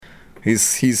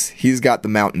He's got the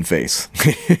mountain face.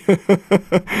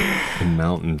 The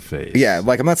mountain face. Yeah,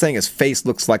 like I'm not saying his face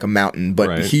looks like a mountain,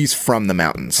 but he's from the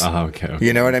mountains. Okay.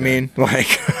 You know what I mean? Like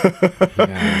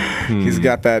he's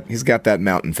got that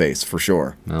mountain face for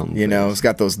sure. You know, he's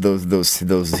got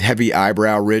those heavy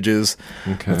eyebrow ridges,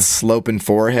 that sloping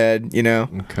forehead, you know?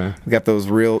 Okay. We got those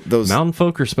mountain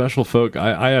folk or special folk.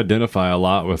 I identify a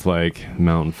lot with like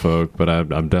mountain folk, but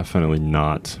I'm definitely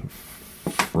not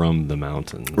from the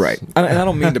mountains. Right. And I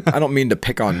don't mean to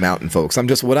pick on mountain folks.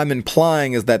 What I'm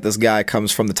implying is that this guy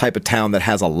comes from the type of town that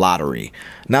has a lottery,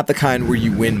 not the kind where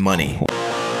you win money.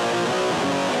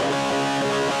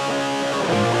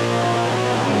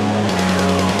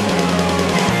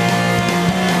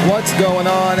 What's going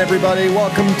on, everybody?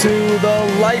 Welcome to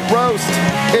the Light Roast.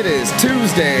 It is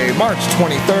Tuesday, March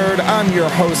 23rd. I'm your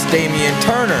host, Damian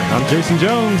Turner. I'm Jason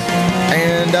Jones.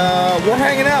 And we're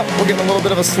hanging out. We're getting a little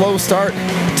bit of a slow start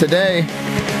today.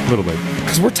 A little bit.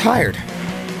 Because we're tired.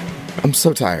 I'm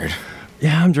so tired.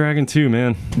 Yeah, I'm dragging too,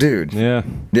 man. Dude. Yeah.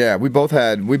 Yeah, we both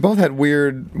had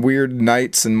weird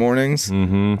nights and mornings.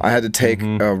 Mm-hmm. I had to take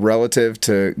a relative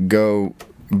to go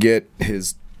get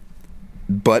his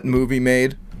butt movie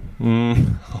made. Oh,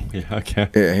 yeah, okay.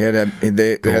 Yeah,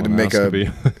 they had to make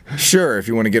a... Sure, if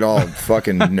you want to get all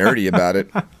fucking nerdy about it.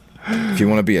 If you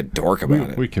want to be a dork about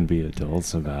it. We can be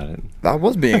adults about it. I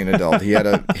was being an adult. He had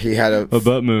a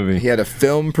butt movie. He had a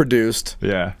film produced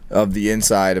of the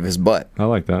inside of his butt. I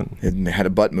like that. It had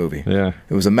a butt movie. Yeah.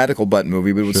 It was a medical butt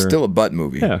movie, but it was still a butt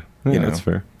movie. Yeah, you know? That's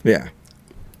fair. Yeah.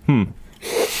 Cool.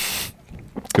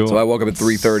 So I woke up at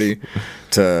 3:30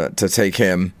 to take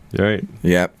him. Right.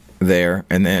 Yep. There,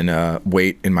 and then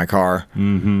wait in my car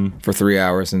for 3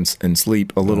 hours and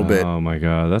sleep a little bit. Oh my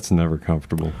god, that's never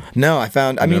comfortable. No,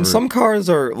 I mean, some cars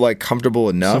are like comfortable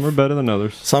enough. Some are better than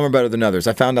others. Some are better than others.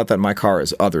 I found out that my car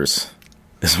is others.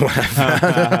 Is what I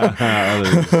found.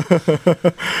 Others.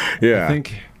 Yeah. I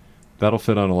think that'll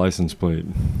fit on a license plate.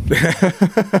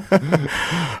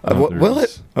 Will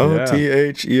it?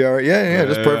 O-T-H-E-R. Yeah,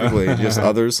 just perfectly. Just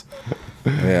others.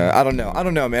 Yeah, I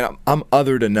don't know, man. I'm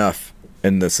othered enough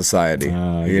in this society,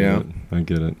 you know. I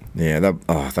get it. Yeah,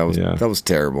 that was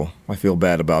terrible. I feel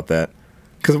bad about that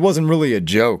because it wasn't really a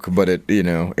joke, but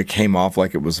it came off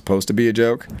like it was supposed to be a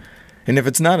joke. And if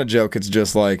it's not a joke, it's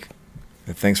just like,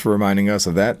 thanks for reminding us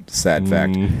of that sad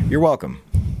fact. You're welcome.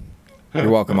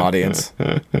 You're welcome, audience.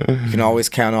 You can always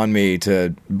count on me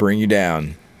to bring you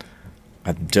down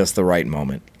at just the right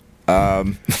moment.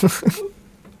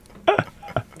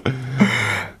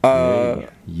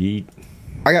 Yeet.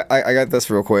 I got this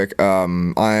real quick.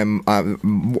 I'm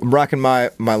rocking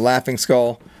my Laughing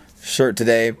Skull shirt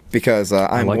today because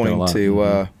I'm going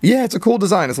to. Yeah, it's a cool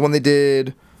design. It's the one they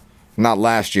did not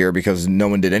last year because no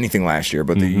one did anything last year,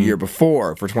 but the year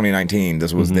before for 2019.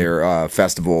 This was their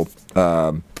festival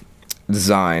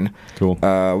design. Cool.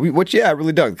 Which I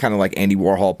really dug. Kind of like Andy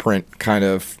Warhol print kind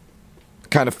of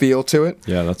feel to it.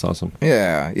 Yeah, that's awesome.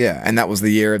 Yeah. And that was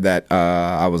the year that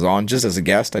I was on just as a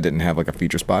guest. I didn't have like a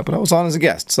feature spot, but I was on as a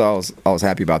guest, so I was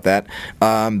happy about that.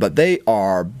 But they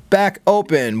are back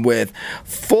open with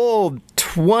full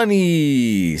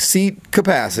 20-seat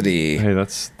capacity. Hey,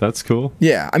 that's cool.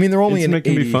 Yeah, I mean they're only It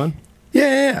can be fun.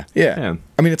 Yeah.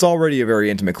 I mean, it's already a very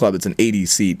intimate club. It's an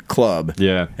 80-seat club.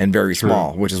 Yeah. And very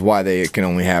small, which is why they can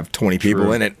only have 20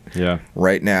 people in it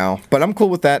right now. But I'm cool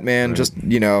with that, man. Right. Just,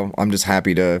 I'm just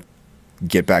happy to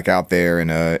get back out there in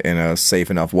a safe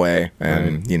enough way.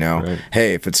 And,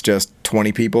 hey, if it's just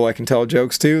 20 people I can tell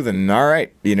jokes to, then all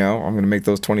right, I'm going to make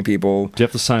those 20 people. Do you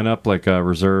have to sign up, like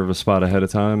reserve a spot ahead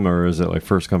of time, or is it like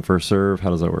first come, first serve? How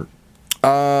does that work?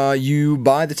 You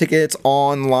buy the tickets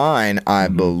online, I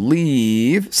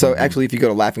believe. So actually, if you go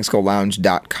to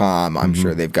LaughingSkullLounge.com, I'm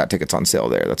sure they've got tickets on sale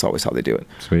there. That's always how they do it.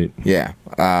 Sweet. Yeah.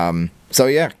 So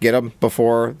yeah, get them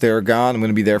before they're gone. I'm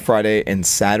going to be there Friday and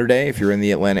Saturday. If you're in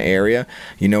the Atlanta area,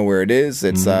 you know where it is.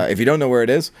 It's if you don't know where it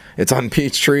is, it's on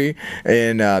Peachtree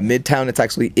in Midtown. It's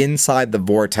actually inside the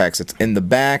Vortex. It's in the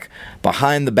back,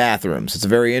 behind the bathrooms. It's a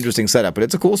very interesting setup, but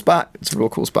it's a cool spot. It's a real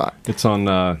cool spot. It's on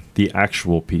the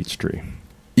actual Peachtree.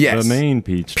 Yes. The main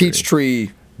Peachtree.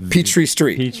 Peachtree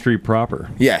Street. Peachtree proper.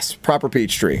 Yes, proper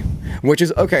Peachtree. Which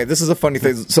is, okay, this is a funny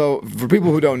thing. So, for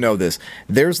people who don't know this,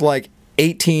 there's like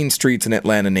 18 streets in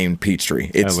Atlanta named Peachtree.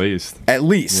 At least.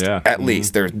 Yeah. At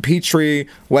least. There's Peachtree,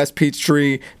 West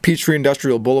Peachtree, Peachtree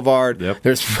Industrial Boulevard. Yep.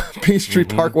 There's Peachtree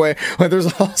Parkway. Like,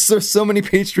 there's so many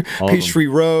Peachtree. Peachtree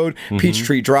Road,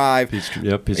 Peachtree Drive.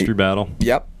 Peachtree Battle.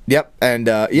 Yep. Yep, and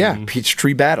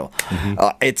Peachtree Battle.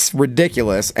 It's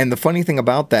ridiculous, and the funny thing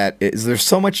about that is there's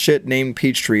so much shit named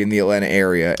Peachtree in the Atlanta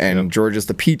area, and Georgia's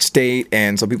the peach state,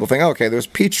 and so people think, okay, there's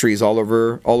peach trees all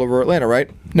over Atlanta, right?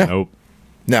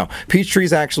 No, peach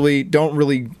trees actually don't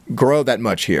really grow that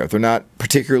much here. They're not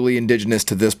particularly indigenous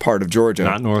to this part of Georgia.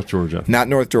 Not North Georgia.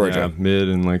 Yeah, mid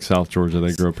and like South Georgia,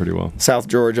 they grow pretty well. South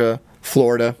Georgia,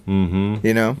 Florida,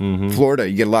 Florida,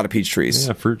 you get a lot of peach trees.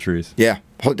 Yeah, fruit trees. Yeah,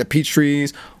 the peach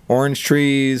trees, orange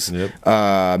trees,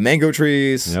 mango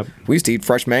trees. Yep. We used to eat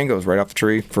fresh mangoes right off the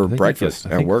tree for breakfast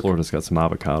at work. Florida's got some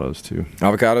avocados too.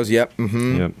 Avocados, yep.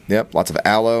 Yep. Lots of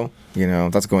aloe.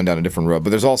 That's going down a different road.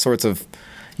 But there's all sorts of,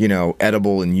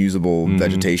 edible and usable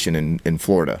vegetation in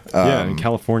Florida. In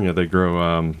California, they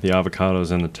grow the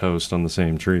avocados and the toast on the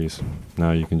same trees.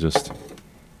 Now you can just...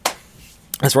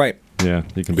 That's right. Yeah,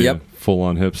 you can be a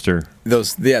full-on hipster.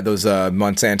 Those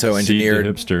Monsanto engineered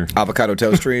hipster avocado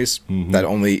toast trees that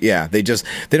only they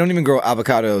don't even grow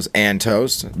avocados and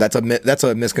toast. That's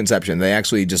a misconception. They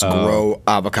actually just grow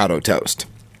avocado toast.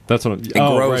 That's what it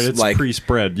grows. Right. It's like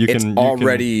pre-spread.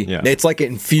 It's like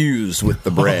infused with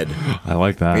the bread. I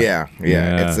like that. Yeah.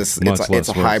 It's a hybrid.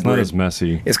 It's not as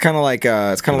messy. It's kind of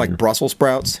like Brussels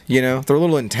sprouts. They're a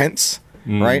little intense.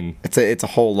 Right? It's a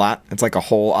whole lot. It's like a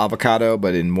whole avocado,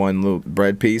 but in one little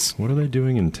bread piece. What are they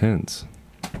doing intense?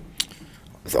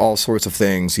 All sorts of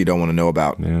things you don't want to know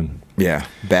about. Man. Yeah,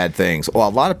 bad things. Well, a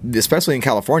lot of, especially in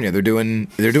California, they're doing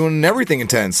everything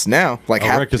intense now. Like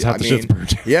half the shit's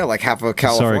burnt. Yeah, like half of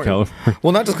California. Sorry, California.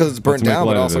 Well, not just because it's burnt down,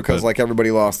 but also because like everybody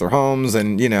lost their homes,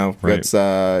 and it's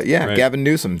Gavin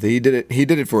Newsom. He did it. He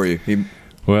did it for you.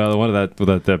 Well, one of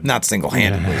that not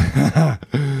single-handedly.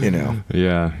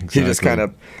 Yeah, exactly. He just kind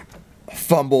of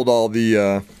fumbled all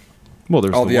the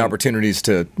opportunities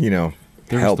to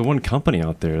There's help. the one company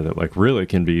out there that like really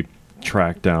can be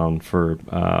tracked down for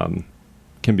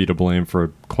can be to blame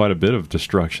for quite a bit of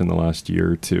destruction the last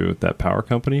year or two. That power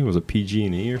company, was it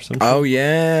PG&E or something? Oh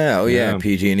yeah,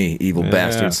 PG&E, evil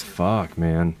bastards. Fuck,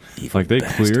 man. Evil they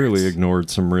bastards. Clearly ignored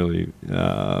some really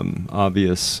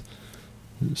obvious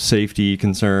safety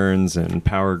concerns and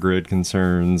power grid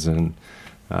concerns, and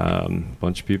a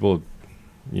bunch of people,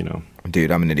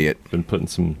 Dude, I'm an idiot. Been put in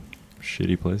some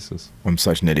shitty places. I'm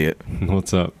such an idiot.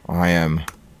 What's up? I am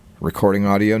recording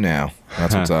audio now.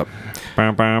 That's what's up.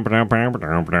 Oh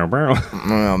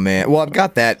man. Well, I've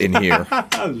got that in here.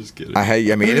 I'm just kidding.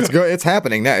 It's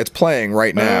happening now. It's playing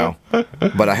right now.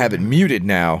 But I have it muted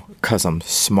now because I'm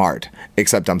smart.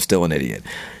 Except I'm still an idiot.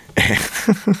 Do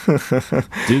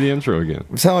the intro again.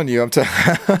 I'm telling you,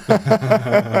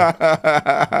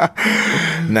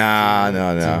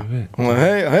 No. Well,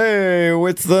 hey,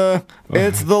 it's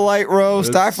the light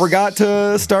roast. I forgot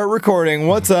to start recording.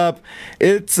 What's up?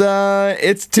 It's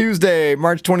Tuesday,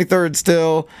 March 23rd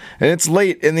still, and it's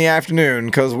late in the afternoon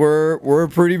because we're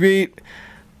pretty beat.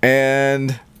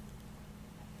 And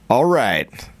all right.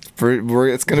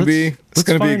 It's gonna be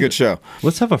a good show.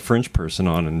 Let's have a French person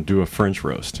on and do a French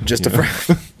roast.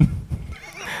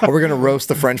 Are we gonna roast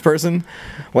the French person,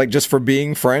 like just for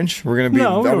being French? We're gonna be.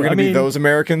 Are we gonna be those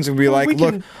Americans and be like,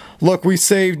 look, we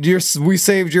saved your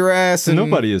ass. And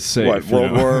nobody is safe. What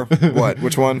World War? What?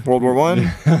 Which one? World War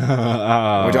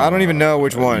I? Which I don't even know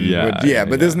which one.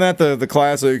 But isn't that the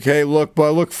classic? Hey,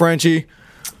 look, Frenchie.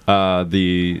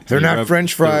 They're not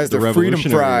French fries. They're freedom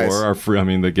fries. War,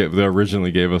 they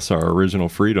originally gave us our original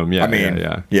freedom. Yeah.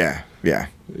 Yeah.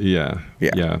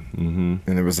 Mm-hmm.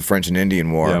 And there was the French and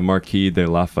Indian War. Yeah, Marquis de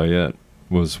Lafayette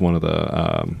was one of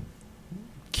the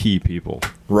key people.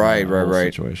 Right.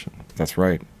 Situation. That's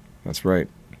right.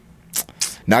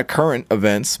 Not current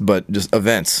events, but just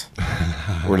events.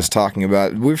 We're just talking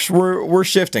about. We're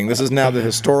shifting. This is now the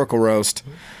historical roast,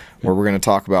 where we're going to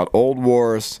talk about old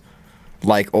wars.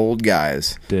 Like old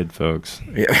guys. Dead folks.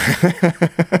 Yeah.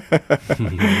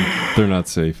 They're not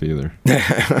safe either.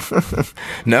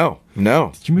 No.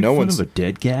 Did you make fun of a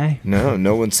dead guy?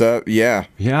 No one's yeah.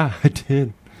 Yeah, I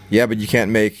did. Yeah, but you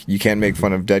can't make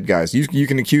fun of dead guys. You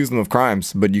can accuse them of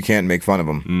crimes, but you can't make fun of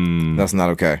them. That's not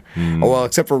okay. Oh well,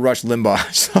 except for Rush Limbaugh.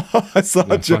 I saw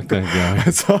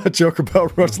a joke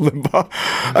about Rush Limbaugh.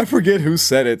 I forget who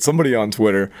said it. Somebody on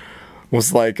Twitter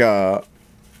was like,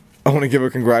 I want to give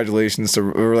congratulations to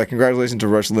Rush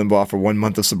Limbaugh for 1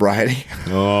 month of sobriety.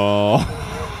 Oh.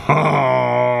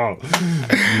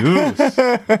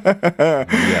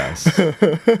 Yes.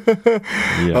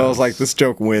 I was like, this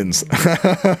joke wins.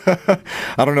 I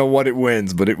don't know what it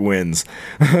wins, but it wins.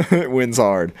 It wins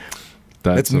hard.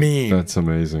 That's mean. That's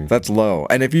amazing. That's low.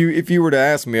 And if you were to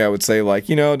ask me, I would say, like,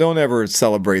 don't ever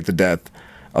celebrate the death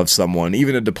of someone,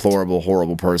 even a deplorable,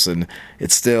 horrible person,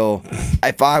 it's still,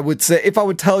 if I would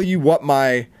tell you what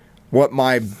my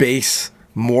base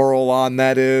moral on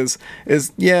that is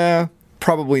yeah,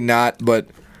 probably not, but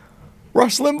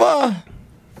Rush Limbaugh.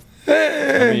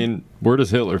 I mean, where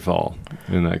does Hitler fall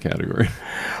in that category?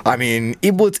 I mean,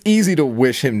 it's easy to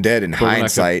wish him dead in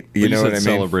hindsight. You know what I mean?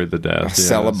 Celebrate the death. Yeah,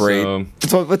 celebrate.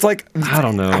 So it's like, I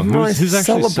don't know. Who's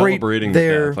actually celebrating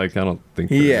their death? Like, I don't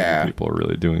think people are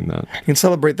really doing that. You can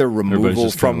celebrate their removal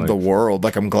from the world.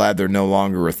 Like, I'm glad they're no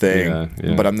longer a thing.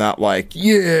 Yeah. But I'm not like,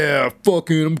 yeah,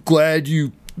 fucking, I'm glad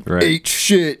you ate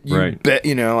shit. You bet.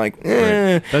 You know, like,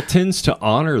 That tends to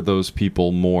honor those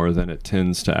people more than it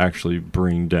tends to actually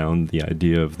bring down the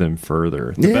idea of them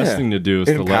further. The best thing to do is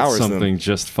to let something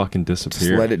just fucking disappear.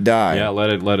 Just let it die. Yeah,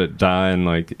 let it die, and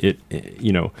like it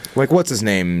you know. Like, what's his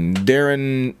name?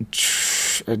 Donner.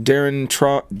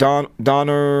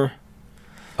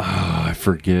 I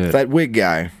forget. That wig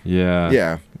guy.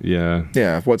 Yeah.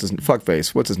 What's his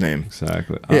fuckface? What's his name?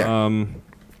 Exactly. Yeah.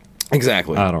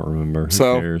 Exactly. I don't remember. Who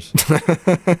cares?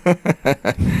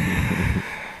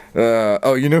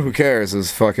 You know who cares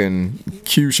is fucking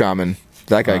Q Shaman.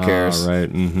 That guy cares. Right.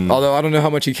 Mm-hmm. Although I don't know how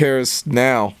much he cares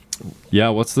now. Yeah.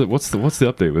 What's the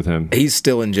update with him? He's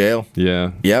still in jail.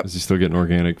 Yeah. Yep. Is he still getting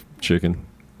organic chicken?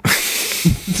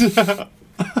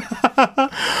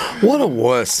 What a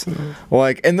wuss.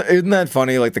 Like, and isn't that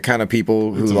funny? Like, the kind of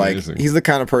people who, like, he's the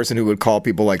kind of person who would call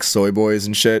people, like, soy boys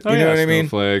and shit. You know what I mean?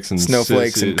 Snowflakes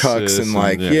and cucks and,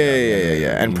 like,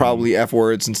 yeah. And probably F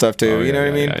words and stuff, too. You know what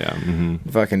I mean? Yeah. Mm-hmm.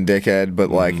 Fucking dickhead. But,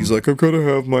 like, he's like, I've got to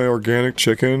have my organic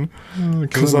chicken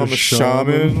because I'm a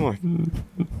shaman. Like,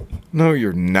 no,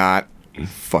 you're not.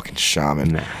 Fucking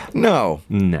shaman. Nah.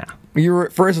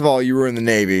 First of all, you were in the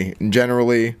Navy.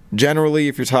 Generally,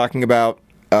 if you're talking about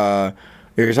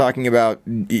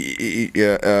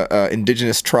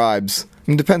indigenous tribes,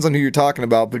 it depends on who you're talking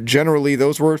about, but generally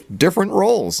those were different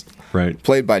roles. Right.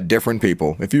 Played by different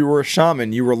people. If you were a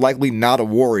shaman, you were likely not a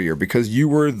warrior because you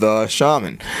were the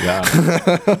shaman. Yeah.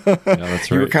 That's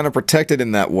right. You were kind of protected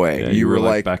in that way. Yeah, you were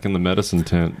like back in the medicine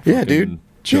tent. Yeah, dude.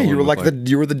 Yeah, you were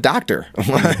you were the doctor.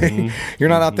 You're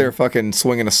not out there fucking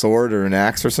swinging a sword or an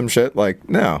axe or some shit. Like,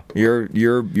 no,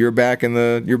 you're back in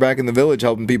the village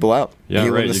helping people out. Yeah,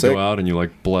 right. You go out and you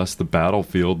like bless the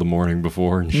battlefield the morning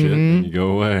before and shit, and you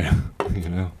go away. You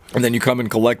know. And then you come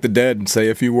and collect the dead and say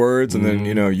a few words, and then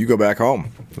you go back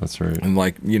home. That's right. And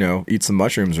like eat some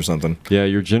mushrooms or something. Yeah,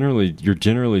 you're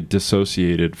generally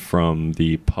dissociated from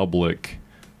the public.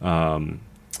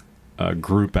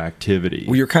 Group activity.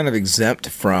 Well, you're kind of exempt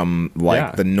from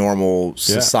the normal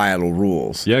societal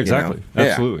rules. Yeah, exactly.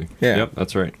 Absolutely. Yeah. Yep,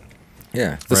 that's right.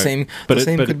 Yeah, the same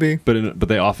could be. But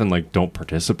they often like don't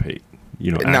participate.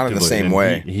 Not actively. in the same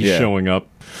way. He's showing up,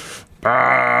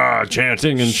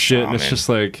 chanting and shit, and it's just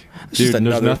like, dude,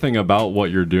 there's nothing about what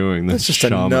you're doing. That's just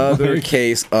another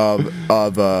case of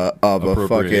a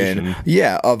fucking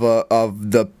of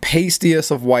the pastiest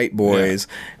of white boys,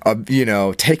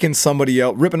 taking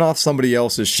ripping off somebody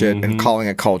else's shit and calling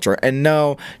it culture. And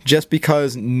no, just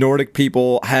because Nordic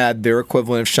people had their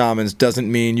equivalent of shamans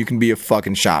doesn't mean you can be a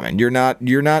fucking shaman. You're not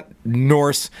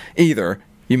Norse either.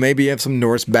 You maybe have some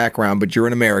Norse background, but you're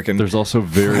an American. There's also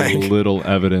very little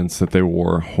evidence that they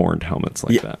wore horned helmets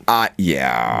like that.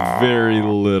 Very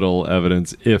little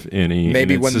evidence, if any.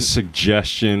 Maybe it's a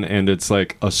suggestion, and it's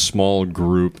like a small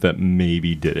group that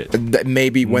maybe did it.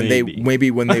 When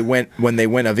they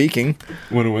went a Viking.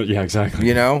 Yeah,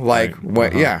 exactly.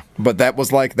 But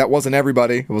that wasn't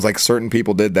everybody. It was like certain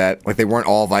people did that. Like, they weren't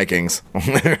all Vikings.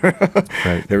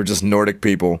 Right. They were just Nordic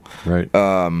people. Right.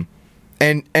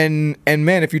 And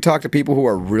man, if you talk to people who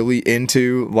are really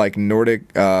into like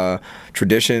Nordic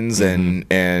traditions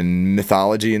and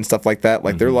mythology and stuff like that,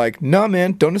 like they're like, no,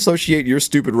 man, don't associate your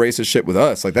stupid racist shit with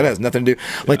us. Like, that has nothing to do.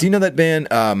 Like, do you know that band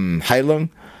Heilung?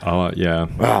 Oh yeah.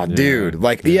 Oh, dude.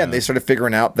 Like, and they started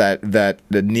figuring out that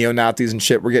the neo-Nazis and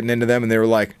shit were getting into them, and they were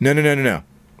like, no.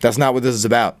 That's not what this is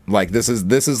about. Like, this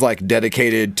is like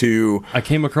dedicated to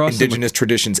indigenous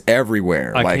traditions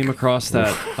everywhere. I came across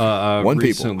that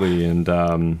recently, and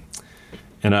I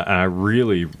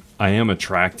am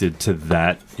attracted to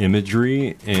that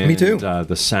imagery and me too.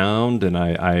 The sound, and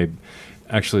I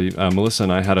actually Melissa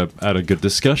and I had a good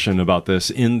discussion about this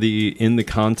in the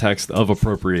context of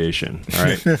appropriation. All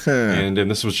right, and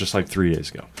this was just like 3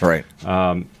 days ago. All right,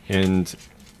 and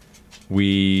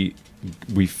we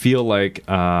feel like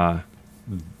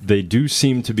they do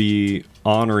seem to be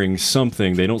honoring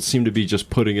something. They don't seem to be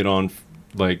just putting it on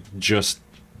like just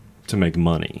to make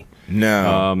money.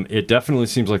 No. It definitely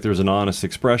seems like there's an honest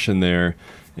expression there,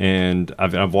 And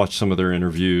I've watched some of their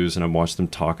interviews, and I've watched them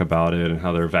talk about it and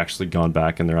how they've actually gone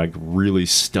back and they're like really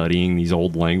studying these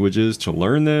old languages to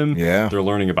learn them. Yeah. They're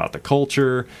learning about the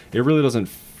culture. It really doesn't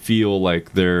feel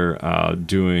like they're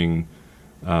doing...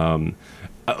 let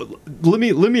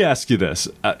me ask you this.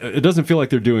 It doesn't feel like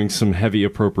they're doing some heavy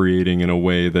appropriating in a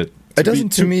way that... It doesn't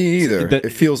to me either.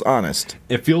 It feels honest.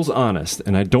 It feels honest,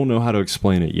 and I don't know how to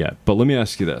explain it yet. But let me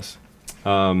ask you this.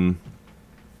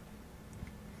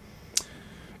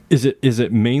 Is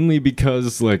it mainly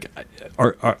because, like,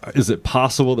 is it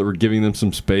possible that we're giving them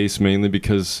some space mainly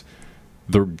because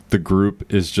the group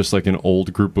is just like an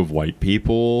old group of white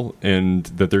people, and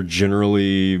that they're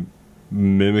generally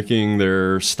mimicking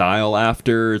their style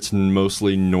after? It's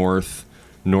mostly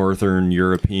northern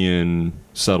European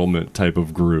settlement type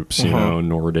of groups, you know,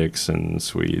 Nordics and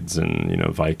Swedes and, you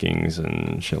know, Vikings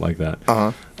and shit like that.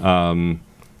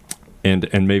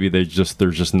 And maybe there's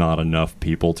just not enough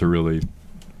people to really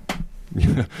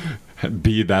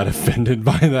be that offended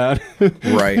by that,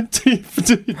 right?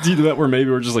 to do that, where maybe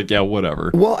we're just like, yeah,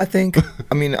 whatever. Well, I think,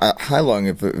 I mean,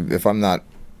 Heilung, if I'm not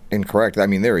incorrect, I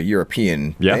mean, they're a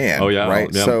European band, right?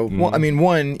 Yeah. So, well, I mean,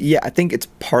 I think it's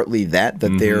partly that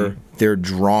they're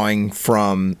drawing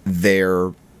from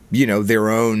their, you know, their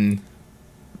own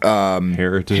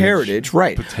heritage,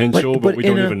 right? Potential, but we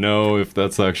don't even know if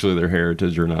that's actually their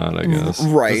heritage or not, I guess.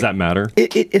 Right. Does that matter?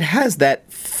 It has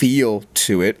that feel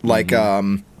to it, like I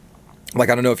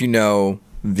don't know if you know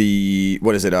A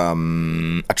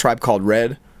Tribe Called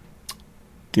Red.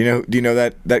 Do you know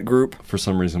that group? For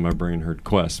some reason, my brain heard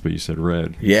Quest, but you said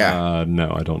Red. Yeah.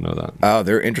 No, I don't know that. Oh,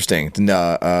 they're interesting. It's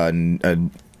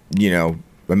you know,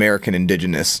 American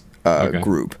indigenous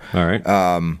group. All right.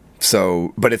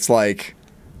 But it's like,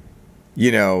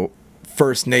 you know,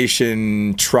 First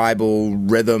Nation tribal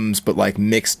rhythms, but like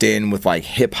mixed in with like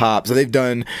hip hop. So they've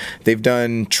done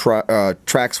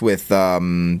tracks with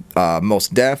Mos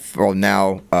Def, or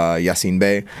now Yasin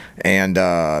Bey,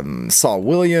 and Saul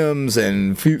Williams,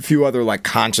 and few other like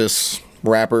conscious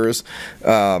rappers.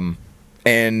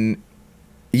 And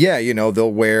yeah, you know,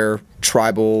 they'll wear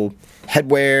tribal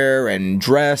headwear and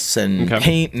dress and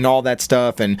paint and all that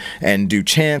stuff, and do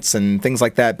chants and things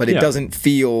like that. But it doesn't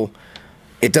feel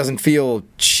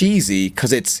cheesy,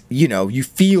 because it's, you know, you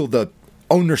feel the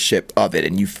ownership of it,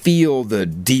 and you feel the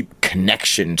deep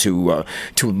connection to a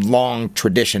long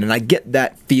tradition. And I get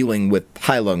that feeling with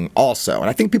Heilung also, and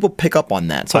I think people pick up on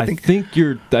that. So I think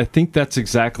that's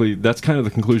kind of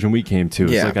the conclusion we came to.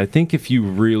 It's like, I think if you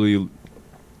really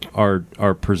are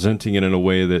presenting it in a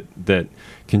way that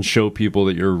can show people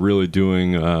that you're really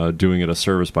doing it a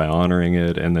service by honoring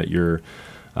it, and that you're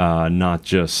not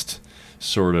just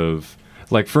sort of,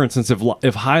 like, for instance, if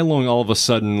Heilung all of a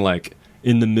sudden, like,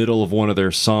 in the middle of one of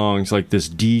their songs, like, this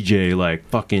DJ, like,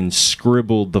 fucking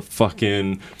scribbled the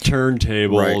fucking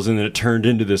turntables, and then it turned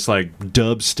into this, like,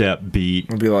 dubstep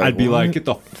beat, I'd be like, get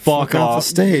the fuck off the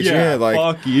stage. Yeah, like,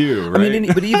 fuck you, right? I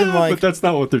mean, but even like... but that's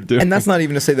not what they're doing. And that's not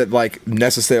even to say that, like,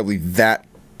 necessarily that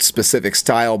specific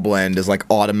style blend is like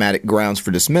automatic grounds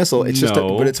for dismissal. It's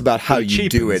but it's about how you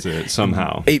do it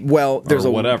somehow. There's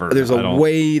a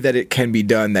way that it can be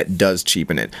done that does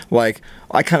cheapen it. Like,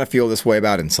 I kind of feel this way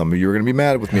about it, and some of you are going to be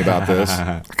mad with me about this.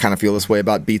 I kind of feel this way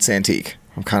about Beats Antique.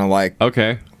 I'm kind of like,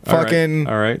 okay, fucking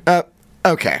all right.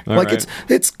 Okay, all like right.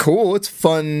 It's cool. It's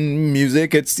fun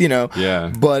music. It's, you know,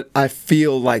 but I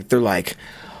feel like they're like,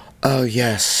 oh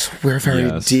yes, we're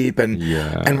very deep, and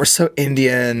we're so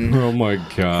Indian. Oh my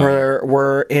god,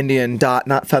 we're Indian, dot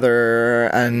not feather,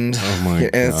 and and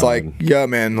it's like, yeah,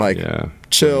 man, like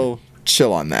chill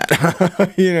on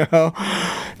that. You know,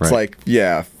 it's like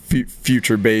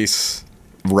future bass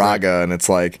raga, and it's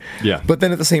like but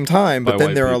then at the same time, but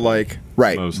then there are like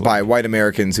by white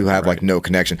Americans who have like no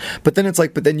connection. But then it's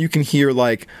like, but then you can hear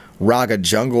like raga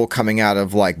jungle coming out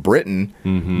of like Britain,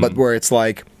 but where it's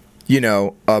like, you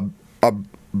know, a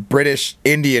British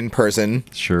Indian person,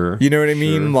 you know what I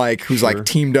mean, like, who's like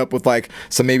teamed up with like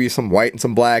maybe some white and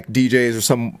some black DJs or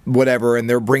some whatever, and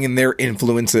they're bringing their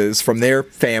influences from their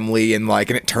family, and like,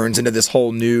 and it turns into this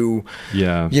whole new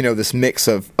you know, this mix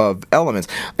of elements.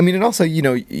 I mean, and also, you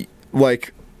know,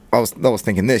 like I was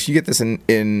thinking this, you get this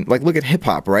in like, look at hip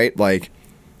hop, right? Like,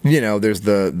 you know, there's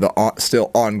the still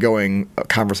ongoing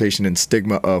conversation and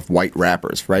stigma of white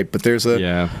rappers, right? But there's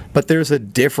a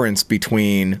difference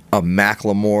between a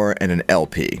Macklemore and an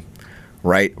LP,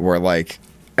 right? Where like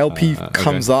LP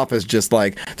comes off as just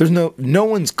like, there's no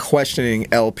one's questioning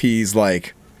LP's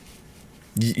like,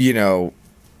 you know,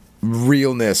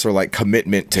 realness or like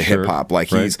commitment to hip hop. Like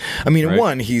he's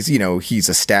you know, he's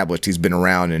established, he's been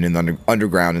around and in the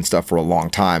underground and stuff for a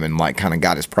long time, and like kind of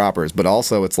got his propers. But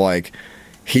also it's like,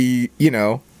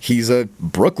 he's a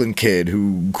Brooklyn kid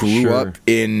who grew up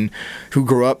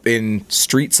in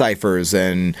street ciphers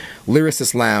and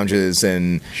lyricist lounges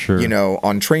and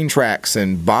on train tracks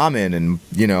and bombing and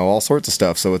all sorts of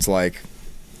stuff. So it's like,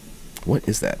 what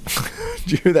is that?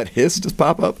 Did you hear that hiss just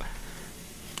pop up?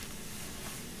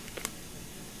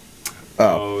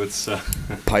 Oh, it's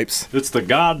pipes. It's the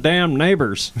goddamn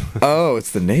neighbors. Oh,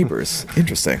 it's the neighbors.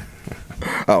 Interesting.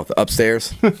 Oh, the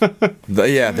upstairs. The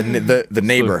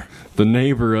neighbor. The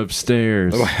neighbor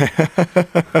upstairs.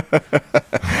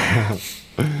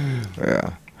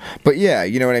 Yeah, but yeah,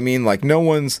 you know what I mean. Like no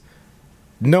one's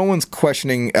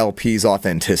questioning LP's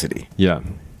authenticity. Yeah.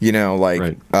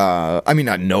 Right. I mean,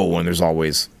 not no one. There's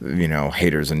always,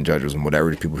 haters and judges and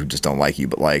whatever, people who just don't like you.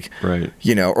 But like, right.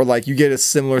 Or like you get a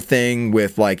similar thing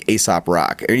with like Aesop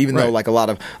Rock, or even though like a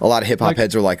lot of hip hop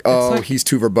heads are like, oh, he's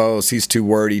too verbose, he's too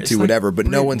wordy, too whatever. But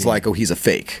Britney. No one's like, oh, he's a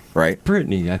fake, right?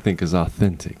 Britney, I think, is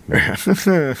authentic. I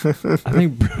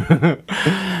think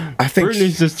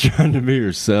Britney's just trying to be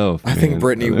herself. I think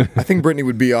Britney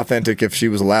would be authentic if she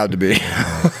was allowed to be.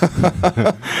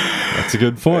 That's a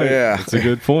good point. Yeah, that's a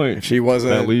good point. If she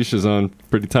wasn't, that leash is on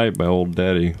pretty tight by old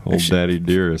daddy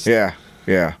dearest. Yeah.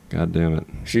 God damn it.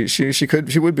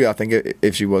 She would be authentic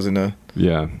if she wasn't a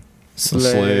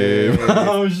slave.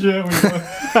 Oh shit,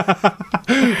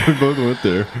 we both went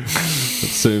there at the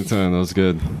same time. That was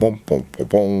good.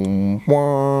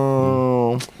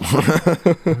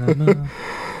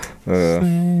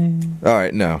 All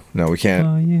right, no, we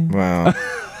can't. Wow.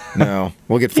 No,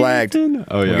 we'll get flagged.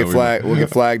 Oh yeah, we'll get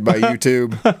flagged by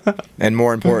YouTube, and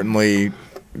more importantly,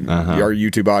 our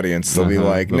YouTube audience. They'll be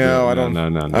like, "No, I don't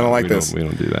like this. We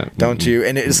don't do that. Don't you?"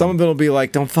 And some of it will be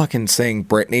like, "Don't fucking sing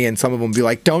Britney," and some of them will be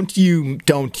like, "Don't you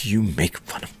make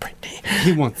fun of Britney."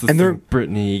 He wants to sing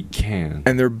Britney can,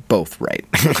 and they're both right.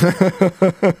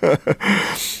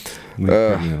 Leave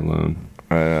Britney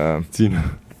alone. Do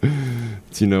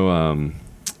you know?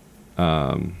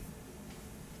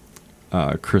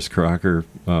 Chris Crocker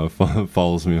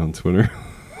follows me on Twitter.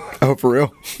 Oh, for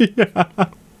real? Yeah.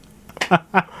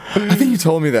 I think you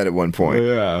told me that at one point.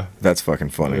 Yeah. That's fucking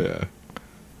funny. Yeah.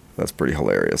 That's pretty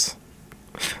hilarious.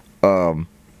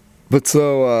 But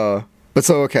so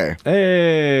okay.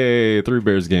 Hey, Three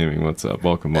Bears Gaming. What's up?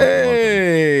 Welcome.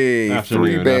 Hey,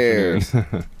 Three Bears.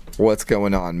 What's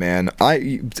going on, man?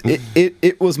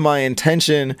 It was my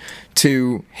intention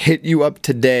to hit you up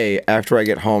today after I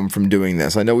get home from doing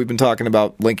this. I know we've been talking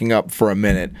about linking up for a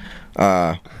minute.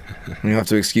 You have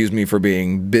to excuse me for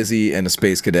being busy and a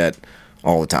space cadet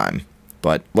all the time.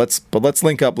 But let's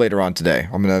link up later on today.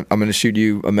 I'm gonna shoot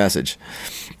you a message.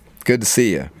 Good to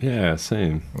see you. Yeah,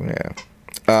 same. Yeah.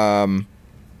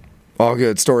 All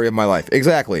good. Story of my life.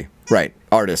 Exactly. Right.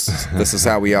 Artists. This is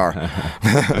how we are.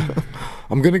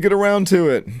 I'm going to get around to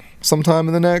it sometime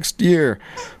in the next year.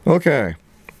 Okay.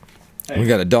 Hey, we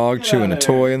got a dog chewing a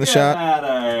toy in the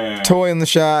shot. Toy in the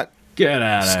shot. Get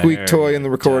out of here. Squeak toy in the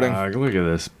recording. Dog, look at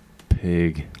this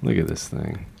pig. Look at this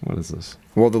thing. What is this?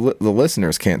 Well, the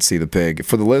listeners can't see the pig.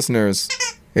 For the listeners,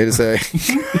 it is a...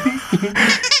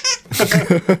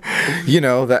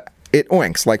 that it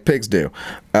oinks like pigs do.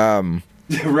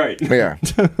 Right. Yeah.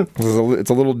 It's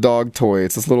a little dog toy.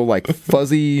 It's this little like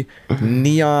fuzzy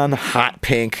neon hot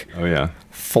pink. Oh yeah.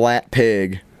 Flat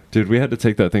pig. Dude, we had to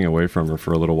take that thing away from her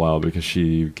for a little while because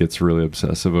she gets really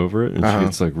obsessive over it and she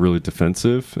gets like really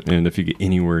defensive. And if you get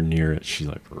anywhere near it, she's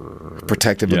like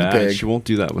protective of the pig. She won't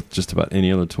do that with just about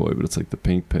any other toy, but it's like the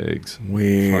pink pigs.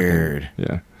 Weird.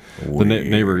 Yeah.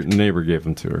 Weird. The neighbor gave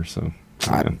them to her, so.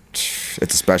 Yeah.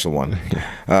 It's a special one.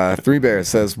 Three Bears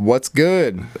says, "What's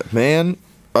good, man?"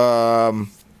 I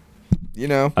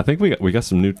think we got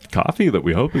some new coffee that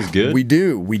we hope is good. We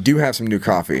do have some new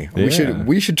coffee. Yeah.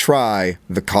 We should try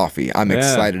the coffee. I'm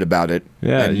excited about it.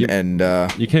 Yeah,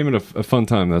 you came at a fun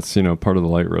time. That's part of the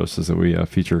light roast is that we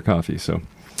feature coffee. So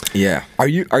yeah, are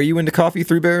you into coffee,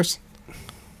 Three Bears?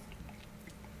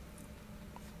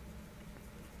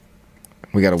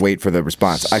 We got to wait for the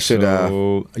response. I should.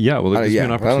 Well, it gives me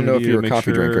an opportunity. I don't know if you're a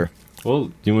coffee drinker. Well,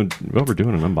 we're doing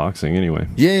an unbocking anyway.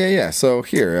 Yeah. So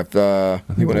here, if I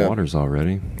think the water's all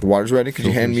ready. The water's ready. Could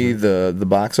you hand me the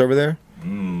box over there?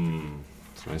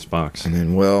 It's a nice box. And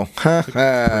then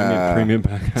premium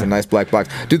pack. It's a nice black box,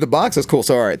 dude. The box is cool.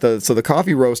 So all right, so the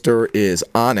coffee roaster is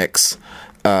Onyx.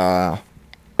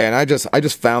 And I just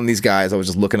found these guys. I was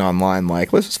just looking online,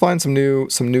 like, let's just find some new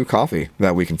coffee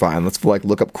that we can find. Let's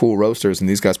look up cool roasters, and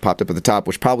these guys popped up at the top,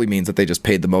 which probably means that they just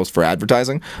paid the most for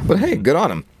advertising. But hey, good on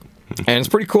them. And it's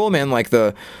pretty cool, man. Like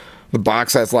the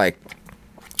box has like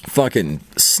fucking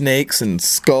snakes and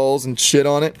skulls and shit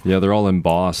on it. Yeah, they're all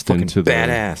embossed fucking into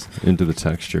badass. into the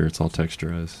texture. It's all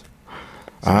texturized.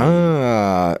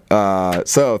 So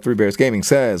Three Bears Gaming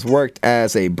says, worked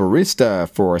as a barista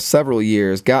for several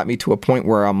years, got me to a point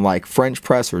where I'm like French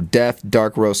press or death,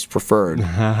 dark roast preferred.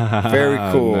 Very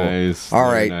cool. Nice.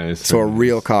 All right, nice. So a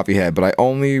real coffee head, but I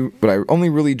only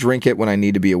really drink it when I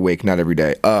need to be awake, not every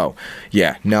day. Oh,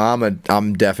 yeah. No,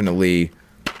 I'm definitely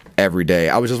every day.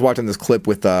 I was just watching this clip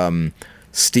with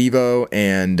Steve-O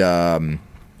and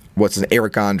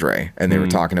Eric Andre, and they were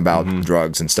talking about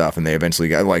drugs and stuff, and they eventually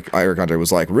got, like, Eric Andre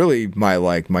was like, really,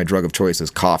 my drug of choice is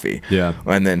coffee. Yeah.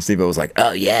 And then Steve-O was like,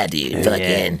 oh yeah, dude,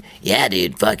 fucking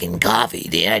coffee,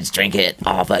 dude. I just drink it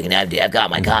all fucking day. I've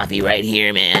got my coffee right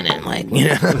here, man, and like, you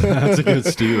know. That's a good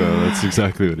Steve-O. That's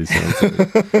exactly what he sounds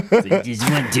like. Like, just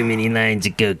one too many lines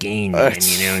of cocaine, man,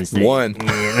 you know. It's like, one.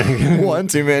 One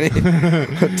too many.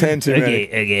 10 too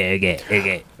many.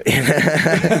 Okay.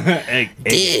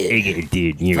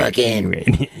 Dude, you're fucking.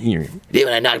 Dude,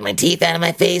 when I knocked my teeth out of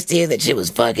my face, dude, that shit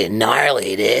was fucking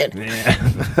gnarly, dude. Yeah.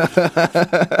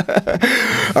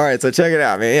 All right, so check it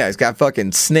out, man. Yeah, he's got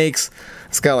fucking snakes.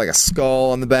 It's got like a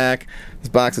skull on the back. This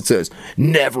box that says,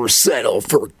 "Never settle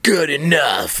for good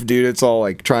enough." Dude, it's all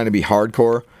like trying to be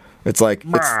hardcore. It's like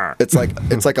it's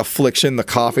like Affliction, the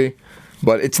coffee,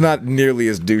 but it's not nearly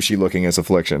as douchey looking as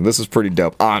Affliction. This is pretty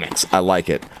dope. Onyx, I like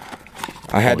it.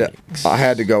 I had to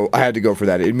go for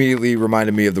that. It immediately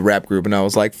reminded me of the rap group, and I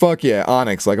was like, "Fuck yeah,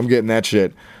 Onyx!" Like, I'm getting that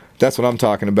shit. That's what I'm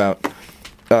talking about.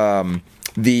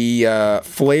 The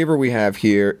flavor we have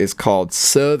here is called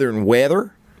Southern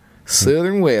Weather.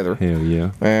 Southern Weather. Hell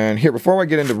yeah! And here, before I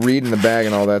get into reading the bag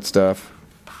and all that stuff,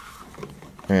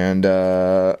 and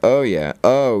oh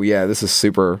yeah, this is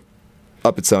super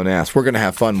up its own ass. We're gonna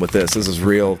have fun with this. This is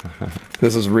real.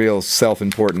 This is real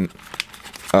self-important.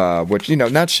 Which, you know,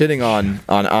 not shitting on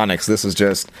Onyx. This is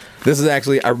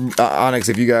actually Onyx.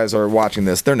 If you guys are watching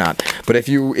this, they're not. But if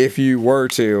you were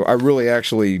to, I really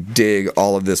actually dig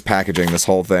all of this packaging, this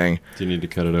whole thing. Do you need to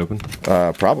cut it open?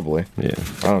 Probably. Yeah.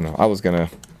 I don't know. I was gonna.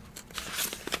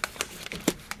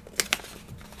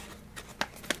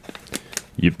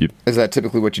 Yep. Is that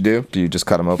typically what you do? Do you just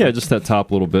cut them open? Yeah, just that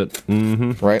top little bit.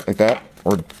 Mm-hmm. Right, like that,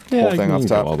 or the whole thing off the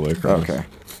top. All the way across. Okay.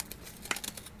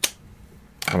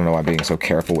 I don't know why I'm being so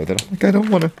careful with it. Like, I don't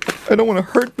want to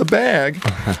hurt the bag.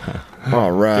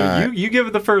 All right. Dude, you give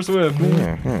it the first whiff.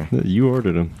 Yeah. You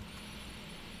ordered them.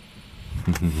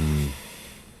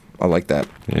 I like that.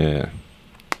 Yeah.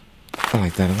 I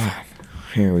like that a lot.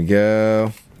 Here we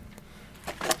go.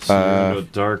 So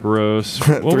dark roast.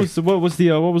 What was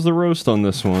the roast on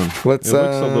this one? It looks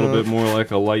a little bit more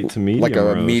like a light to medium. Like a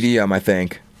roast. Medium, I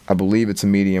think. I believe it's a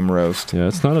medium roast. Yeah,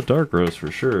 it's not a dark roast for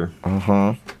sure.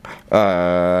 Three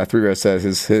Bears says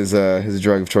his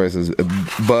drug of choice is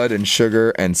bud and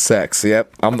sugar and sex.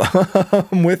 Yep,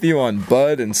 I'm with you on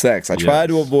bud and sex. I try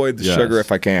to avoid the sugar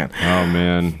if I can. Oh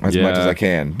man, as much as I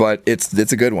can, but it's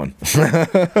a good one.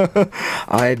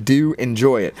 I do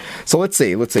enjoy it. So let's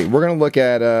see. We're gonna look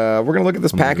at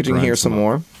this packaging here some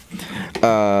more.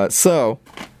 So.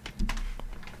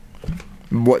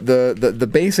 What the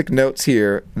basic notes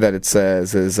here that it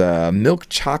says is milk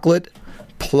chocolate,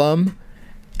 plum,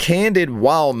 candied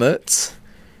walnuts,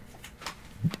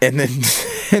 and then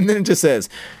it just says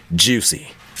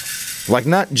juicy, like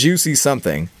not juicy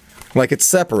something, like it's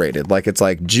separated, like it's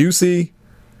like juicy,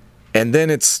 and then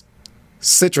it's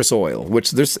citrus oil.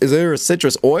 Which is there a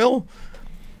citrus oil?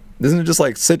 Isn't it just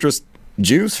like citrus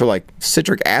juice or like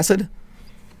citric acid?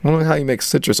 I don't know how you make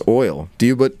citrus oil. Do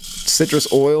you put citrus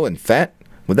oil and fat?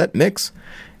 Would that mix?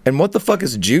 And what the fuck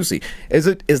is juicy? Is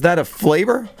that a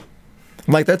flavor?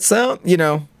 Like that sound,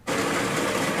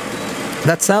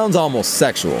 that sounds almost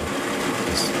sexual.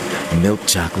 Milk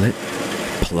chocolate,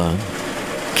 plum,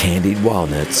 candied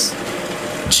walnuts,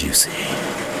 juicy.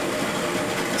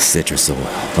 Citrus oil.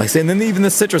 Like, and then even the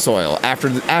citrus oil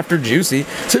after juicy,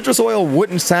 citrus oil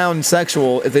wouldn't sound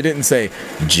sexual if they didn't say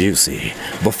juicy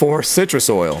before citrus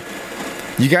oil.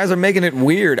 You guys are making it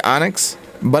weird, Onyx,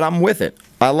 but I'm with it.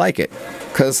 I like it,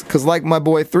 cause like my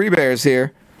boy Three Bears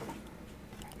here,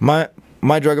 my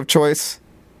drug of choice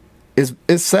is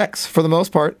sex for the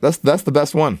most part. That's the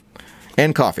best one,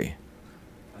 and coffee.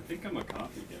 I think I'm a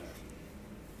coffee guy.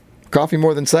 Coffee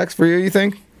more than sex for you? You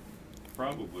think?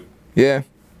 Probably. Yeah.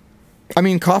 I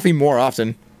mean, coffee more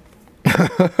often.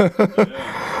 Yeah.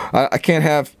 I can't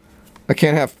have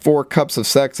 4 cups of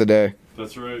sex a day.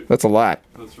 That's right. That's a lot.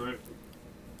 That's right.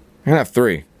 I can have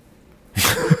 3.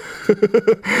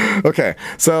 Okay,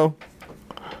 so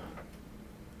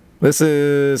this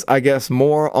is, I guess,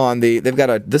 more on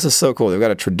this is so cool. They've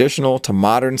got a traditional to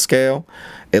modern scale.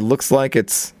 It looks like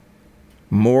it's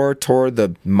more toward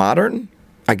the modern,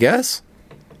 I guess.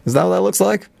 Is that what that looks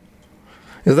like?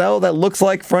 Is that what that looks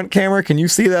like front camera? Can you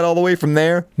see that all the way from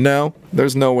there? No,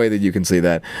 there's no way that you can see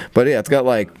that. But yeah, it's got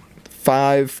like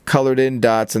 5 colored in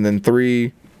dots and then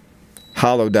 3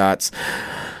 hollow dots.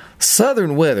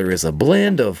 Southern Weather is a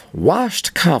blend of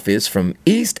washed coffees from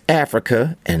East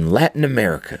Africa and Latin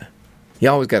America. You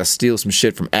always got to steal some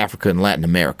shit from Africa and Latin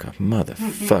America.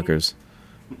 Motherfuckers.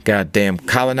 Goddamn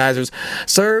colonizers.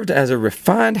 Served as a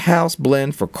refined house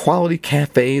blend for quality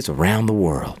cafes around the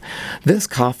world. This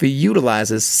coffee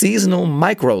utilizes seasonal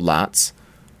micro lots.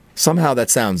 Somehow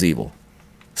that sounds evil.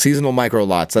 Seasonal micro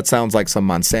lots. That sounds like some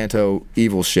Monsanto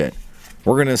evil shit.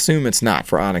 We're going to assume it's not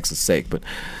for Onyx's sake, but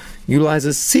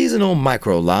utilizes seasonal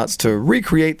micro lots to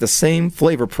recreate the same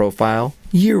flavor profile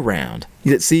year-round.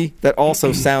 See, that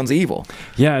also sounds evil.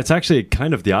 Yeah, it's actually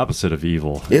kind of the opposite of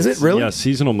evil. Is it really? Yeah,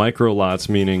 seasonal micro lots,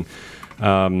 meaning,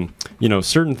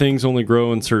 certain things only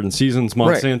grow in certain seasons.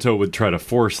 Monsanto would try to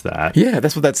force that. Yeah,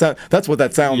 that's what that sounds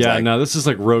like. Yeah, no, this is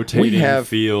like rotating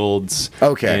fields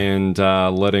and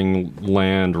letting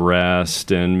land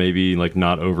rest and maybe like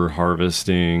not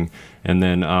over-harvesting, and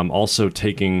then also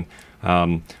taking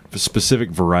specific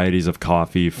varieties of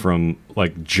coffee from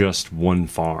like just one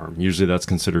farm. Usually that's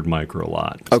considered micro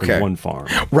lot. Okay. One farm.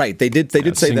 Right. They did say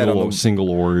that on the single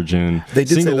origin. They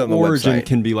did say that on the origin website.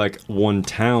 can be like one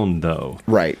town though.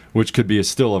 Right. Which could be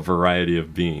still a variety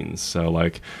of beans. So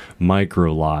like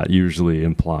micro lot usually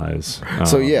implies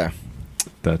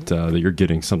that you're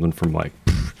getting something from like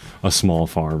a small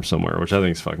farm somewhere, which I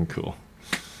think is fucking cool.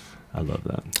 I love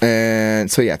that. And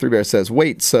so, yeah, Three Bears says,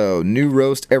 wait, so new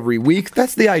roast every week?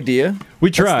 That's the idea.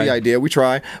 We try. That's the idea. We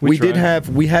try. We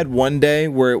had one day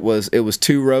where it was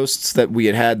 2 roasts that we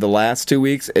had the last 2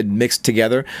 weeks and mixed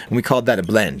together, and we called that a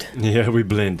blend. Yeah, we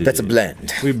blended. That's a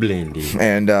blend. We blended.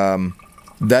 And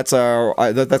that's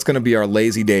going to be our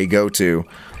lazy day go-to,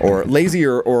 or lazy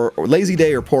or lazy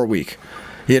day or poor week,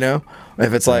 you know?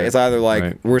 If it's like it's either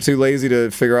like we're too lazy to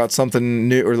figure out something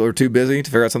new, or too busy to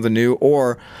figure out something new,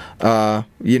 or I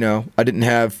didn't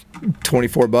have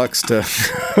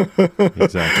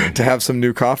 $24 to have some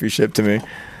new coffee shipped to me.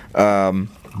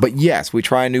 But yes, we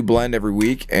try a new blend every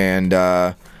week, and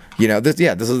this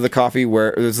is the coffee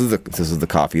where this is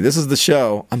the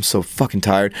show. I'm so fucking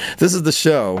tired. This is the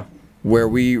show where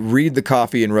we read the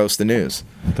coffee and roast the news.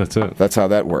 That's it. That's how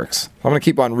that works. I'm gonna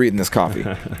keep on reading this coffee.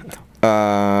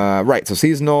 So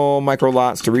seasonal micro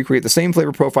lots to recreate the same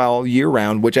flavor profile year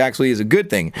round, which actually is a good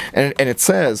thing. And it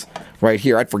says right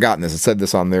here, I'd forgotten this. It said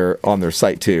this on their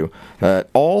site too.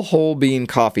 All whole bean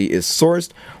coffee is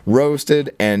sourced,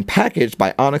 roasted, and packaged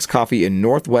by Onyx Coffee in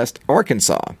Northwest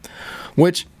Arkansas.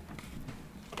 Which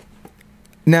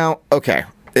now, okay.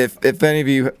 If any of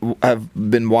you have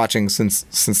been watching since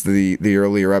the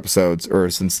earlier episodes, or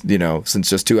since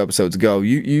just 2 episodes ago,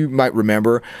 you might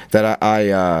remember that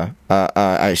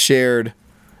I shared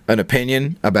an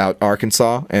opinion about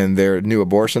Arkansas and their new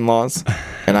abortion laws,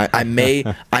 and I may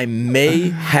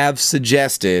have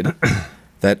suggested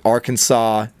that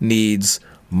Arkansas needs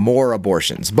more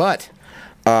abortions, but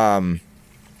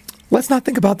let's not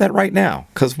think about that right now,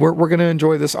 because we're going to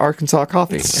enjoy this Arkansas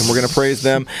coffee, and we're going to praise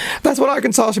them. That's what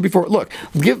Arkansas should be for. Look,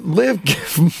 give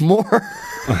more,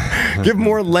 give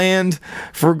more land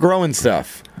for growing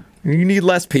stuff. You need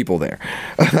less people there.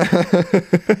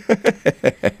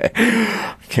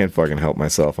 Can't fucking help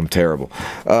myself. I'm terrible.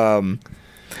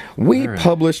 We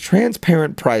publish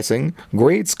transparent pricing,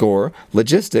 grade score,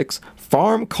 logistics,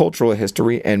 farm cultural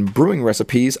history, and brewing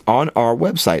recipes on our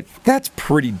website. That's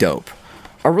pretty dope.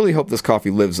 I really hope this coffee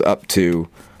lives up to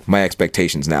my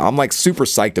expectations now. I'm like super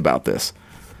psyched about this.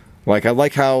 Like, I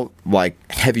like how like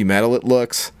heavy metal it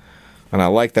looks, and I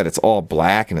like that it's all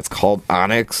black and it's called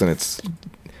Onyx, and it's.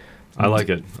 I like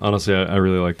it. Honestly, I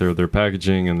really like their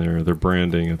packaging and their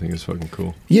branding. I think it's fucking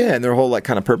cool. Yeah, and their whole like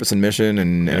kind of purpose and mission,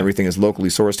 and everything is locally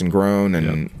sourced and grown,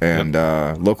 and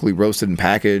locally roasted and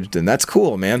packaged, and that's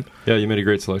cool, man. Yeah, you made a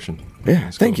great selection. Yeah,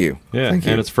 thank you. Yeah, thank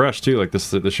you. And it's fresh too. Like this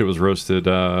shit was roasted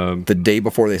the day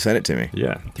before they sent it to me.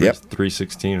 Yeah,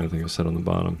 316. I think it said on the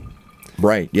bottom.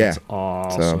 Right. Yeah. That's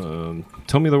awesome. So,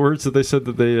 tell me the words that they said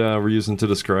that they were using to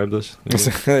describe this.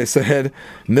 They said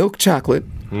milk chocolate,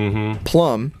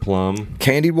 plum,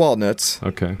 candied walnuts.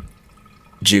 Okay.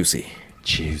 Juicy.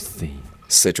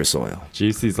 Citrus oil.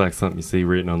 Juicy's like something you see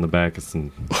written on the back of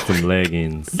some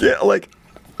leggings. Yeah, like.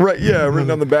 Right, yeah,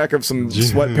 written on the back of some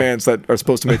sweatpants that are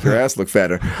supposed to make your ass look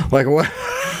fatter. Like, what?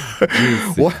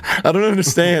 What? I don't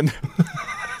understand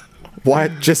why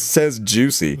it just says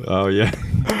juicy. Oh, yeah.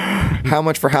 How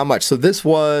much for how much? So this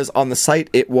was, on the site,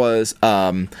 it was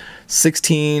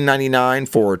 $16.99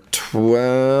 for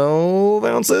 12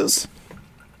 ounces?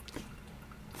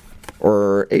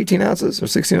 Or 18 ounces? Or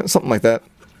 16 ounces? Something like that.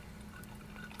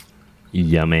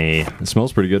 Yummy. It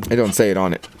smells pretty good. I don't say it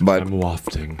on it, but I'm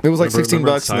wafting. It was like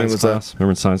 $16, and it was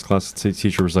remember in science class, the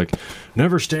teacher was like,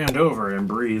 "Never stand over and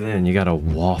breathe in. You gotta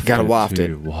waft. Waft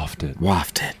it. Waft it.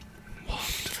 Waft it.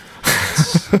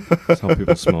 That's how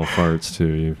people smell farts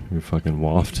too. You fucking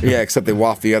waft. Yeah, except they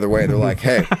waft the other way. They're like,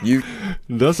 "Hey, you."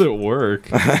 Does it work?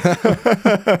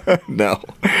 No.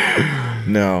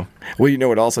 Well, you know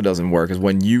what also doesn't work is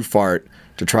when you fart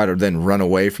to try to then run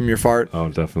away from your fart. Oh,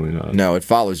 definitely not. No, it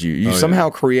follows you. You somehow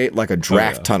create like a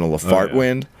draft tunnel of fart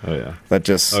wind. Oh yeah. That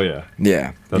just. Oh yeah.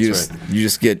 Yeah. That's right. You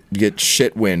just get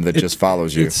shit wind that just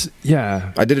follows you.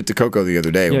 I did it to Coco the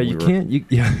other day. Yeah, you can't.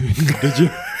 Did you?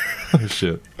 Oh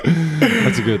shit.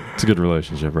 It's a good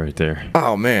relationship right there.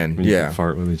 Oh man, when you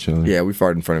fart with each other. Yeah, we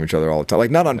fart in front of each other all the time.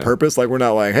 Like not on purpose. Like we're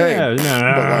not like, hey.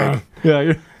 Yeah, but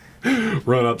like,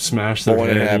 run up, smash their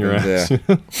head in your ass. Yeah.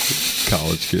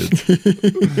 College kids.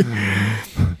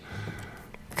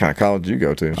 What kind of college do you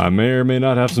go to? I may or may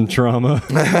not have some trauma.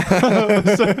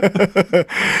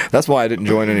 That's why I didn't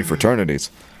join any fraternities.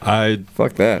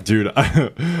 Fuck that, dude.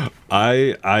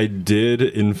 I did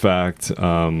in fact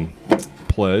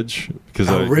pledge because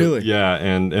really? Yeah,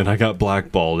 and I got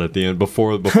blackballed at the end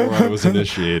before I was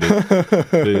initiated.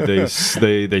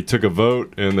 They took a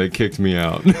vote and they kicked me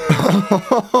out.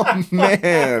 Oh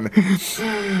man,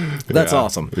 that's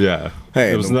awesome. Yeah,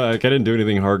 hey, it was not like I didn't do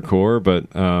anything hardcore,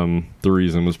 but the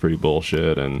reason was pretty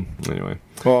bullshit. And anyway,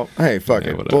 well, hey, fuck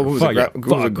it. Well, who was it?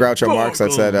 Groucho Marx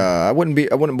that said I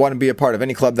wouldn't want to be a part of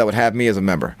any club that would have me as a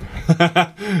member.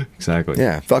 Exactly.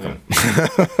 Yeah, fuck them.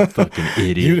 Fucking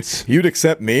idiots. You'd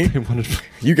accept me.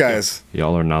 You guys.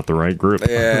 Y'all are not the right group.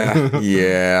 Yeah.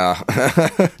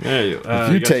 Hey,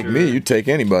 if you take me, you take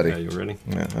anybody. Yeah, you ready?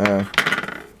 Yeah.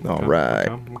 All right.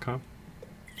 Okay.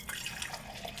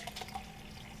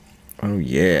 Oh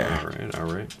yeah. All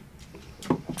right.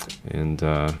 And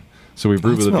so we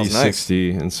brewed with a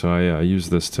V60, nice. And so I use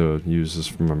this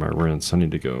for my rinse. I need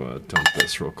to go dump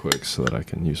this real quick so that I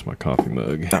can use my coffee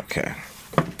mug. Okay.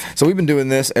 So we've been doing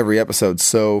this every episode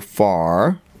so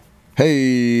far.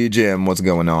 Hey, Jim, what's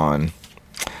going on?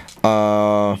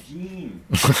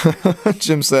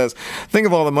 Jim says, think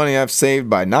of all the money I've saved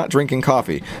by not drinking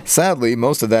coffee. Sadly,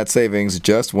 most of that savings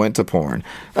just went to porn.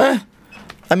 I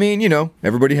mean,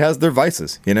 everybody has their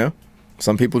vices,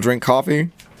 Some people drink coffee.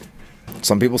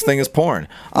 Some people's thing is porn.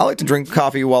 I like to drink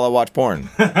coffee while I watch porn.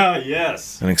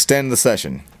 Yes. And extend the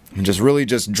session. And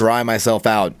just dry myself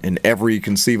out in every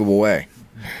conceivable way.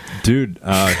 Dude,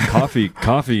 coffee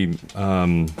turns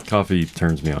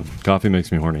me on. Coffee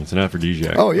makes me horny. It's an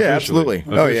aphrodisiac. Oh yeah, absolutely.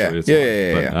 Oh yeah.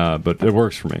 Yeah. But it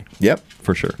works for me. Yep,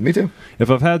 for sure. Me too. If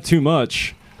I've had too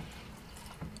much,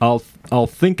 I'll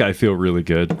think I feel really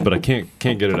good, but I can't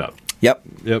get it up. Yep.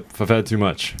 If I've had too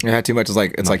much. I had too much. It's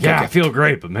like I feel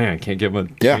great, but man, can't get my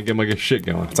shit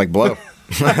going. It's like blow.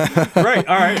 Right.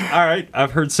 All right.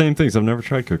 I've heard same things. I've never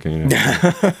tried cocaine.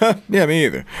 Yeah, me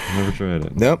either. I've never tried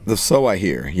it. Nope. So I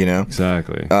hear.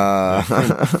 Exactly.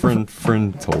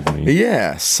 Friend told me.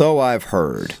 Yeah. So I've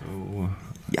heard.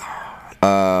 Yeah.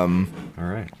 All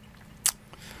right.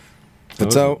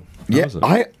 But so yeah,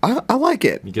 I like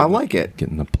it. I like it.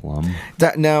 Getting the plum.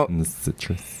 That now. And the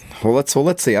citrus. Well,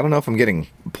 let's see. I don't know if I'm getting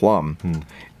plum.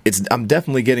 I'm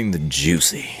definitely getting the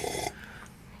juicy.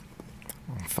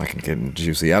 If I can get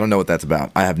juicy, I don't know what that's about.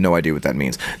 I have no idea what that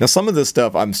means. Now, some of this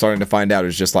stuff I'm starting to find out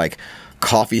is just like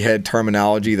coffee head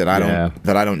terminology that I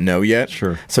don't know yet.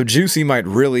 Sure. So juicy might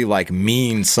really like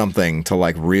mean something to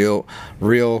like real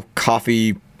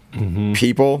coffee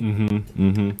people. I'm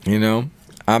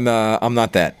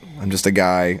not that. I'm just a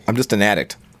guy. I'm just an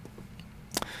addict.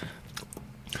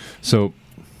 So,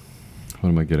 what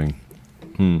am I getting?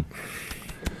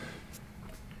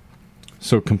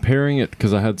 So comparing it,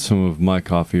 because I had some of my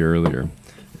coffee earlier,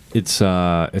 it's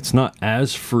not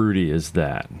as fruity as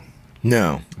that.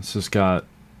 No. It's just got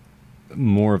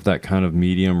more of that kind of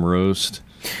medium roast.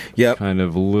 Yep. Kind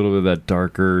of a little bit of that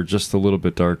darker, just a little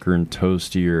bit darker and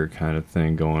toastier kind of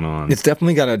thing going on. It's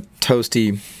definitely got a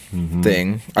toasty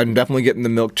thing. I'm definitely getting the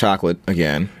milk chocolate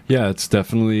again. Yeah, it's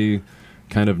definitely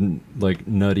kind of like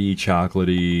nutty,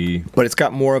 chocolatey. But it's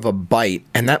got more of a bite,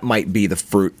 and that might be the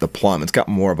fruit, the plum. It's got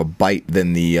more of a bite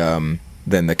than the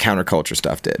counterculture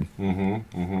stuff did.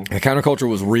 The counterculture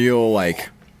was real, like,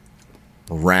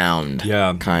 round.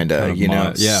 Yeah. Kind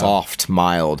of, soft,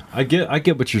 mild. I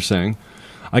get what you're saying.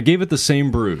 I gave it the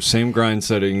same brew, same grind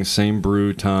setting, same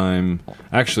brew time.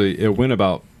 Actually, it went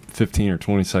about 15 or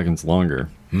 20 seconds longer.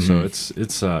 So it's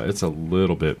a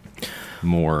little bit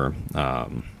more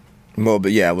well,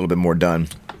 but yeah, a little bit more done.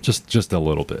 Just a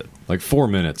little bit. Like 4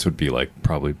 minutes would be like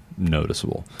probably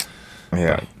noticeable.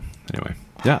 Yeah. But anyway,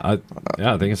 I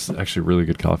think it's actually really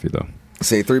good coffee though.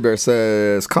 Say, Three Bear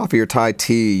says, coffee or Thai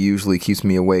tea usually keeps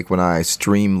me awake when I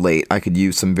stream late. I could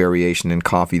use some variation in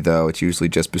coffee, though. It's usually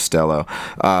just Bustelo.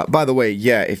 By the way,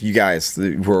 yeah, if you guys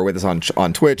who are with us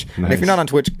on Twitch, nice. And if you're not on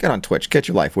Twitch, get on Twitch. Get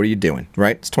your life. What are you doing,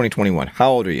 right? It's 2021.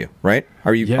 How old are you, right?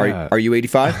 Are you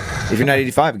 85? If you're not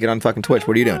 85, get on fucking Twitch.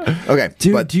 What are you doing? Okay.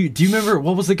 Dude, do you remember,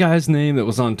 what was the guy's name that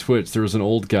was on Twitch? There was an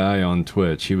old guy on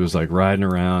Twitch. He was like riding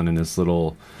around in his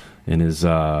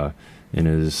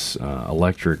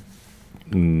electric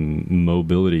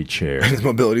mobility chair, his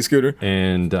mobility scooter,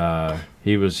 and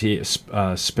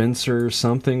Spencer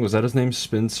something, was that his name?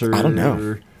 Spencer? I don't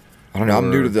know.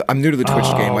 I'm new to the Twitch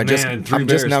game. I'm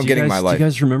just now getting my life. Do you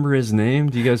guys remember his name?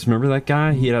 Do you guys remember that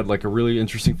guy? He had like a really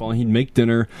interesting following. He'd make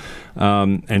dinner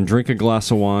and drink a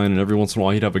glass of wine, and every once in a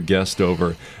while he'd have a guest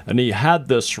over, and he had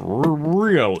this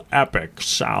real epic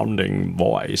sounding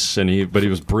voice, but he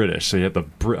was British, so he had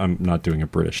I'm not doing a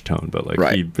British tone, but like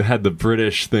right. He had the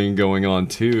British thing going on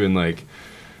too, and like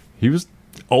he was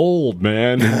old,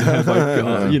 man, and had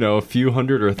like a few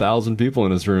hundred or 1,000 people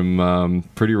in his room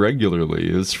pretty regularly.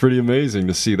 It's pretty amazing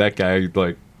to see that guy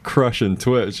like crushing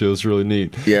Twitch. It was really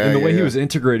neat. Yeah, and the way he was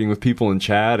integrating with people in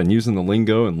chat and using the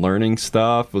lingo and learning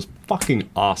stuff was fucking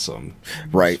awesome.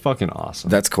 Right, fucking awesome.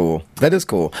 That's cool. That is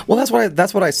cool. Well,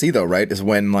 that's what I see though. Right, is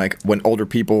when older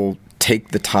people take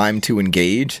the time to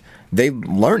engage, they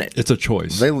learn it. It's a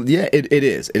choice. It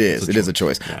is. It is a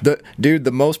choice. Yeah.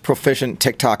 The most proficient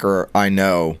TikToker I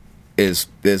know is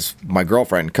my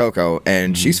girlfriend Coco,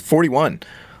 and she's 41,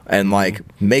 and like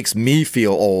makes me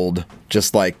feel old,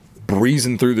 just like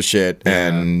breezing through the shit,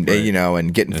 and right.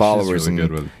 And getting followers. She's really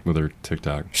good with her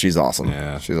TikTok. She's awesome.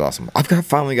 Yeah, she's awesome. I've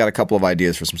finally got a couple of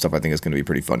ideas for some stuff I think is going to be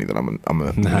pretty funny that I'm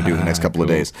gonna do in the next couple of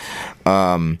days.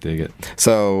 Dig it.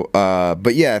 So,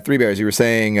 but yeah, Three Bears, you were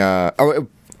saying.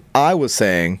 I was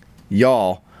saying,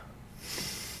 y'all,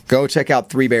 go check out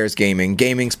Three Bears Gaming.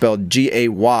 Gaming spelled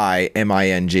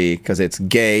Gayming, because it's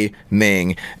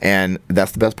gay-ming, and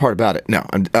that's the best part about it. No,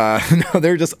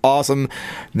 they're just awesome.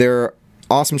 They're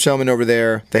awesome showmen over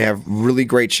there. They have really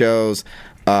great shows.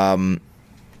 And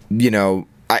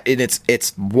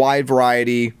it's wide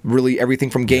variety, really everything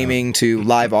from gaming to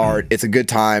live art. It's a good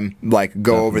time. Like,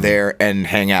 go Definitely. Over there and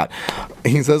hang out.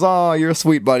 He says, "Oh, you're a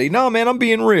sweet buddy." No, man, I'm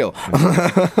being real.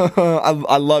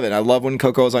 I love it. I love when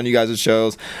Coco's on you guys'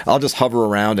 shows. I'll just hover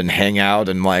around and hang out,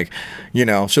 and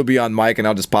she'll be on mic, and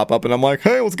I'll just pop up, and I'm like,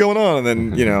 "Hey, what's going on?" And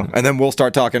then and then we'll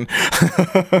start talking.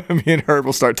 Me and Herb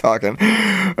will start talking,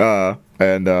 and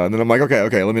then I'm like,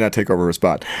 okay, let me not take over her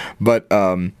spot, but.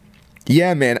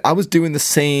 Yeah, man, I was doing the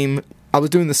same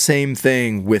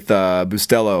thing with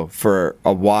Bustelo for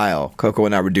a while. Coco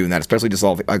and I were doing that, especially just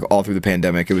all through the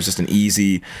pandemic. It was just an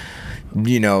easy,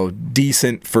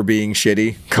 decent for being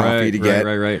shitty coffee to get.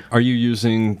 Right. Are you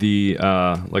using the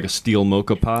like a steel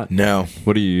mocha pot? No.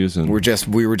 What are you using?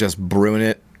 We were just brewing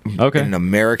it. Okay. In an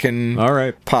American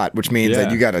pot, which means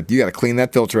that you gotta clean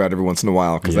that filter out every once in a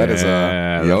while, because that's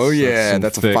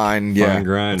a fine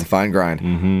grind. That's a fine grind.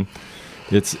 Mm-hmm.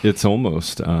 It's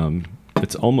almost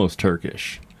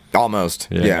Turkish. Almost,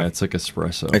 yeah. It's like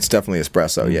espresso. It's definitely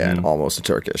espresso, and almost a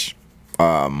Turkish.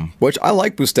 Which I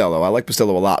like Bustelo. I like Bustelo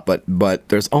a lot, but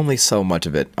there's only so much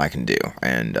of it I can do,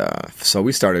 and so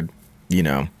we started,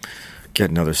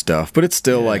 getting other stuff. But it's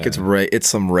still like it's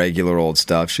some regular old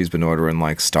stuff. She's been ordering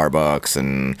like Starbucks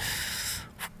and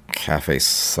cafe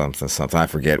something. I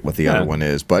forget what the other one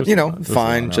is, but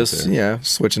fine. Just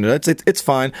switching it. It's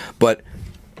fine, but.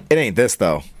 It ain't this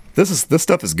though. This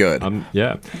stuff is good.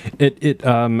 It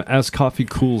as coffee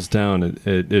cools down,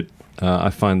 I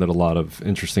find that a lot of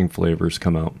interesting flavors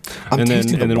come out. And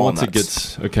then once it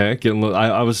gets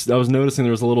I was noticing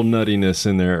there was a little nuttiness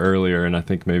in there earlier, and I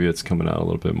think maybe it's coming out a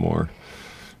little bit more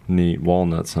neat.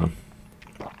 Walnuts, huh?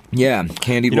 Yeah,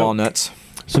 candied walnuts.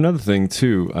 So another thing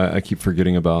too, I keep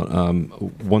forgetting about.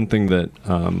 One thing that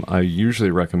I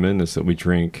usually recommend is that we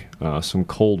drink some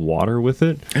cold water with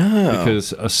it,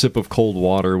 because a sip of cold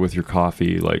water with your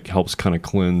coffee helps kind of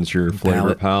cleanse your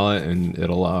flavor palette, and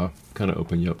it'll kind of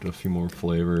open you up to a few more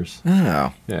flavors.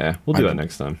 Oh, yeah, we'll do that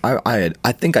next time.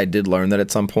 I think I did learn that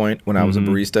at some point when I was a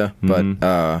barista, but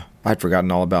I'd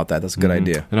forgotten all all that. That's a good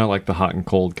idea. And I like the hot and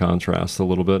cold contrast a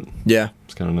little bit. Yeah,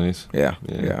 it's kind of nice. Yeah.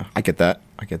 I get that.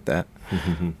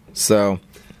 So,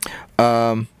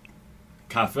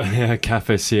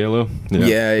 Cafe Cielo.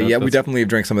 Yeah, we definitely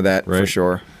drink some of that for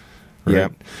sure. Right. Yeah,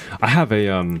 I have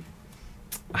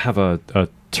a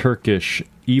Turkish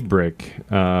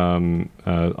ibrik,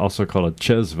 also called a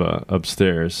chezva,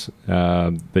 upstairs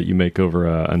that you make over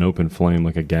an open flame,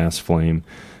 like a gas flame,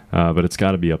 but it's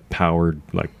got to be a powered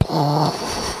like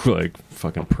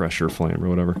fucking pressure flame or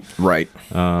whatever. Right.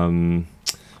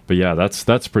 But But yeah,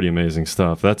 that's pretty amazing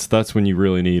stuff. That's when you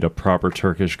really need a proper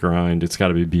Turkish grind. It's got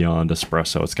to be beyond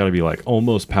espresso. It's got to be like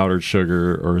almost powdered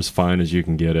sugar or as fine as you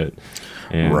can get it.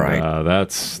 And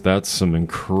that's some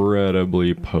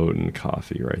incredibly potent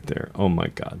coffee right there. Oh my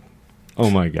god.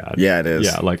 Yeah, it is.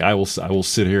 Yeah, like I will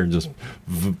sit here and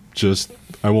just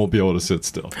I won't be able to sit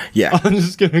still. Yeah. I'm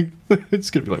just gonna it's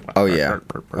gonna be like oh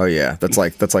yeah. That's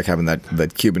like having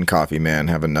that Cuban coffee, man,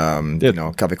 having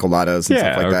coffee coladas and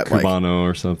stuff like or that, Cubano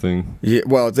or something. Yeah,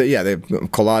 well, they have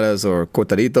coladas or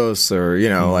cotaritos or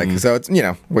like so it's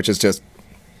which is just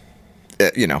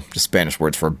just Spanish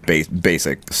words for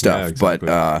basic stuff. Yeah, exactly.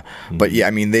 But yeah,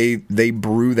 I mean they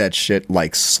brew that shit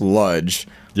like sludge.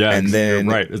 Yeah, and then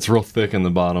you're right. It's real thick in the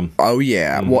bottom. Oh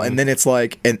yeah. Well, and then it's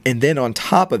like, and then on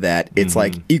top of that, it's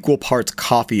like equal parts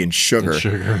coffee and sugar.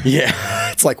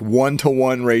 Yeah, it's like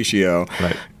 1-to-1 ratio.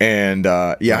 Right. And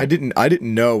I didn't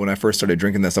know when I first started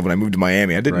drinking that stuff when I moved to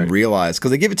Miami. I didn't realize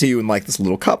because they give it to you in like this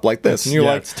little cup like this, and you're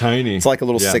like, it's tiny. It's like a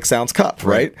little 6-ounce cup,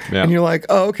 right? Yeah. And you're like,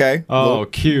 oh okay.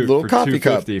 Cute. Little coffee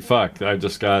cup. Fuck! I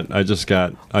just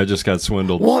got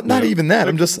swindled. Well, not even that.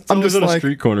 I'm just on like a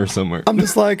street corner somewhere. I'm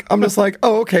just like,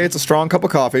 oh. Okay, it's a strong cup of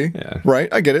coffee, right?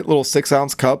 I get it, little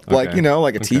 6-ounce cup, like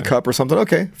like a teacup or something.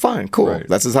 Okay, fine, cool. Right.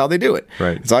 That's just how they do it.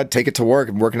 Right. So I'd take it to work.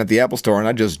 I'm working at the Apple Store, and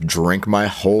I'd just drink my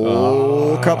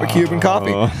whole cup of Cuban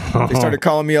coffee. They started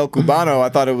calling me El Cubano. I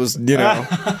thought it was,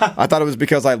 I thought it was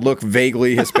because I look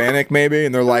vaguely Hispanic, maybe.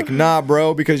 And they're like, nah,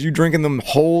 bro, because you drinking them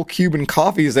whole Cuban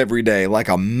coffees every day, like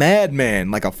a madman,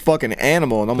 like a fucking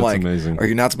animal. And I'm like, amazing. Are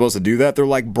you not supposed to do that? They're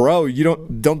like, bro,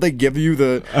 don't they give you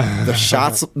the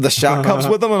shots, the shot cups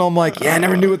with them? And I'm like, yeah, I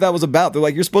never knew what that was about. They're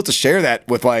like, you're supposed to share that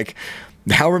with like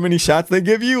however many shots they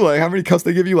give you, like how many cups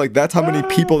they give you, like that's how many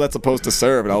people that's supposed to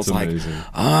serve. And I was amazing. Like,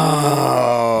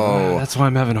 oh, that's why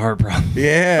I'm having heart problems.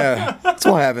 Yeah, that's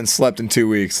why I haven't slept in 2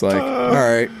 weeks. Like, all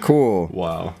right, cool.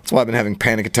 Wow. That's why I've been having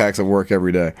panic attacks at work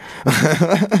every day.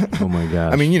 Oh my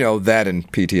gosh. I mean, that and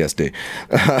PTSD.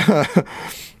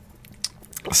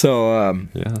 So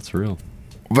yeah, that's real.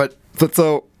 But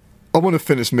so I want to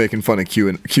finish making fun of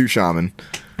Q Shaman.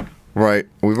 Right,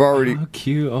 we've already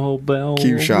Q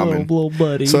Shaman, little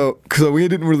buddy. So we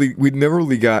never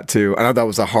really got to. I know that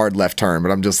was a hard left turn, but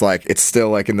I'm just like, it's still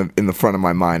like in the front of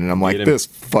my mind, and I'm like, this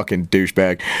fucking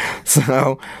douchebag.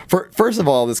 So first of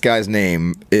all, this guy's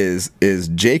name is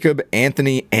Jacob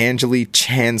Anthony Angeli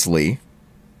Chansley.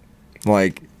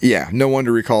 Like, yeah, no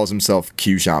wonder he calls himself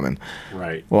Q Shaman.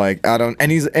 Right. Like, I don't, and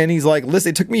he's like, listen,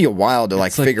 it took me a while to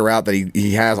like figure out that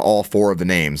he has all 4 of the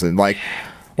names, and like,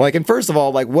 and first of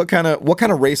all, like, what kind of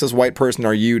racist white person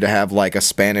are you to have like a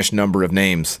Spanish number of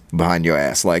names behind your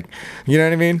ass? Like, you know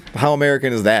what I mean? How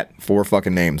American is that? 4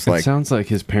 fucking names. It sounds like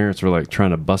his parents were like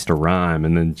trying to bust a rhyme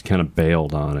and then kind of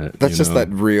bailed on it. That's just that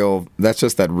real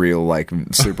like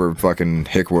super fucking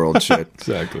hick world shit.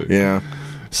 Exactly. Yeah.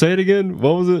 Say it again.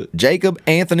 What was it? Jacob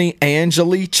Anthony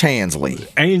Angeli Chansley.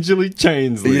 Angeli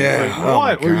Chansley. Yeah.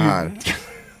 Like, what? Oh my God.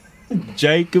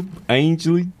 Jacob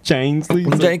Angeli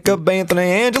Chansley. Jacob Anthony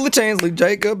Angeli Chansley.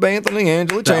 Jacob Anthony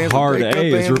Angeli Chansley. That hard A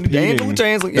is repeating. Angeli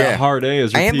Chansley. Yeah. That hard A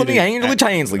is repeating. Anthony Angeli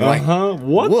Chansley. Like,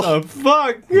 what the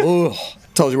fuck?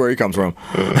 Tells you where he comes from.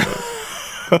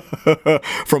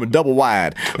 From a double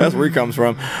wide. That's where he comes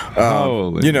from.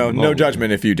 No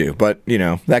judgment if you do, but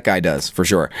that guy does for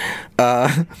sure.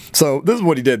 So this is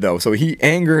what he did though. So he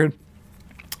angered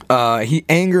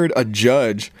a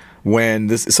judge when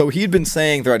this. So he'd been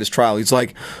saying throughout his trial, he's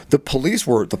like, the police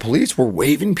were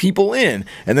waving people in,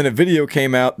 and then a video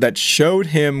came out that showed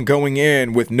him going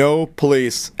in with no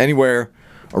police anywhere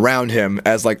around him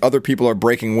as like other people are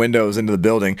breaking windows into the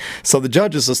building. So the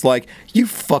judge is just like, you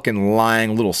fucking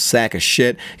lying little sack of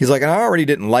shit. He's like, I already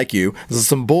didn't like you. This is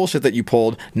some bullshit that you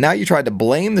pulled. Now you tried to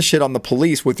blame the shit on the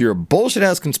police with your bullshit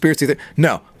ass conspiracy theory.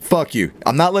 No, fuck you.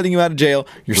 I'm not letting you out of jail.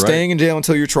 You're staying in jail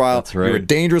until your trial. That's right. You're a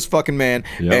dangerous fucking man.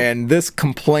 Yep. And this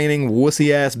complaining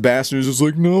wussy ass bastard is just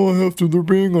like, no, I have to. They're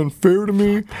being unfair to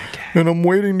me, and I'm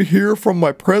waiting to hear from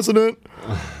my president.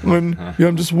 And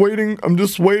I'm just waiting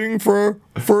for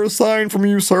a sign from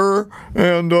you, sir.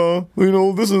 And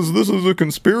this is a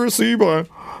conspiracy by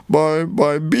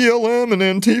BLM and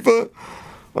Antifa.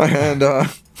 And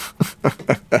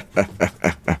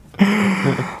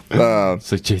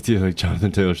it's like JT, like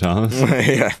Jonathan Taylor Thomas.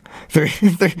 Yeah. Three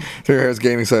Hairs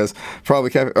Gaming says, probably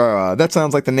that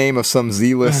sounds like the name of some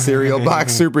Z-list cereal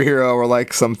box superhero or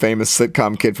like some famous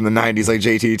sitcom kid from the 90s, like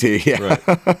JTT. Yeah. Right.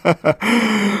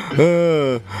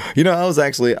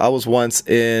 I was once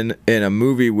in a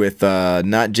movie with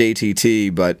not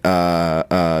JTT but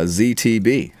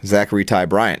ZTB, Zachary Ty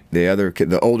Bryant, the other kid,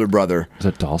 the older brother. Is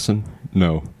that Dawson?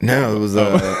 No. No, it was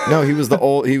no. He was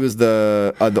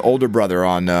the older brother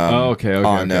on.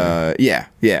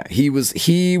 Yeah. He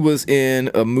was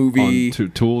in a movie.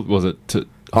 On Tool, was it?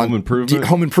 Home Improvement.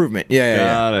 Home Improvement. Yeah.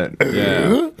 Got it.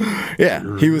 Yeah.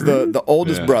 Yeah. He was the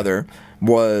oldest brother.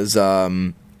 Was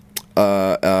a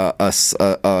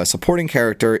supporting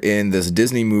character in this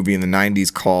Disney movie in the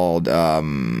 90s called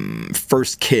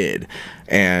First Kid,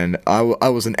 and I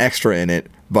was an extra in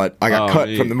it, but I got cut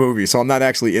from the movie, so I'm not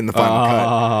actually in the final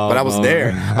cut, but I was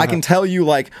there. I can tell you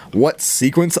like what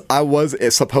sequence I was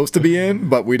supposed to be in,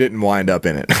 but we didn't wind up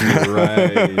in it.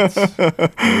 Right.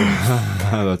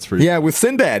 That's pretty. Yeah, with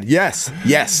Sinbad. Yes,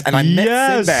 and I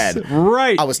met Sinbad.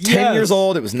 Right. I was 10 years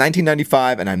old. It was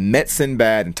 1995, and I met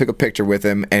Sinbad and took a picture with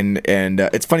him. And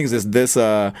it's funny because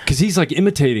because he's like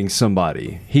imitating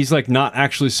somebody. He's like not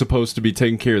actually supposed to be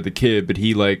taking care of the kid, but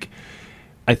he like.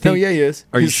 I think. Oh yeah, he is.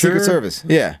 Are He's you sure? Secret Service.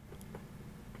 Yeah.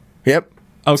 Yep.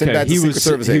 Okay, he was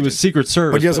Secret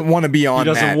Service, but he doesn't want to be on. He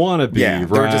doesn't want to be. Yeah,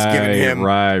 they're just giving him.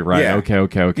 Right. Yeah.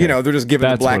 Okay. You know, they're just giving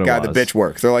the black guy the bitch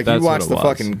work. They're like, you watch the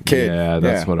fucking kid. Yeah,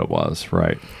 that's what it was.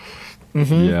 Right.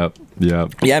 Mm-hmm. Yep.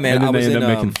 Yeah, man. And then they end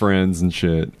up making friends and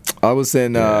shit. I was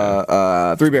in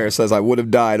Three Bears says I would have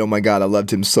died. Oh my god, I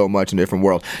loved him so much in a different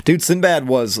world. Dude, Sinbad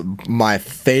was my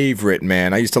favorite,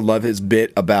 man. I used to love his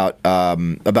bit about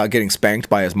getting spanked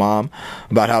by his mom,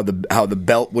 about how the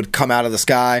belt would come out of the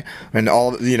sky and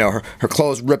all her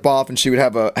clothes rip off and she would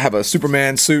have a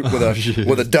Superman suit with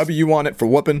a W on it for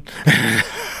whooping.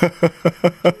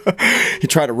 He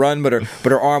tried to run, but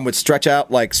her arm would stretch out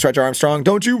like Stretch Armstrong.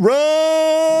 Don't you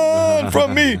run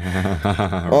from me!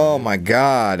 Oh my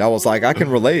god, I was like, I can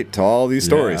relate to all these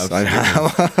stories.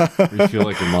 You feel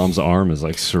like your mom's arm is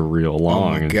like surreal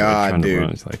long. Oh my god, dude!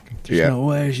 It's like, there's no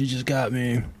way she just got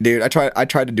me, dude. I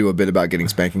tried to do a bit about getting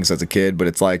spankings as a kid, but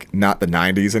it's like not the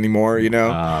 '90s anymore, you know?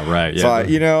 Right? Yeah. So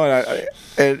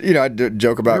I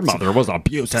joke about your mother was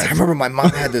abusive. I remember my mom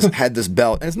had this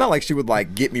belt, and it's not like she would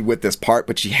like get me with this part,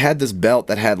 but she had this belt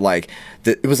that had like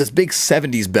it was this big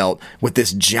 '70s belt with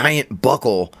this giant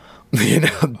buckle. Big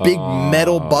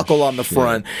metal buckle on the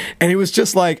front, and it was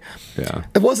just like,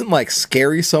 it wasn't like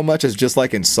scary so much as just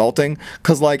like insulting,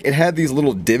 because like it had these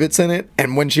little divots in it,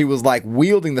 and when she was like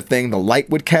wielding the thing, the light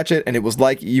would catch it, and it was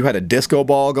like you had a disco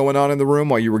ball going on in the room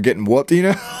while you were getting whooped,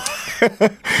 It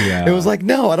was like,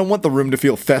 no, I don't want the room to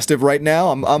feel festive right now.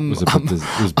 I'm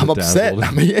upset.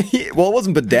 I mean, well, it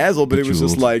wasn't bedazzled, but it was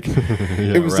just like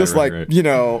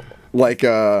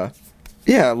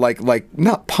like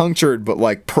not punctured, but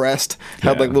like pressed.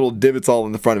 Had like little divots all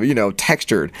in the front of it,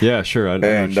 textured. Yeah, sure.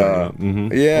 Yeah,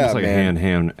 almost like man.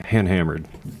 hand hammered.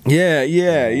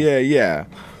 Yeah.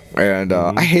 And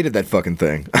I hated that fucking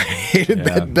thing. I hated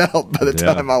that belt by the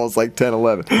time I was like 10,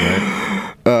 11.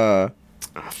 Right.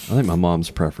 I think my mom's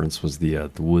preference was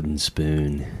the wooden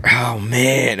spoon. Oh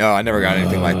man! Oh, I never got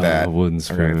anything like that. Wooden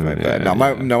spoon. Like that.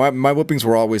 My whoopings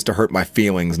were always to hurt my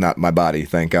feelings, not my body.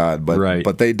 Thank God.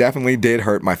 But they definitely did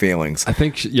hurt my feelings. I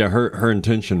think her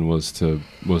intention was to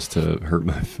hurt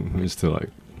was to like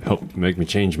help make me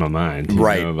change my mind.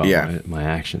 About my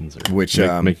actions,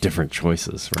 or make different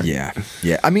choices. Right?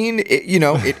 Yeah. I mean,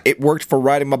 it worked for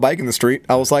riding my bike in the street.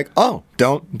 I was like, oh,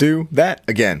 don't do that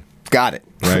again. Got it.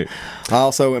 Right. I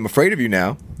also am afraid of you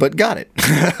now, but got it.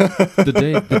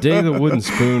 The day the wooden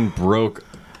spoon broke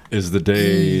is the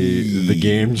day the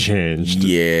game changed.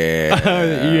 Yeah.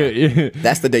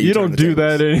 That's the day you don't do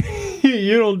that.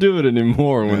 You don't do it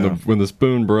anymore when the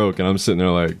spoon broke, and I'm sitting there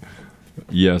like,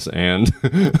 yes, and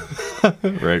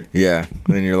right. Yeah.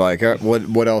 And then you're like,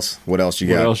 what else? What else you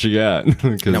got? What else you got?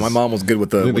 Now my mom was good with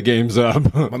the game's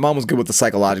up. My mom was good with the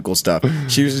psychological stuff.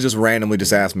 She used to just randomly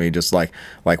just ask me, just like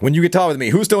when you get taller than me,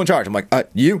 who's still in charge? I'm like,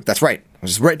 you. That's right.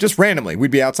 Just randomly,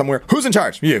 we'd be out somewhere. Who's in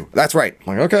charge? You. That's right.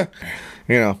 I'm like, okay.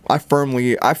 I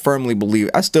firmly believe.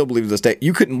 I still believe to this day.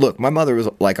 You couldn't look. My mother was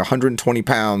like 120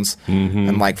 pounds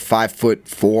and like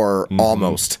 5'4"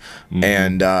 almost,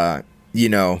 and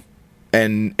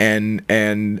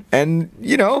And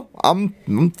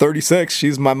I'm 36.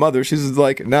 She's my mother. She's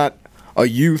like not a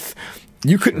youth.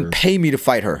 You couldn't pay me to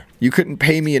fight her. You couldn't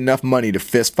pay me enough money to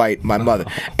fist fight my mother,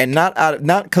 and not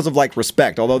because of like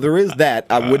respect. Although there is that,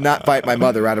 I would not fight my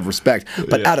mother out of respect,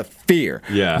 but out of fear.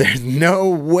 Yeah, there's no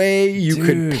way you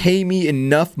could pay me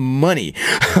enough money.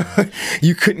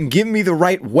 You couldn't give me the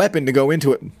right weapon to go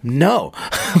into it. No.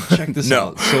 Check this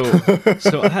out.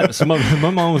 So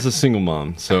my mom was a single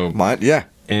mom. So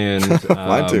And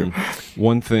Mine too.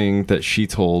 One thing that she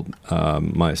told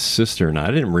my sister, and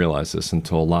I didn't realize this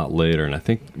until a lot later, and I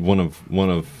think one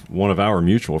of our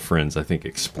mutual friends, I think,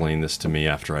 explained this to me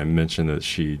after I mentioned that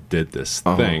she did this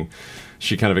thing.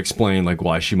 She kind of explained like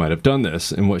why she might have done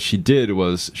this, and what she did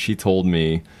was she told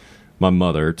me, my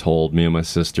mother told me and my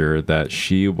sister that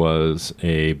she was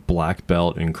a black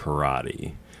belt in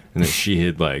karate. And that she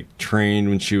had like trained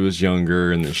when she was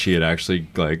younger, and that she had actually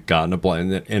like gotten a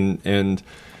black, and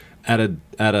at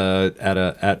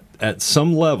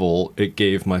some level, it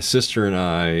gave my sister and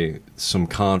I some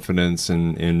confidence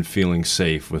in feeling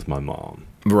safe with my mom.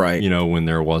 Right. You know, when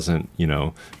there wasn't, you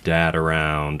know, dad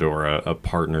around or a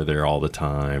partner there all the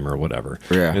time or whatever.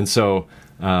 Yeah. And so,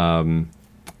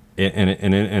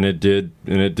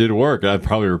 it did work. I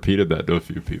probably repeated that to a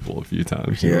few people a few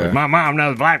times. Yeah. Like, my mom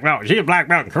knows black belt. She's a black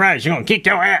belt in karate. She's gonna kick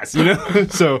your ass. You know.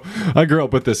 So I grew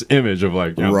up with this image of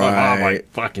like, you know, my mom like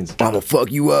fucking. I'm gonna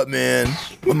fuck you up, man.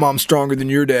 My mom's stronger than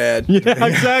your dad. Yeah,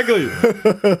 exactly.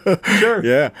 Sure.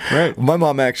 Yeah. Right. My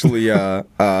mom actually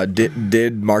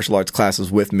did martial arts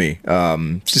classes with me.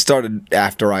 She started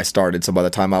after I started, so by the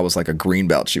time I was like a green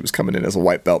belt, she was coming in as a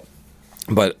white belt.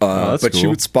 But cool. She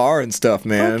would spar and stuff,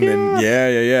 man. Yeah. And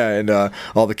yeah. And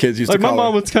all the kids used like to call my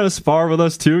mom would kind of spar with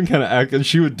us too, and kind of act, and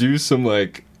she would do some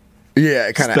like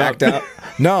kind of act out.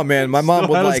 No, man, my mom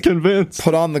would like convinced.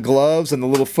 Put on the gloves and the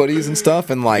little footies and stuff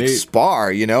and like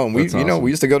spar, you know. And we, you know, we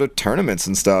used to go to tournaments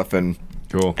and stuff, and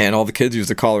cool. And all the kids used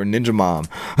to call her Ninja Mom.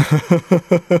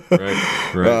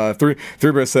 Right. Three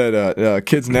Bear said,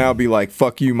 kids now be like,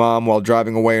 "Fuck you, mom," while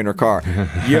driving away in her car.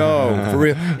 Yo, for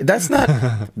real. That's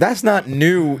not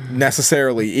new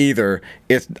necessarily either.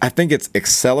 I think it's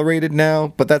accelerated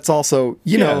now, but that's also,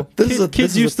 you know,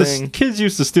 kids used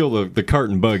to steal the cart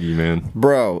and buggy, man.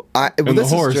 Bro, and the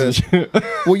horse.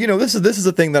 Well, you know, this is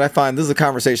a thing that I find. This is a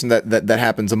conversation that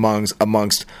happens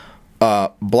amongst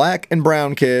black and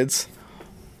brown kids,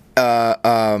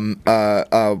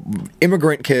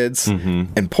 immigrant kids,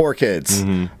 and poor kids.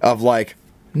 Of like,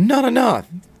 no,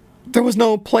 there was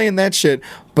no playing that shit.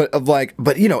 But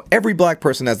you know, every black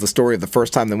person has the story of the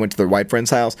first time they went to their white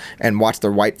friend's house and watched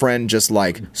their white friend just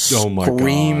like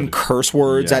scream curse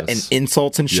words and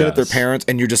insults and shit at their parents,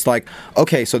 and you're just like,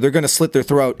 okay, so they're gonna slit their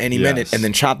throat any minute and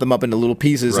then chop them up into little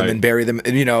pieces and then bury them,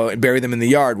 you know, bury them in the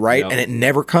yard, right? And it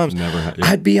never comes.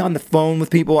 I'd be on the phone with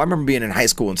people. I remember being in high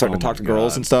school and starting to talk to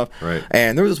girls and stuff. Right.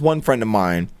 And there was this one friend of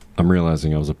mine. I'm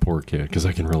realizing I was a poor kid because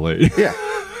I can relate. Yeah.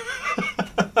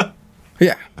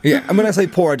 Yeah. I mean, I say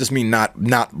poor, I just mean not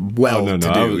well to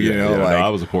do. You know, like, I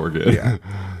was a poor kid. Yeah.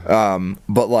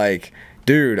 But like,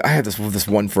 dude, I had this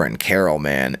one friend, Carol,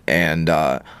 man, and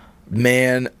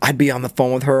man, I'd be on the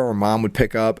phone with her. Her mom would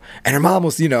pick up, and her mom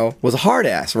was a hard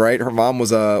ass, right? Her mom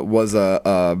was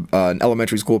an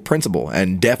elementary school principal,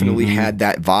 and definitely had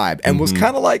that vibe, and was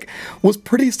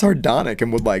pretty sardonic,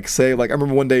 and would like say, like, I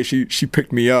remember one day she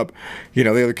picked me up, you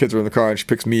know, the other kids were in the car, and she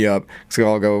picks me up, so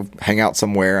I'll go hang out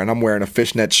somewhere, and I'm wearing a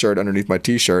fishnet shirt underneath my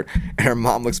t-shirt, and her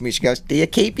mom looks at me, she goes, "Do you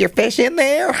keep your fish in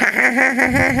there?"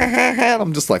 And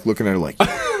I'm just like looking at her like,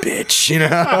 bitch, you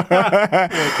know.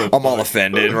 I'm all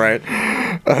offended, right?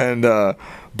 And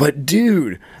but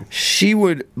dude, she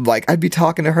would like, I'd be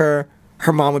talking to her,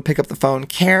 her mom would pick up the phone,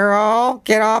 "Carol,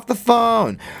 get off the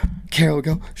phone." Carol would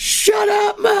go, "Shut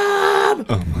up, mom!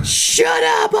 Shut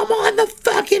up! I'm on the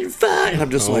fucking phone." And I'm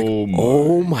just like,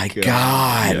 oh my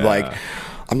god. Yeah. Like,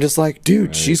 I'm just like,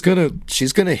 dude, she's gonna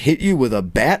hit you with a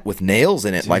bat with nails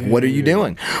in it. Dude. Like, what are you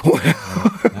doing?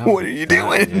 What are you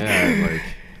doing? Yeah, like,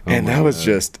 and that was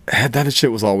just, that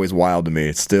shit was always wild to me.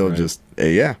 It's still just,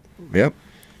 yep.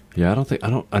 Yeah,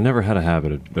 I never had a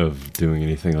habit of doing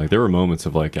anything. Like, there were moments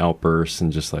of like outbursts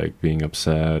and just like being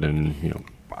upset and, you know,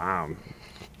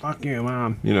 fuck you,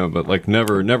 mom, you know, but like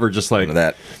never just like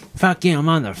that. Fuck you, I'm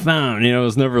on the phone. You know, it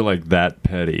was never like that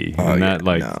petty.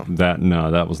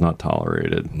 That was not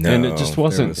tolerated. No, and it just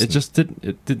wasn't.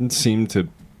 It didn't seem to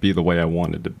be the way I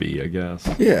wanted to be, I guess.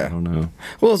 Yeah. I don't know.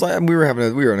 Well, it's like we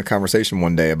were in a conversation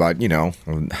one day about, you know,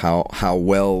 how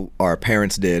well our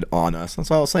parents did on us.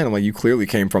 That's what I was saying. I'm like, you clearly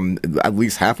came from at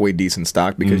least halfway decent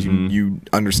stock because you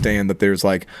understand that there's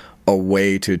like a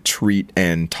way to treat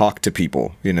and talk to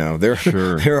people. You know, there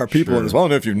are people in this. Well, I don't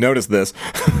know if you've noticed this.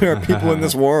 There are people in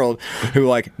this world who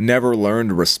like never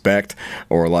learned respect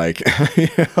or like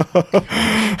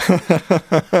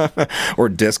or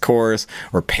discourse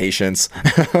or patience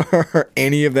or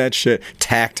any of that shit.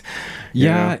 Tact.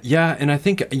 Yeah, and I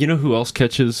think, you know who else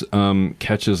catches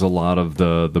a lot of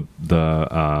the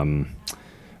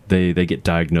they get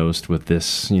diagnosed with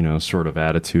this, you know, sort of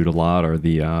attitude a lot, are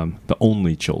the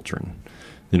only children.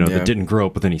 that didn't grow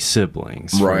up with any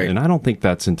siblings. Right. And I don't think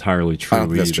that's entirely true I don't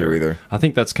think that's true either. I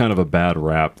think that's kind of a bad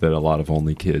rap that a lot of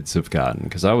only kids have gotten.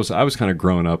 Because I was kind of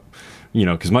growing up,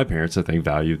 because my parents, I think,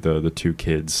 valued the two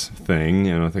kids thing.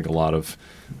 And I think a lot of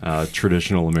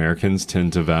traditional Americans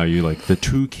tend to value like the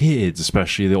two kids,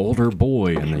 especially the older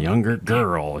boy and the younger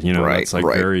girl. It's like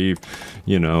very,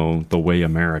 the way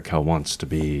America wants to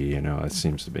be. It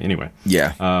seems to be anyway.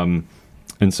 Yeah.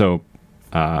 And so,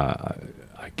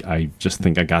 I just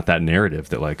think I got that narrative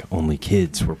that like only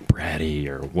kids were bratty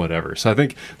or whatever. So I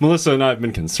think Melissa and I have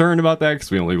been concerned about that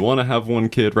because we only want to have one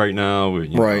kid right now.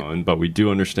 But we do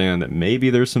understand that maybe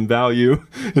there's some value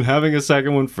in having a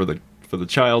second one for the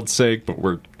child's sake. But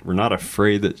we're not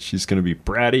afraid that she's going to be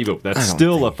bratty. But that's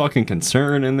still a fucking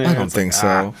concern in there. I don't think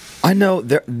so. I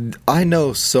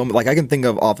know so like I can think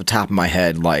of off the top of my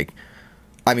head like.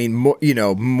 I mean,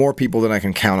 more people than I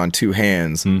can count on two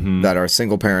hands that are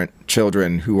single-parent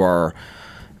children who are,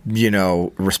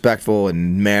 respectful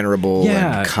and mannerable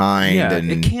and kind. Yeah,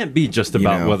 and it can't be just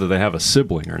about whether they have a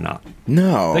sibling or not.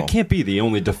 No, that can't be the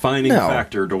only defining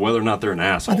factor to whether or not they're an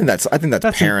asshole. I think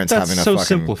that's parents having a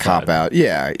fucking cop out.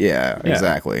 Yeah,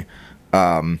 exactly.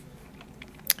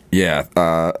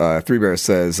 Three Bears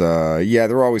says,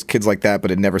 there were always kids like that,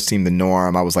 but it never seemed the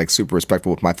norm. I was like super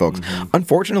respectful with my folks.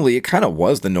 Unfortunately, it kind of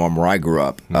was the norm where I grew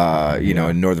up,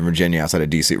 in Northern Virginia, outside of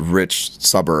DC, rich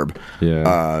suburb.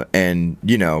 Yeah.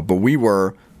 But we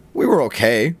were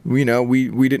okay. We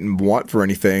didn't want for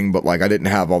anything, but like I didn't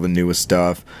have all the newest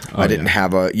stuff. I didn't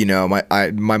have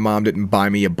my mom didn't buy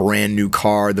me a brand new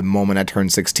car the moment I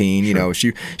turned 16.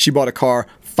 Sure. She bought a car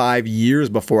 5 years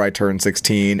before I turned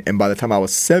 16, and by the time I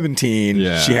was 17,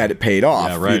 she had it paid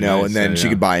off, nice. and then she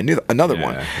could buy another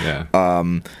one. Yeah.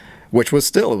 Which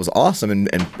was it was awesome and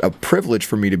a privilege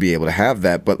for me to be able to have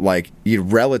that. But like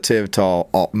relative to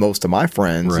most of my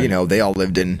friends, they all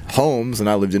lived in homes and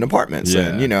I lived in apartments.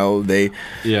 Yeah. And they.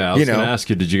 Yeah, I was going to ask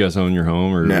you, did you guys own your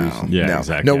home or? No, no,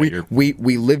 exactly. No,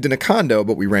 we lived in a condo,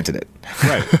 but we rented it.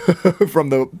 Right. from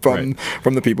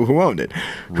the people who owned it,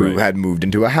 who had moved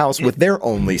into a house with their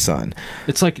only son.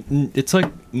 It's like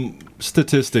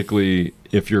statistically,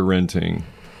 if you're renting,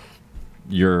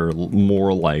 you're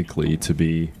more likely to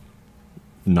be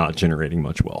not generating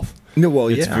much wealth. No, well,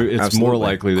 it's more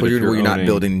likely that if you're not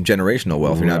building generational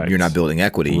wealth, you're not building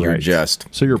equity. You're just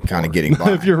you're kind of getting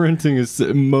by. If you're renting, is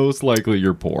most likely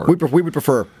you're poor. We would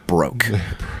prefer broke.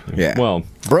 Yeah. Well,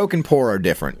 broke and poor are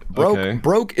different.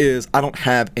 Broke is I don't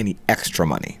have any extra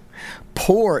money.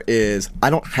 Poor is I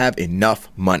don't have enough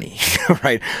money.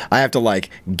 Right? I have to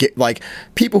get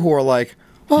people who are like,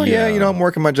 oh yeah, I'm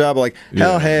working my job. Like,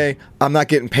 hey, I'm not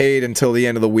getting paid until the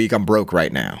end of the week. I'm broke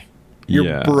right now.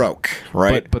 You're broke,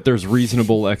 right? But there's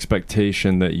reasonable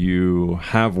expectation that you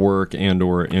have work and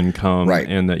or income, right?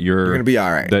 And that you're going to be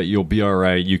all right. That you'll be all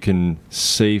right. You can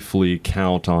safely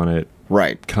count on it,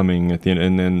 right? Coming at the end,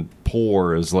 and then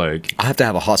poor is like I have to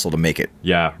have a hustle to make it.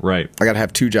 Yeah, right. I got to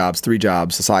have 2 jobs, 3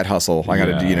 jobs, a side hustle. I got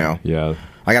to, Yeah.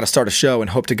 I got to start a show and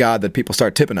hope to God that people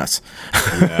start tipping us,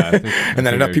 and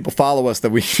that enough people follow us that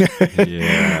we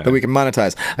that we can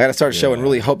monetize. I got to start a show and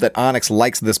really hope that Onyx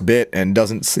likes this bit and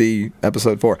doesn't see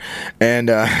episode 4.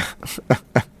 And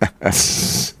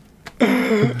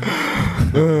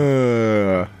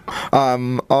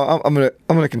I'm gonna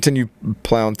continue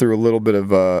plowing through a little bit of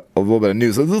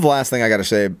news. This is the last thing I got to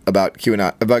say about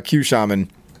Q Shaman,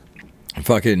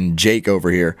 fucking Jake over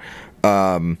here.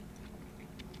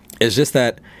 It's just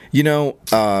that, now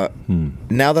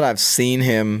that I've seen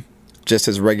him just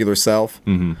his regular self,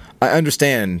 I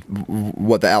understand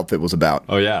what the outfit was about.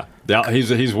 Oh, yeah.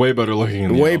 He's way better looking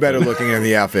in the outfit. Better looking in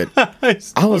the outfit.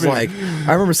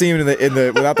 I remember seeing him in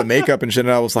the without the makeup and shit,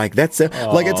 and I was like, that's it.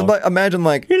 Like, it's about, imagine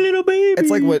like, your little baby. It's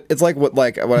like what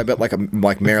I bet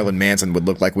like Marilyn Manson would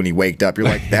look like when he waked up. You're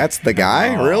like, that's the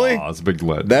guy? Really? Oh, it's a big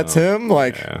letdown. That's him?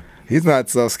 Like, he's not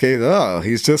so scared. Oh,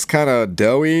 he's just kind of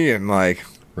doughy and like...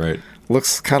 Right.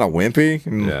 Looks kind of wimpy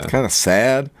and kind of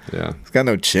sad. Yeah. He's got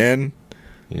no chin.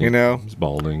 He's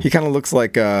balding. He kind of looks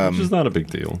like... which is not a big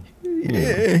deal.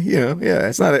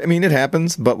 It's not... I mean, it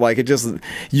happens, but like it just...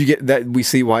 You get that... We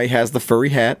see why he has the furry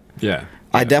hat. Yeah.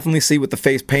 I definitely see what the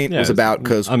face paint was about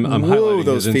because I'm highlighting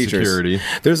those features.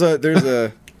 There's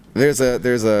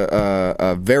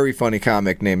a very funny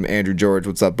comic named Andrew George.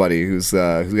 What's up, buddy? Who's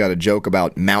got a joke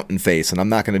about mountain face, and I'm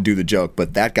not going to do the joke,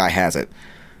 but that guy has it.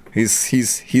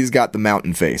 He's got the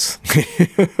mountain face.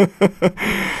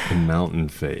 The mountain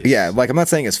face. Yeah, like I'm not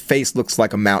saying his face looks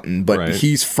like a mountain, but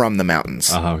he's from the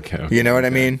mountains. Okay. You know what I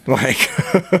mean? Like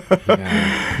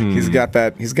he's got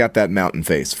that mountain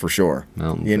face for sure.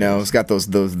 You know, he's got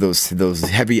those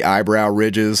heavy eyebrow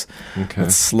ridges,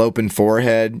 that sloping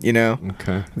forehead, you know?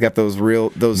 Okay. We got those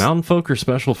mountain folk or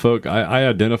special folk. I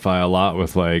identify a lot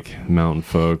with like mountain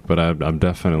folk, but I'm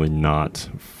definitely not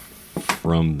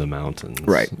from the mountains,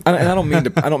 right? And I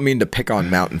don't mean to pick on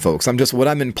mountain folks. What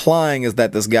I'm implying is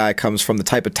that this guy comes from the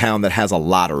type of town that has a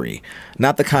lottery,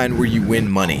 not the kind where you win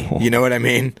money. You know what I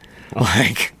mean?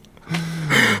 Like,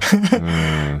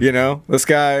 you know, this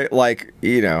guy, like,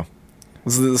 you know.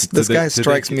 This guy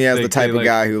strikes me as the type of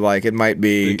guy who, like, it might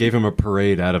be... They gave him a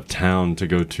parade out of town to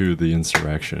go to the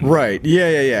insurrection. Right.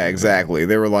 Yeah, exactly.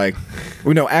 They were like...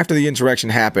 after the insurrection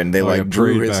happened, they,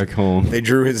 drew his... back home. They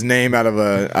drew his name out of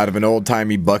an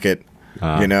old-timey bucket,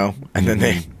 you know? And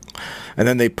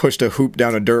then they pushed a hoop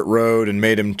down a dirt road and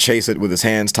made him chase it with his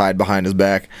hands tied behind his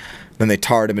back. Then they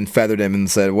tarred him and feathered him and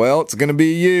said, well, it's going to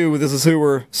be you. This is who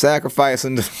we're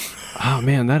sacrificing to... Oh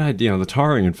man, that idea, the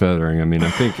tarring and feathering. I mean,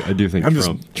 I do think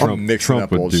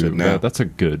Trump would do. Now. That's a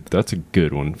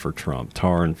good one for Trump.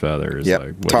 Tar and feathers.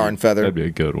 Yep, tar and feather. That'd be a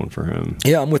good one for him.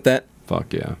 Yeah, I'm with that.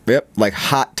 Fuck yeah. Yep, like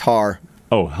hot tar.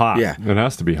 Oh, hot. Yeah, it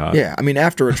has to be hot. Yeah, I mean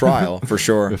after a trial for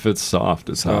sure. If it's soft,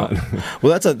 it's hot.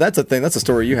 Well, that's a thing. That's a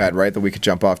story you had, right? That we could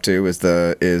jump off to is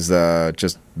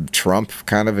just Trump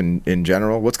kind of in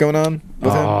general. What's going on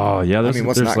with him? Oh yeah,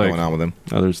 what's not going on with him?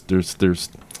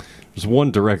 There's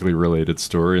one directly related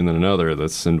story and then another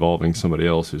that's involving somebody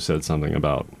else who said something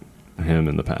about him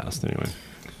in the past. Anyway,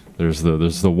 there's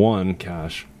the one.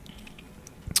 Gosh,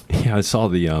 yeah, I saw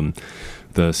the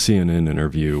CNN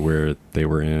interview where they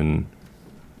were in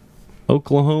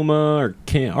Oklahoma or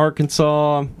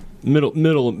Arkansas, middle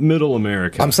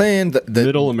America. I'm saying the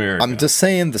middle America. I'm just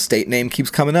saying the state name keeps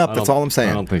coming up. That's all I'm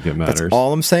saying. I don't think it matters. That's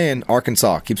all I'm saying.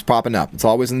 Arkansas keeps popping up. It's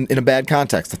always in a bad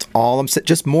context. That's all I'm saying.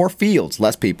 Just more fields,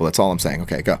 less people. That's all I'm saying.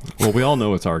 Okay, go. Well, we all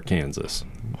know it's Arkansas,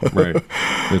 right?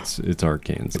 It's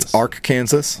Arkansas. It's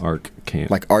Arkansas.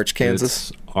 Like Arch,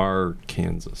 Kansas. It's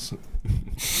Arkansas.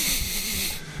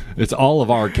 It's all of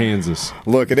our Kansas.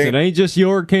 Look, it ain't just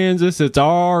your Kansas, it's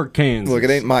our Kansas. Look, it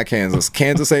ain't my Kansas.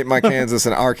 Kansas ain't my Kansas,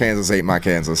 and our Kansas ain't my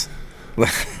Kansas.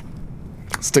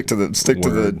 Stick to the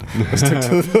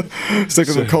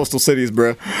coastal cities,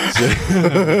 bro.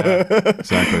 Yeah,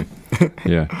 exactly.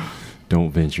 Yeah.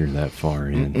 Don't venture that far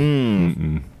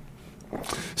in.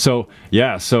 So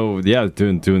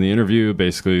doing the interview,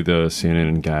 basically the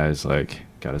CNN guy's like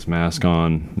got his mask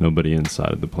on. Nobody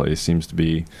inside of the place seems to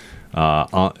be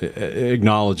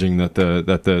acknowledging that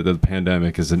the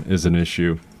pandemic is an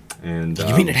issue. And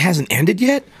you mean it hasn't ended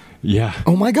yet? Yeah.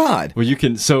 Oh my God. Well, you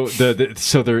can. The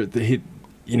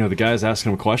guy's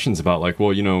asking him questions about like, well,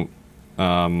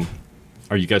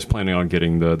 are you guys planning on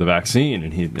getting the vaccine?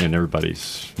 And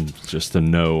everybody's just a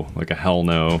no, like a hell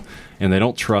no. And they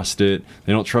don't trust it.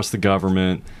 They don't trust the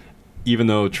government, even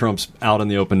though Trump's out in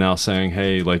the open now saying,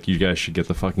 hey, like you guys should get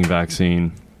the fucking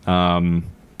vaccine.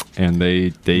 And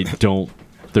they don't.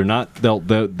 They're not.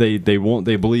 They won't.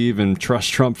 They believe and trust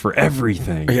Trump for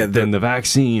everything. Yeah. Then the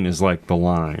vaccine is like the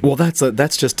line. Well, that's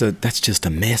just a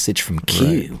message from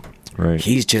Q. Right.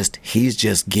 He's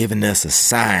just giving us a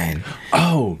sign.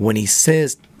 Oh. When he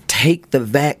says take the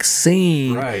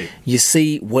vaccine, right. You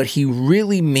see what he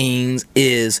really means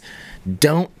is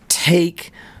don't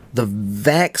take the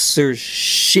vaxxer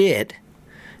shit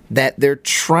that they're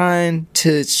trying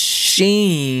to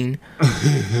sheen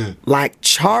like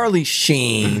Charlie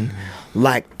Sheen,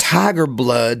 like Tiger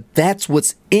Blood. That's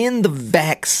what's in the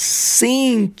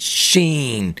vaccine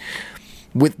sheen.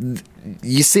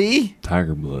 You see?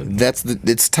 Tiger Blood.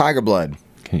 It's Tiger Blood.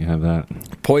 Can't have that.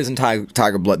 Poison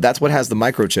tiger blood. That's what has the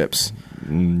microchips.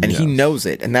 And he knows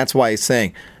it. And that's why he's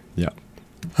saying, yeah,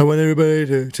 I want everybody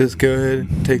to just go ahead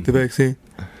and take the vaccine.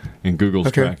 And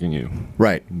Google's tracking you.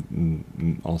 Right.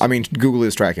 Also. I mean, Google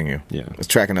is tracking you. Yeah. It's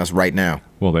tracking us right now.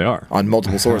 Well, they are. On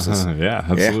multiple sources. Yeah,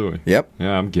 absolutely. Yeah. Yep.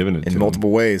 Yeah, I'm giving it in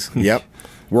multiple ways. Yep.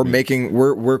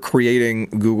 We're creating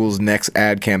Google's next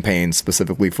ad campaign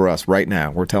specifically for us right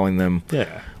now. We're telling them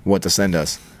what to send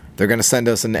us. They're going to send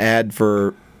us an ad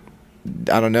for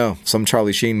I don't know, some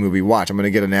Charlie Sheen movie. Watch, I'm going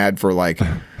to get an ad for like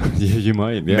yeah, you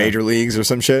might, Major Leagues or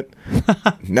some shit.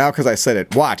 Now because I said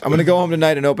it. Watch, I'm going to go home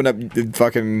tonight and open up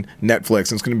fucking Netflix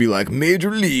and it's going to be like Major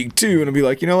League 2 and I'll be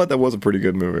like, you know what, that was a pretty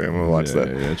good movie. I'm going to watch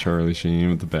that. Yeah, Charlie Sheen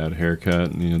with the bad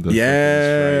haircut and the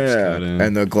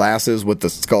and the glasses with the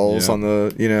skulls on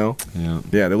the,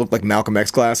 yeah, they look like Malcolm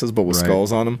X glasses but with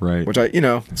skulls on them, which I,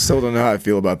 still don't know how I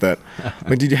feel about that. I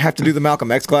mean, did you have to do the Malcolm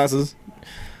X glasses?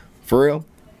 For real?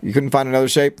 You couldn't find another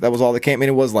shape? That was all that came. I mean,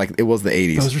 it was the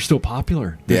 80s. Those are still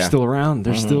popular. They're still around.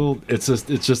 They're still. It's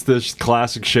just this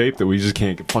classic shape that we just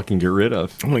can't fucking get rid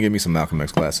of. I'm gonna give me some Malcolm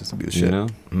X glasses to be the shit.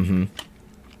 Mm-hmm.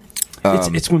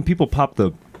 It's when people pop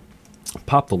the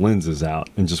lenses out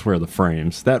and just wear the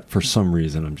frames. That for some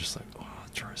reason I'm just like, oh,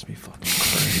 it drives me fucking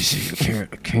crazy.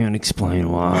 I can't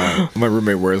explain why. My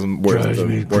roommate wears them with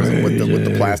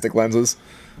the plastic lenses.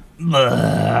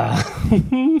 The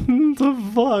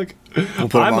fuck?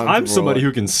 I'm somebody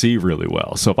who can see really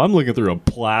well. So if I'm looking through a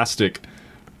plastic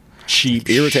cheap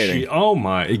irritating. Oh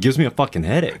my, it gives me a fucking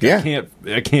headache. Yeah.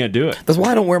 I can't do it. That's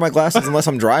why I don't wear my glasses unless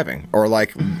I'm driving or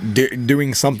like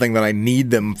doing something that I need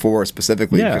them for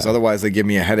specifically because otherwise they give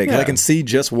me a headache. I can see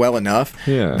just well enough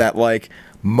that like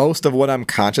most of what I'm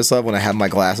conscious of when I have my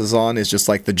glasses on is just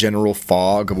like the general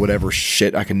fog of whatever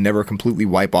shit I can never completely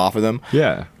wipe off of them.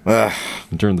 Yeah.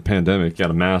 During the pandemic, got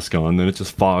a mask on, then it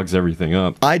just fogs everything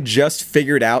up. I just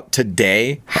figured out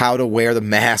today how to wear the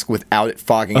mask without it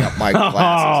fogging up my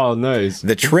glasses. Oh, nice.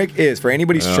 The trick is, for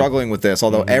anybody struggling with this,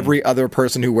 although every other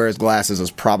person who wears glasses has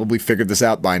probably figured this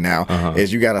out by now,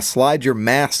 is you got to slide your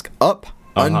mask up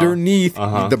underneath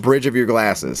the bridge of your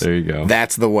glasses. There you go.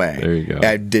 That's the way. There you go.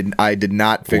 I did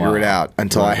not figure it out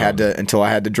until I had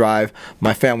to drive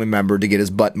my family member to get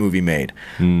his butt movie made.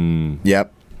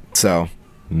 Yep. So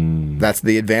that's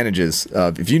the advantages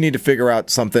of if you need to figure out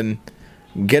something,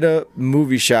 get a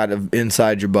movie shot of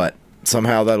inside your butt.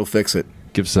 Somehow that'll fix it.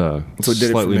 Gives a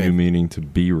slightly new meaning to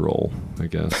B-roll, I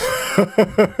guess.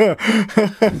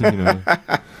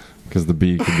 Because the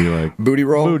B could be like booty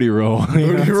roll. Booty roll.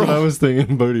 That's what I was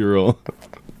thinking. Booty roll.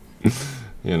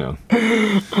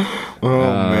 Oh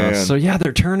man. So yeah,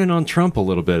 they're turning on Trump a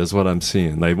little bit, is what I'm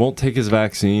seeing. They won't take his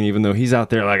vaccine, even though he's out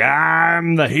there like,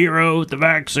 I'm the hero with the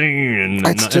vaccine,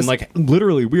 and like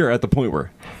literally, we are at the point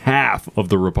where half of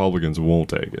the Republicans won't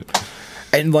take it.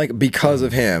 And like because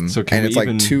of him, and it's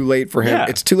like too late for him. Yeah.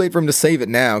 It's too late for him to save it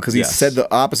now because he said the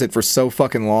opposite for so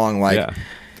fucking long. Like. Yeah.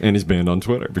 And he's banned on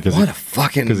Twitter because he's a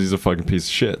fucking piece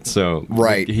of shit. So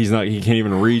he can't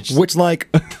even reach. Which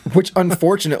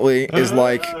unfortunately is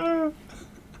like,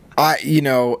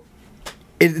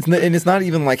 it's not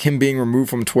even like him being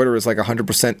removed from Twitter is like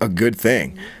 100% a good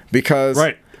thing because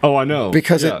Oh, I know.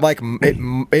 Because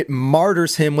it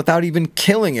martyrs him without even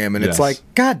killing him, and it's like,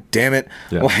 God damn it!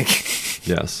 Yeah. Like,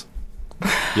 yes,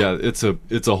 yeah, it's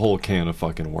a whole can of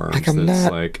fucking worms.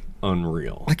 Like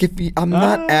unreal. Like I'm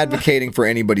not advocating for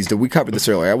anybody's death. We covered this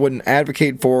earlier. I wouldn't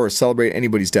advocate for or celebrate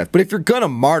anybody's death. But if you're gonna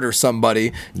martyr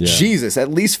somebody, Jesus, at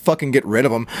least fucking get rid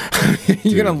of them.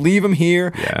 You're gonna leave him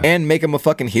here and make him a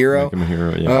fucking hero. Make him a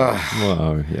hero.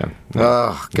 Yeah.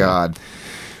 Oh God.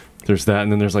 There's that,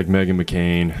 and then there's like Meghan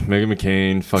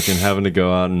McCain fucking having to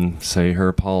go out and say her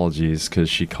apologies because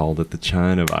she called it the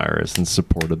China virus and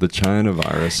supported the China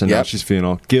virus, and now she's feeling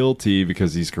all guilty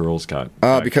because these girls got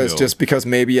because killed. because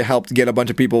maybe you helped get a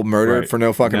bunch of people murdered for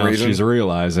no fucking reason. She's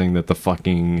realizing that the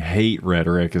fucking hate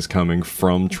rhetoric is coming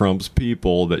from Trump's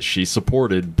people that she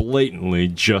supported blatantly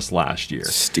just last year.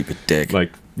 Stupid dick.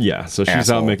 Like. Yeah, so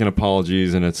she's out making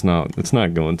apologies, and it's not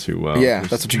going too well. Yeah,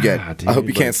 that's what you get. Dude, I hope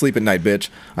you can't sleep at night, bitch.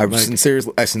 I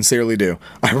sincerely do.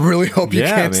 I really hope you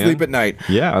can't sleep at night.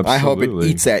 Yeah, absolutely. I hope it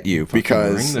eats at you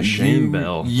because ring the shame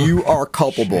bell. You are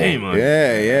culpable. Shame on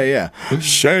yeah.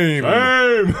 Shame.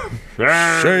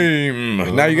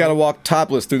 Now you got to walk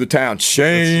topless through the town.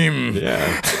 Shame.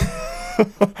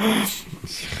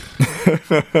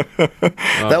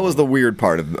 That was the weird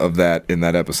part of that in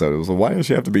that episode. It was like, why does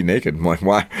she have to be naked? I'm like,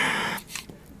 why?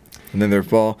 And then they're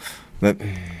what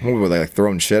were they like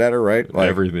throwing shit at her, right? Like,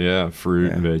 everything,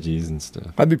 fruit and veggies and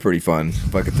stuff. That'd be pretty fun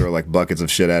if I could throw like buckets of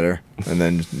shit at her and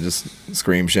then just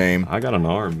scream shame. I got an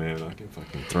arm, man. I can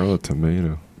fucking throw a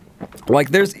tomato. Like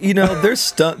there's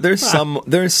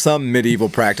some medieval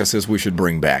practices we should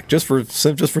bring back just for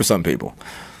some people.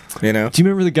 You know? Do you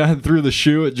remember the guy that threw the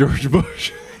shoe at George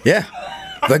Bush? Yeah.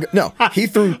 No, he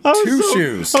threw two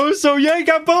shoes. Oh, so he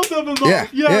got both of them off. Yeah.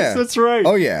 Yes, that's right.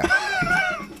 Oh, yeah.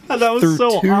 threw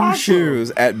so 2 awesome.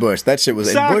 shoes at Bush. That shit was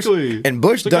exactly. And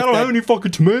Bush ducked I don't have any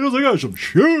fucking tomatoes. I got some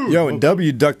shoes. Yo, and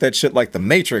W ducked that shit like the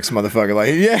Matrix, motherfucker.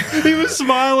 Like, yeah, he was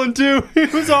smiling too. He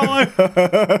was all like,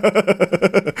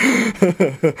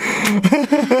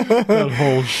 that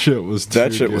whole shit was.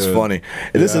 That shit was funny.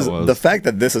 This is the fact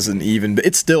that this isn't even.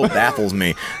 It still baffles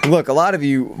me. Look, a lot of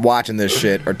you watching this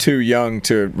shit are too young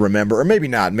to remember, or maybe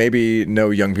not. Maybe no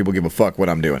young people give a fuck what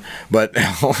I'm doing. But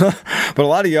a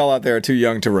lot of y'all out there are too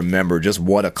young to remember just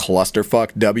what a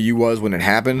clusterfuck W was when it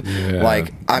happened. Yeah.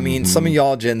 Like, I mean, some of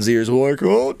y'all Gen Zers were like,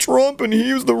 "Oh, Trump, and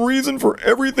he was the reason for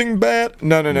everything bad."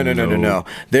 No.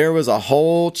 There was a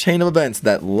whole chain of events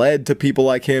that led to people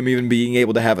like him even being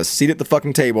able to have a seat at the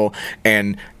fucking table,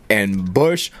 and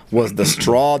Bush was the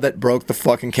straw that broke the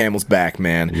fucking camel's back,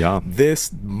 man. Yeah.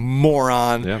 This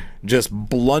moron just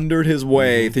blundered his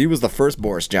way. He was the first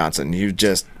Boris Johnson. He was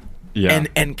just... Yeah.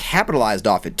 And capitalized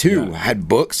off it too. Yeah. Had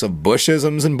books of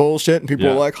Bushisms and bullshit, and people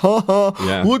were like,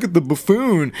 look at the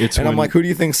buffoon. I'm like, who do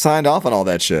you think signed off on all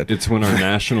that shit? It's when our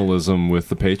nationalism with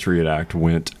the Patriot Act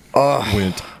went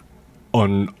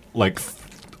on, like,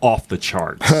 off the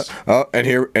charts.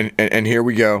 And here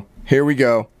we go.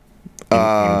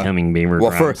 Incoming beaver.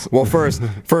 First,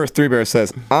 Three Bears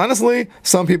says, honestly,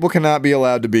 some people cannot be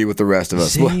allowed to be with the rest of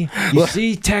us. You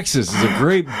see, Texas is a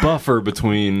great buffer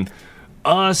between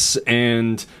us,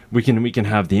 and we can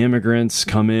have the immigrants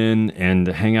come in and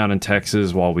hang out in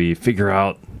Texas while we figure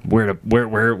out where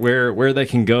they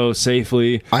can go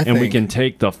safely, and we can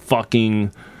take the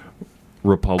fucking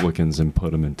Republicans and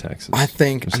put them in Texas. I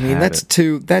mean, that's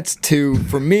too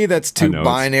for me, that's too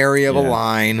binary of a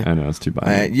line. I know it's too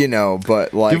binary.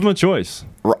 But like, give them a choice.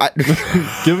 Right.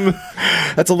 Give them.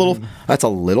 That's a little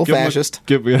fascist.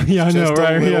 I know,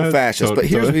 right? A little fascist. But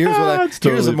here's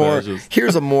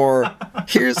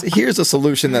a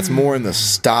solution that's more in the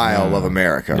style of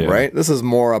America, right? This is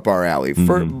more up our alley.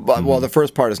 Well, the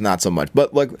first part is not so much.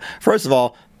 But like, first of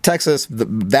all, Texas, the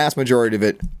vast majority of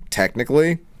it,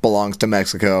 technically belongs to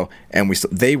Mexico, and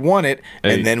they won it,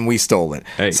 and then we stole it.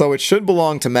 So it should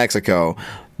belong to Mexico,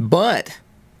 but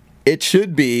it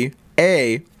should be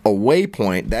a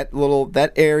waypoint,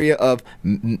 that area of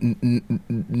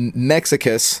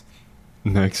Mexicus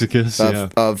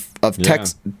of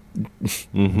Tex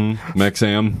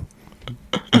Mexam.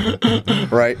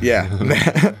 Right, yeah.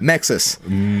 Mexus.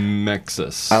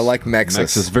 I like Mexus.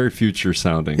 Mexus, very future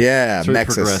sounding. Yeah, it's very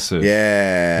Mexus. Progressive.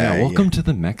 Yeah. Welcome to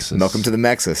the Mexus. Welcome to the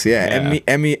Mexus. Yeah.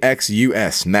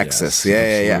 MEXUS. Mexus.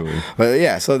 Yes, yeah. But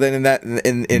yeah, so then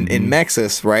in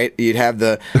Mexus, right, you'd have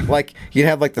the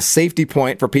safety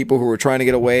point for people who were trying to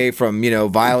get away from,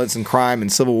 violence and crime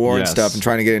and civil war and stuff, and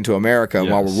trying to get into America.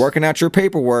 And while we're working out your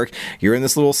paperwork, you're in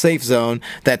this little safe zone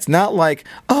that's not like,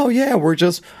 oh yeah,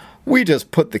 we just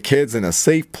put the kids in a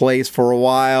safe place for a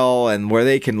while and where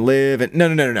they can live. And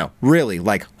no. Really,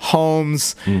 like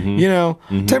homes,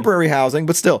 temporary housing,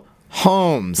 but still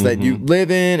homes that you live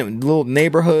in and little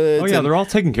neighborhoods. Oh, yeah, they're all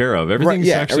taken care of. Everything's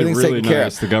actually really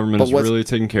nice. The government is really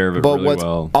taking care of it really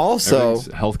well. Also,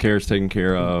 healthcare is taken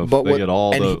care of. They get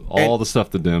all the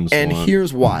stuff the Dems and want.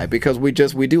 Here's why: because we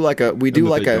do like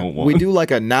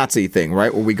a Nazi thing,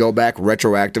 right? Where we go back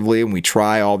retroactively and we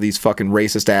try all these fucking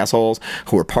racist assholes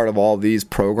who are part of all these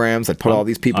programs that put all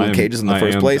these people in cages in the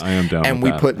first place. And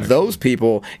we put those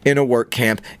people in a work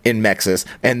camp in Mexus,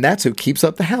 and that's who keeps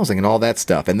up the housing and all that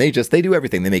stuff. And they do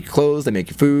everything. They make you clothes, they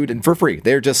make you food, and for free.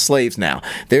 They're just slaves now.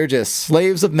 They're just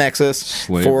slaves of Mexus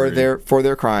for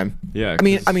their crime. Yeah. I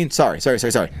mean, sorry.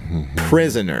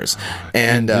 Prisoners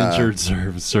and injured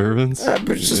servants.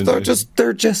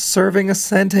 They're just serving a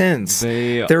sentence.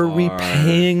 They're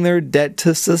repaying their debt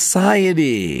to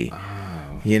society.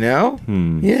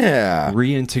 Yeah.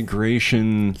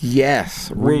 Reintegration.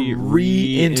 Yes. We're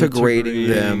reintegrating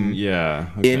them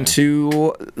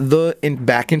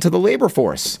back into the labor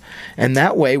force. And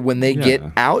that way, when they get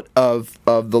out of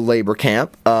the labor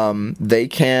camp, they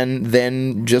can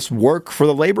then just work for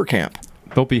the labor camp.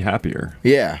 They'll be happier.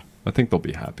 Yeah. I think they'll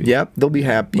be happy. Yep, they'll be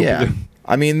happy. Yeah.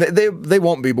 I mean, they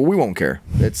won't be, but we won't care.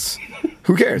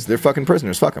 Who cares? They're fucking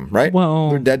prisoners. Fuck them, right? Well,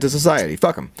 they're dead to society.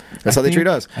 Fuck them. That's how they treat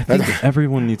us. I think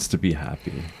everyone needs to be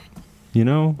happy.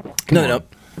 No, they don't.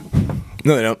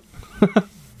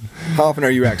 How often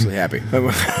are you actually happy?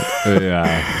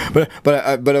 Yeah. But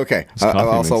okay. I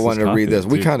also wanted to read this.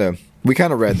 We kind of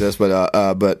read this,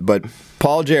 but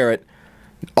Paul Jarrett,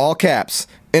 all caps,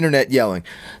 internet yelling,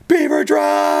 "Beaver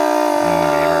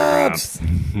drops!"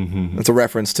 That's a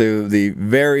reference to the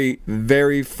very,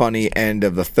 very funny end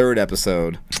of the third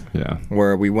episode. Yeah.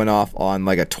 Where we went off on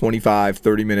like a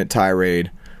 25-30 minute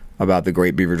tirade about the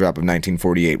Great Beaver Drop of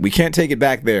 1948. We can't take it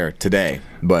back there today,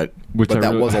 but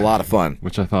that was a lot of fun.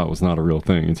 Which I thought was not a real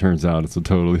thing. It turns out it's a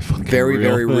totally fucking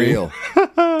very real.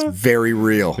 Very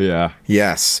real. Yeah.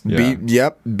 Yes. Yeah.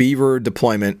 Beaver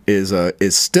deployment is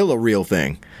still a real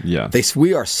thing. Yeah.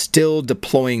 We are still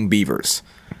deploying beavers.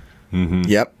 Mm-hmm.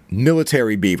 Yep.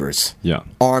 Military beavers. Yeah.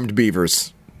 Armed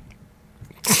beavers.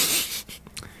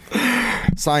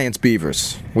 Science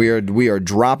beavers. We are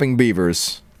dropping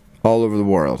beavers all over the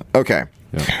world. Okay.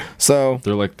 Yeah. So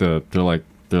they're like the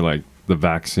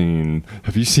vaccine.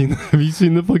 Have you seen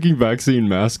the fucking vaccine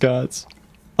mascots?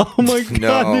 Oh my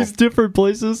god, these different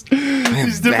places.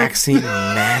 These vaccine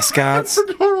mascots? I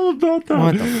forgot all about that.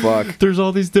 What the fuck? There's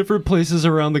all these different places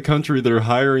around the country that are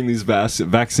hiring these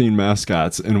vaccine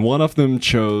mascots, and one of them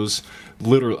chose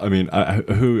literally. I mean,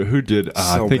 who did?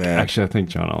 So I think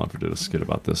John Oliver did a skit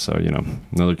about this. So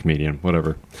another comedian,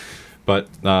 whatever. But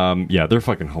they're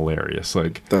fucking hilarious.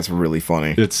 Like that's really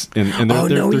funny. It's they're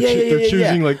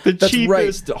choosing like the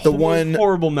cheapest, right.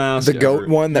 horrible mask, the goat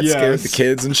one that scared the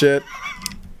kids and shit.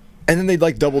 And then they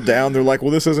like double down. They're like,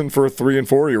 "Well, this isn't for 3 and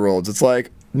 4 year olds." It's like,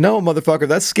 no, motherfucker,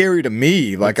 that's scary to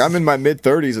me. Like I'm in my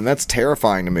mid-30s, and that's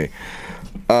terrifying to me.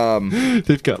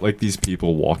 They've got like these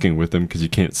people walking with them because you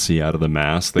can't see out of the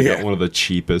mask. They got one of the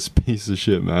cheapest piece of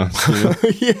shit masks.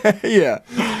 Yeah.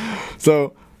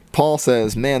 So Paul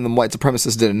says, "Man, the white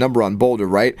supremacists did a number on Boulder,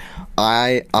 right?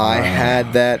 I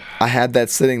had that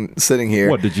sitting here.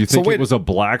 What did you think it was a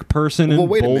black person in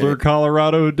Boulder,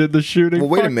 Colorado, who did the shooting? Well,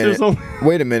 wait a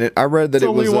minute. I read that it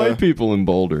was only white people in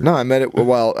Boulder. No, I meant it.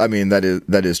 Well, I mean that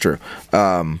is true.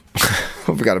 I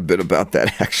forgot a bit about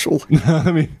that actually.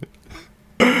 I mean,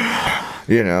 I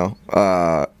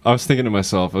was thinking to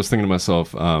myself.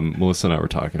 Melissa and I were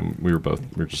talking. We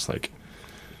were just like.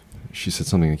 She said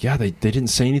something like, "Yeah, they didn't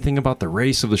say anything about the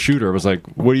race of the shooter." I was like,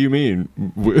 "What do you mean?"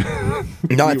 No,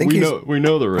 I think we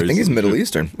know the race. I think he's Middle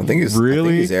Eastern. I think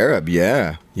he's Arab.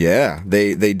 Yeah.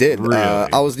 They did. Really? I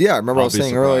remember I was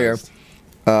saying earlier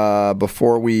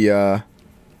before we they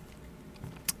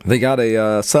got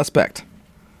a suspect.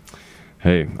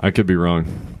 Hey, I could be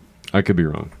wrong.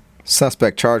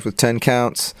 Suspect charged with 10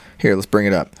 counts. Here, let's bring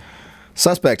it up.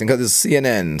 Suspect, and this is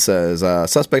CNN, says,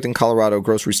 suspect in Colorado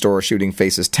grocery store shooting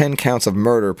faces 10 counts of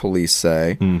murder, police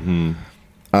say. Mm-hmm.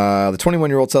 The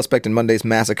 21-year-old suspect in Monday's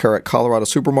massacre at Colorado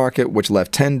supermarket, which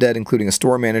left 10 dead, including a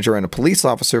store manager and a police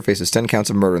officer, faces 10 counts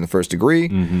of murder in the first degree.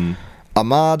 Mm-hmm.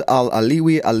 Ahmad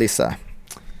Al-Aliwi Alissa.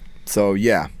 So,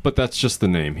 yeah. But that's just the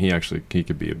name. He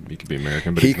could be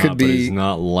American, but he's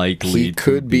not likely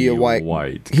to be a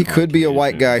white. He could be a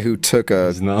white guy who took a...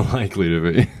 He's not likely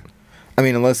to be... I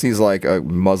mean, unless he's like a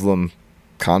Muslim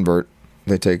convert,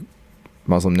 they take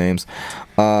Muslim names.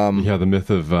 The myth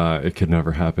of it could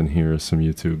never happen here is some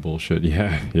YouTube bullshit.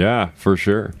 Yeah, for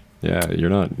sure. Yeah, you're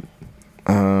not.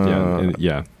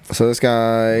 Yeah. So this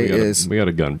guy we got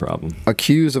a gun problem.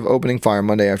 Accused of opening fire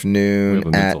Monday afternoon we have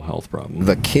a mental health problem.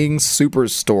 The King's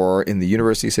Superstore in the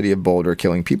University City of Boulder,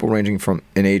 killing people ranging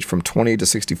in age from 20 to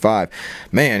 65.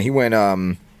 Man, he went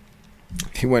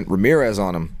Ramirez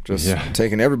on him, just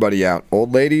taking everybody out.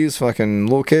 Old ladies, fucking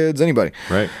little kids, anybody.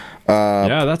 Right.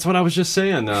 That's what I was just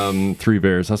saying, Three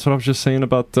Bears. That's what I was just saying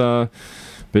about,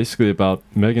 basically about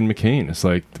Meghan McCain. It's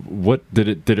like, what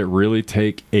did it really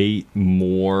take 8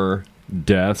 more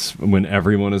deaths when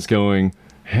everyone is going,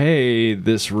 hey,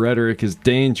 this rhetoric is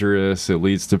dangerous, it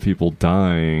leads to people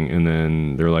dying, and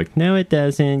then they're like, no, it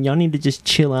doesn't, y'all need to just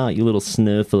chill out, you little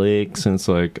snowflakes. And it's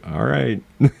like, all right.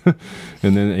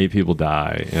 And then 8 people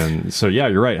die. And so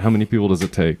you're right, how many people does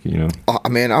it take,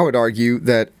 Man, I would argue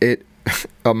that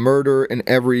a murder in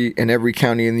every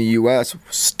county in the U.S.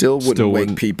 still wouldn't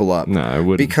wake people up. No, it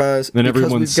wouldn't. Because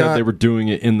everyone said they were doing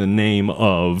it in the name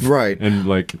of, right, and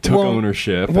like took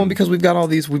ownership. Well, because we've got all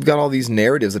these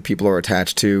narratives that people are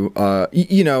attached to.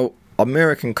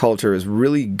 American culture is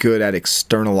really good at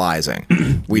externalizing.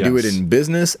 We do it in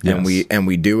business, and we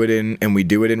do it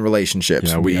in relationships.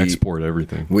 Yeah, we export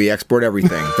everything.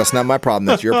 That's not my problem.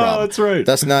 That's your problem. That's right.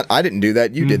 That's not. I didn't do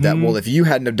that. You did that. Well, if you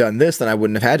hadn't have done this, then I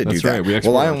wouldn't have had to do that. Right.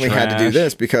 I only had to do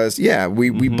this because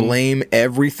we blame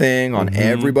everything on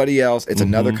everybody else. It's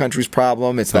another country's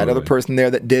problem. It's that other person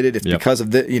there that did it. It's because of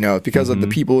because of the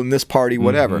people in this party.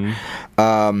 Whatever.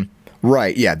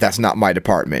 Right, yeah, that's not my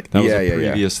department.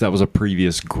 That was a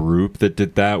previous group that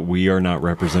did that. We are not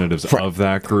representatives of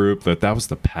that group. That was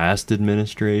the past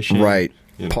administration. Right.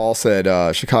 Paul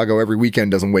said Chicago every weekend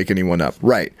doesn't wake anyone up.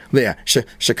 Right. Yeah.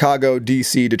 Chicago,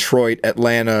 D.C., Detroit,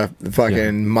 Atlanta,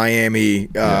 fucking Miami,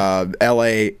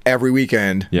 L.A. every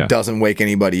weekend doesn't wake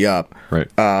anybody up. Right.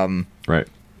 Right.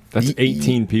 That's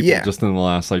 18 people just in the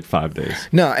last 5 days.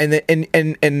 No, and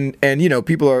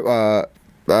people are.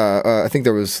 I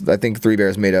think Three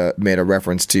Bears made a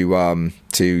reference to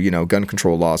gun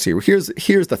control laws here. Here's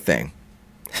the thing.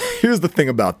 Here's the thing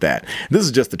about that. This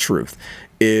is just the truth.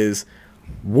 Is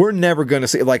we're never going to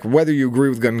see, whether you agree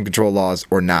with gun control laws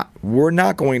or not, we're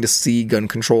not going to see gun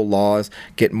control laws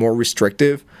get more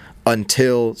restrictive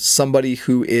until somebody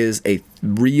who is a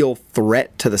real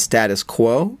threat to the status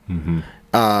quo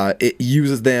it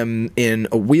wields them in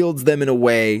a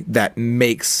way that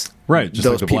makes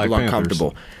those people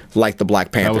uncomfortable. Like the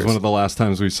Black Panthers. That was one of the last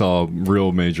times we saw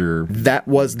real major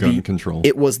gun control.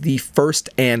 It was the first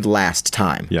and last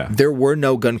time. Yeah. There were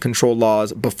no gun control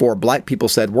laws before black people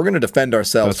said, we're going to defend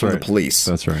ourselves from the police.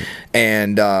 That's right.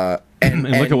 And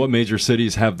look at what major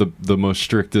cities have the most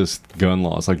strictest gun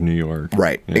laws, like New York.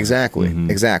 Right. Yeah. Exactly. Mm-hmm.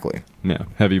 Exactly. Yeah.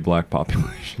 Heavy black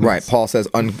population. Right. Paul says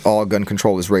all gun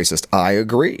control is racist. I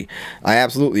agree. I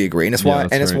absolutely agree. And it's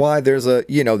why there's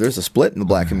a split in the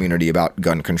black community about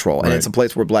gun control. And it's a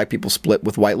place where black people split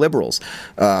with white liberals,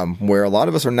 where a lot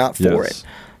of us are not for it.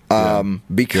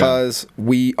 Because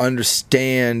we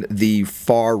understand the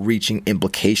far-reaching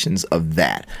implications of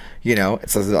that.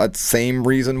 It's the same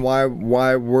reason why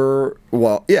we're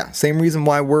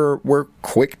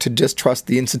quick to distrust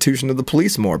the institution of the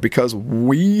police more, because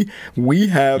we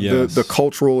have the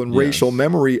cultural and racial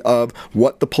memory of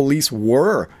what the police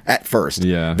were at first.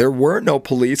 Yeah. There were no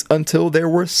police until there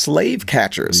were slave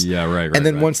catchers. Yeah, right. And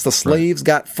then once the slaves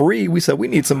got free, we said we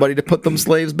need somebody to put them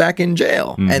slaves back in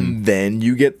jail. Mm-hmm. And then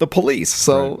you get the police.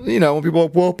 So, when people are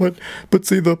like, well, but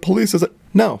see, the police is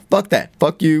no, fuck that.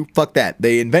 Fuck you. Fuck that.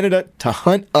 They invented it to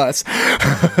hunt us.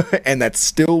 And that's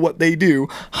still what they do.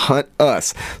 Hunt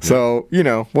us. So,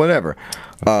 whatever.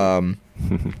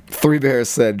 Three Bears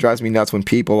said, drives me nuts when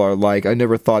people are like, I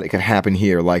never thought it could happen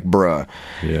here. Like, bruh.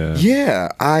 Yeah. Yeah,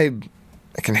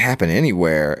 it can happen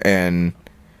anywhere. And,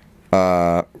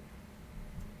 Paul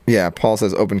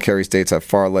says open carry states have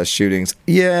far less shootings.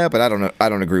 Yeah, but I don't know. I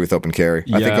don't agree with open carry.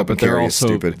 I think open carry is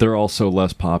stupid. They're also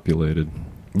less populated.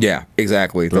 Yeah,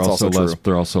 exactly. That's also true.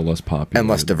 They're also less popular. And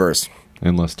less diverse.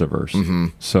 Mm-hmm.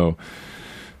 So,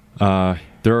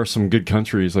 there are some good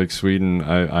countries like Sweden,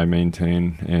 I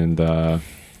maintain, and I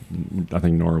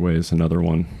think Norway is another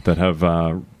one, that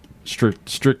have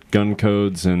strict gun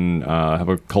codes and have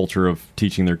a culture of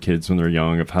teaching their kids when they're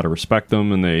young of how to respect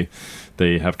them, and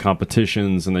they have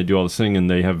competitions and they do all this thing, and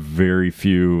they have very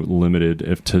few limited,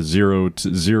 if to zero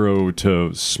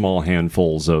to small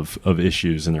handfuls of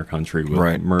issues in their country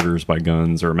with murders by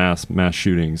guns or mass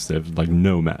shootings. They have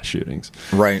no mass shootings.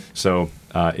 Right. So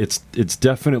it's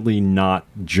definitely not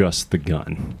just the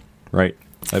gun, right?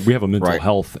 We have a mental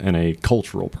health and a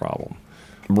cultural problem.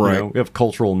 Right. We have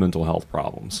cultural and mental health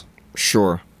problems.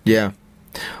 Sure. Yeah.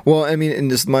 Well, I mean, and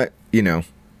this might,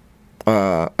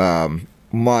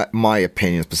 my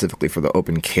opinion specifically for the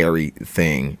open carry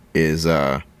thing is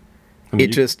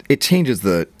it changes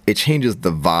the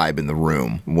vibe in the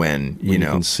room when you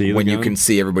can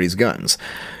see everybody's guns.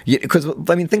 Because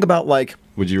think about I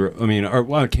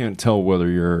can't tell whether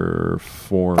you're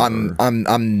for.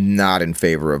 I'm not in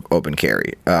favor of open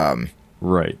carry.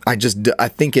 Right. I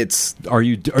think it's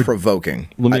provoking.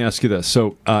 Let me ask you this.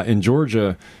 So in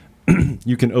Georgia,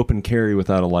 you can open carry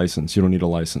without a license. You don't need a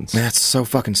license. That's so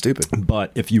fucking stupid.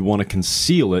 But if you want to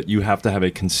conceal it, you have to have a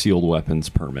concealed weapons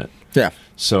permit. Yeah.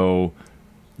 So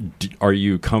are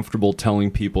you comfortable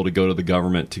telling people to go to the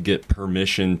government to get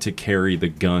permission to carry the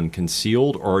gun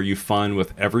concealed? Or are you fine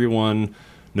with everyone,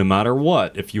 no matter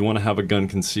what, if you want to have a gun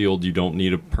concealed, you don't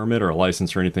need a permit or a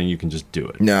license or anything, you can just do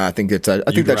it? No, I think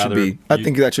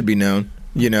that should be known.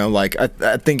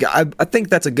 I think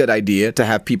that's a good idea to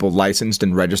have people licensed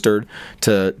and registered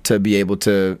to be able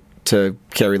to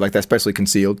carry like that, especially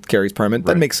concealed carries permit.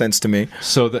 That makes sense to me.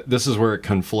 So this is where it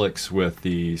conflicts with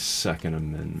the Second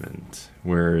Amendment,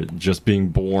 where just being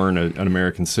born an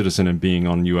American citizen and being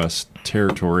on U.S.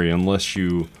 territory, unless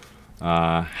you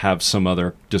have some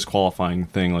other disqualifying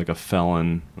thing like a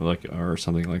felon or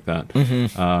something like that,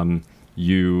 mm-hmm.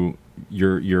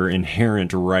 Your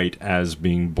inherent right as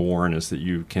being born is that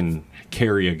you can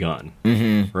carry a gun,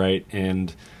 mm-hmm. right?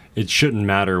 And it shouldn't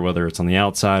matter whether it's on the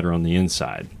outside or on the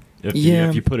inside. If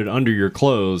you put it under your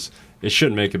clothes, it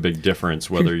shouldn't make a big difference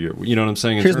whether you know what I'm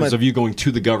saying, in terms of you going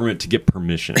to the government to get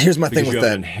permission. Here's my thing with you have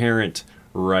that. An inherent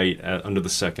right under the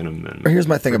Second Amendment. Here's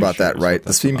my thing about that, right?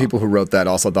 The same people who wrote that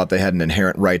also thought they had an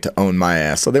inherent right to own my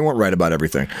ass, so they weren't right about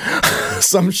everything.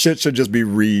 Some shit should just be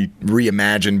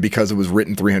reimagined because it was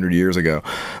written 300 years ago.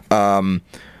 I'm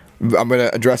going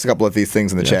to address a couple of these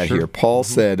things in the chat here. Paul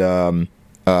said,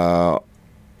 have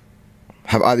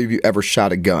either of you ever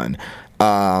shot a gun?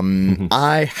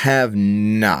 I have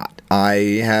not.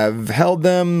 I have held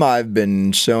them. I've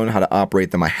been shown how to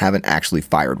operate them. I haven't actually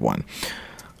fired one.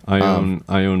 I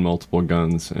own multiple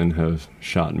guns and have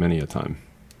shot many a time.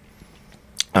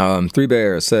 Three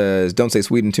Bear says, "Don't say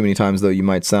Sweden too many times, though. You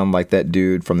might sound like that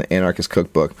dude from the Anarchist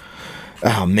Cookbook."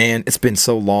 Oh man, it's been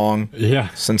so long.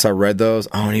 Since I read those,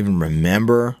 I don't even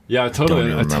remember. Yeah, I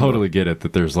totally get it.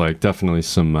 That there's like definitely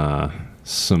some.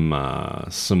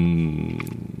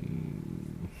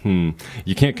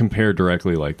 You can't compare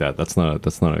directly like that. That's not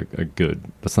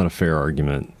a fair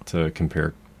argument to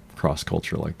compare cross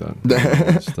culture like that.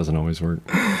 It just doesn't always work.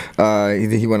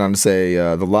 He went on to say,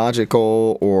 the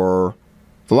logical or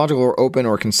open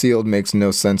or concealed makes no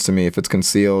sense to me. If it's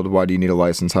concealed, why do you need a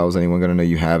license? How is anyone going to know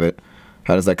you have it?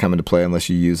 How does that come into play unless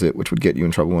you use it, which would get you in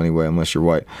trouble anyway, unless you're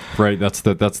white? Right.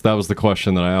 That was the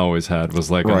question that I always had, was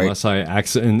like, unless I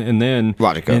and then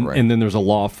and then there's a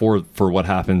law for what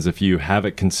happens if you have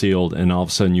it concealed and all of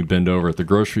a sudden you bend over at the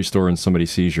grocery store and somebody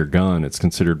sees your gun. It's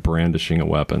considered brandishing a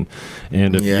weapon,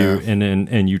 and if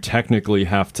you technically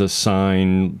have to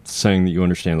sign saying that you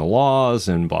understand the laws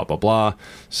and blah blah blah.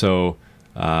 So.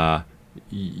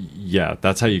 Yeah,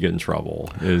 that's how you get in trouble.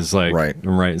 Is like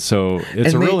right. So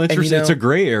it's real interesting. It's a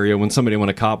gray area when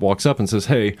a cop walks up and says,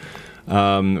 "Hey,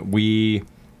 we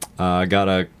got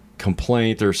a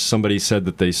complaint, or somebody said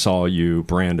that they saw you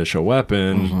brandish a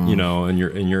weapon," and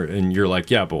you're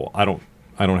like, "Yeah, but I don't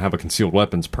have a concealed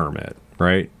weapons permit,"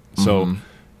 right? So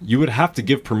you would have to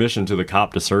give permission to the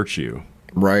cop to search you,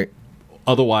 right?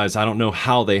 Otherwise, I don't know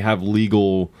how they have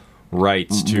legal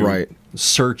rights to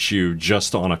search you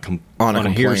just on a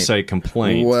hearsay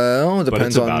complaint. Well, it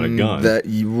depends on a gun. That.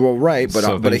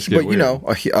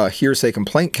 A hearsay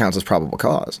complaint counts as probable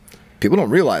cause. People don't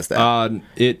realize that.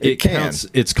 It counts.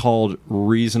 It's called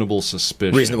reasonable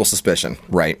suspicion. Reasonable suspicion,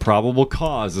 right? Probable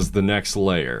cause is the next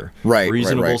layer. Right.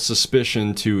 Reasonable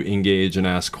suspicion to engage and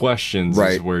ask questions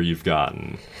is where you've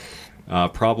gotten.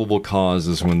 Probable cause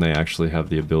is when they actually have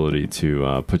the ability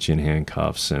to put you in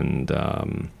handcuffs and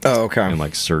and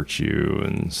like search you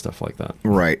and stuff like that.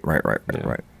 Right.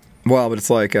 Well, but it's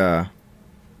like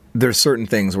there's certain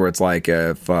things where it's like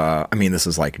if this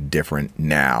is like different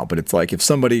now, but it's like if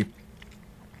somebody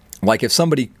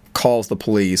calls the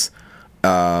police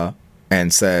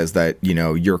and says that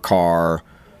your car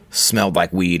smelled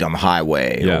like weed on the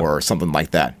highway or something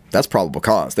like that. That's probable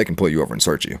cause. They can pull you over and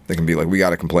search you. They can be like, "We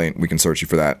got a complaint. We can search you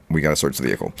for that. We got to search the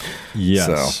vehicle."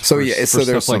 Yes. So there's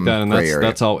stuff some like that, and gray area.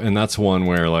 that's all. And that's one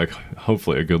where like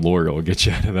hopefully a good lawyer will get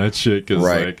you out of that shit because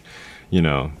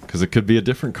because it could be a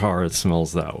different car that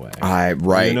smells that way.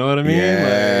 You know what I mean?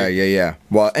 Yeah.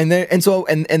 Well,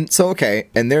 okay.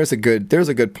 And there's a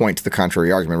good point to the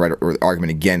contrary argument, right, or the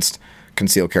argument against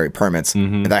concealed carry permits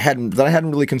that I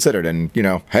hadn't really considered. And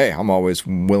hey, I'm always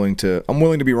willing to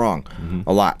be wrong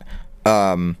a lot.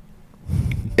 And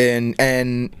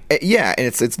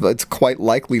it's quite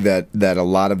likely that a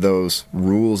lot of those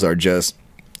rules are just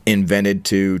invented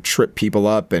to trip people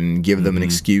up and give them an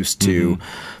excuse to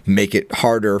make it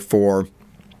harder for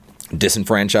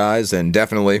disenfranchised and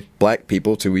definitely black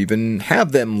people to even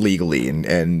have them legally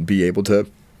and be able to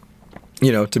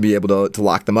to be able to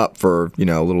lock them up for,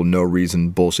 little no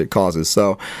reason bullshit causes.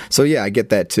 So yeah, I get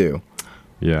that too.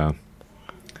 Yeah.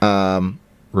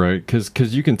 Right.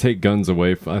 Cause you can take guns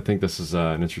away. I think this is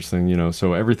an interesting,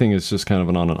 so everything is just kind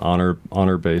of on an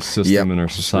honor-based system in our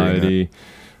society.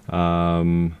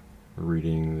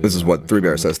 Reading this is what Three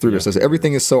Bear says. Three Bear says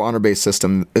everything is so honor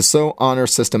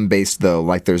system based though.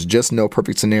 Like there's just no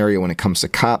perfect scenario when it comes to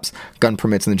cops, gun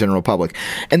permits, and the general public.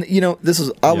 And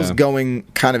I was going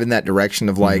kind of in that direction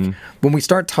of like when we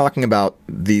start talking about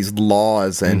these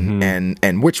laws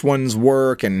and which ones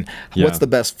work and what's the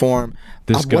best form.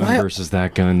 This gun versus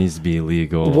that gun needs to be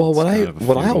illegal. Well, what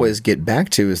I always get back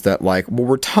to is that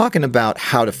we're talking about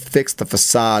how to fix the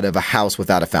facade of a house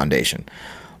without a foundation.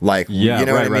 Like, what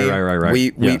I mean?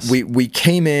 Right. We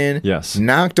came in,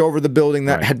 knocked over the building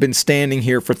that had been standing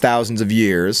here for thousands of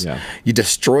years. Yeah. You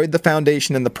destroyed the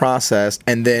foundation in the process,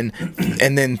 and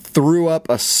then threw up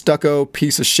a stucco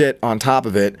piece of shit on top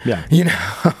of it.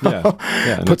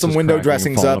 Put some window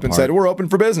dressings up and said, "We're open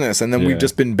for business," and then we've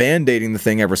just been band-aiding the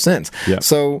thing ever since. Yeah.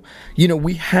 So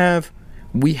we have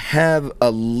a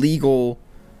legal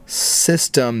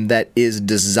system that is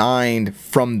designed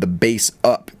from the base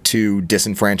up to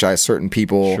disenfranchise certain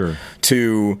people,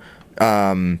 to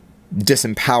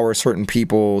disempower certain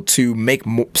people, to make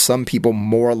some people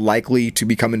more likely to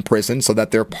become in prison so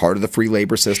that they're part of the free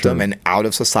labor system and out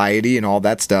of society and all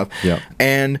that stuff.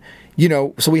 And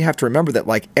so we have to remember that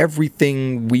like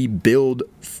everything we build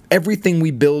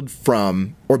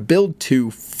from or build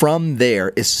to from there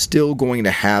is still going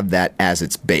to have that as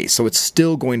its base. So it's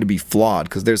still going to be flawed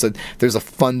because there's a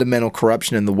fundamental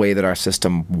corruption in the way that our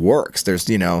system works. There's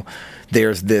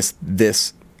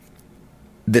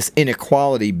this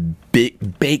inequality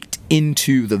baked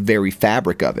into the very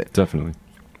fabric of it. Definitely.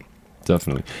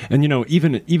 And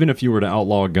even if you were to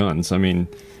outlaw guns, I mean,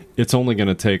 it's only going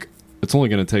to take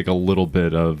a little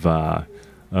bit of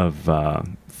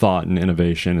thought and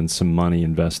innovation and some money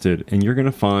invested, and you're going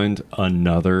to find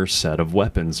another set of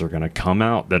weapons are going to come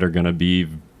out that are going to be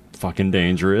fucking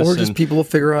dangerous. Or just people will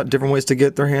figure out different ways to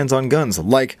get their hands on guns,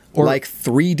 like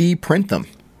 3D print them.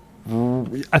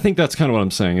 I think that's kind of what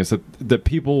I'm saying, is that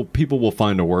people will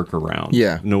find a workaround.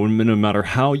 Yeah. No matter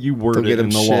how you word it in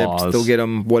the laws. They'll get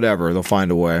them whatever. They'll find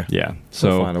a way. Yeah.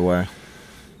 They'll find a way.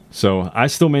 So I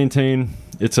still maintain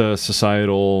it's a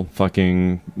societal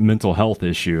fucking mental health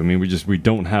issue. I mean, we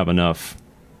don't have enough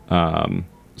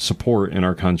support in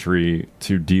our country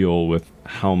to deal with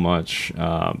how much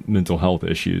mental health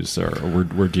issues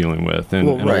we're dealing with, and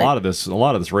a lot of this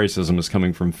racism is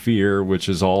coming from fear, which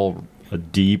is all a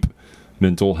deep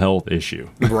mental health issue.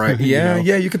 Right. Yeah.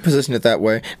 Yeah. You could position it that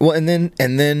way. Well, and then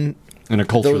in a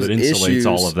culture that insulates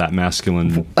all of that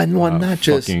masculine and not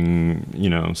just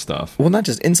fucking, stuff. Well, not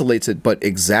just insulates it, but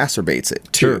exacasabates it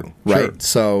too. Sure, right. Sure.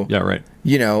 So yeah, right.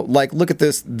 Like look at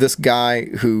this guy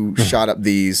who shot up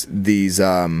these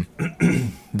Asian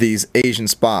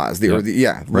spas.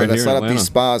 That shot up these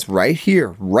spas right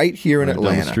here in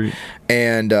Atlanta.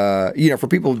 And for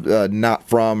people not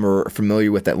from or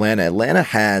familiar with Atlanta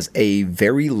has a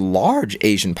very large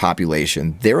Asian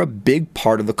population. They're a big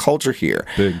part of the culture here.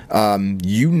 Big.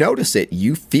 You notice it,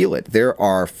 you feel it. There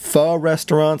are pho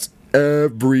restaurants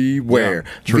everywhere.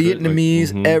 Yeah,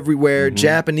 Vietnamese everywhere.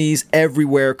 Japanese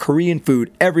everywhere. Korean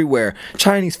food everywhere.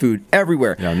 Chinese food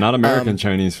everywhere. Yeah, not American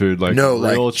Chinese food, like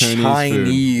real Chinese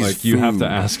food. Like you have to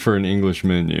ask for an English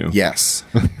menu. Yes.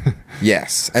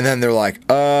 Yes. And then they're like,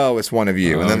 "Oh, it's one of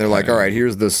you." And then they're like, "All right,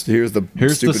 here's the stupid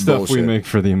the stuff bullshit we make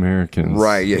for the Americans."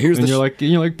 Right. Yeah.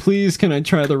 You're like, "Please, can I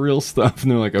try the real stuff?"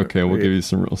 And they're like, "Okay, we'll give you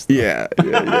some real stuff." Yeah.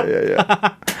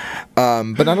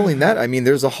 But not only that, I mean,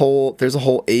 there's a whole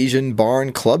Asian bar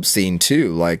and club scene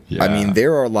too. Like, I mean,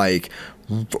 there are like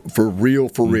for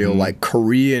real, like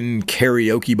Korean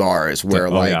karaoke bars where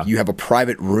you have a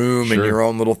private room and your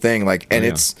own little thing. Like, and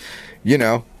it's,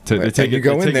 they take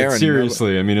it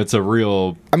seriously. I mean, it's a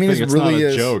real. I mean, it's really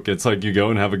not a joke. It's like you go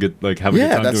and have a good time.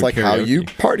 Yeah, that's like how you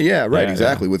party. Yeah, right.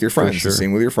 Exactly, with your friends,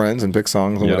 sing with your friends and pick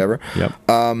songs and whatever. Yep.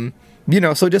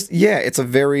 So just it's a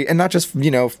very, and not just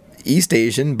East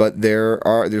Asian, but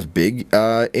there's big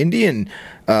Indian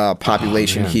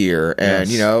population here, and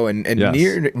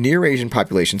near Asian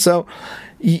population. So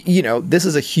this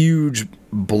is a huge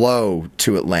blow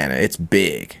to Atlanta. It's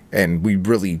big, and we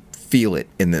really feel it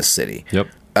in this city. Yep.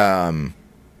 And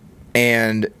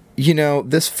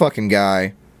this fucking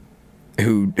guy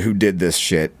who did this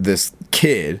shit, this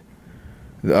kid.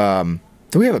 Do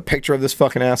we have a picture of this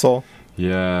fucking asshole?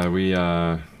 Yeah, we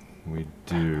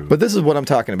do. But this is what I'm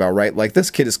talking about, right? Like,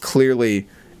 this kid is clearly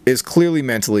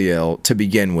mentally ill to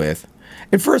begin with.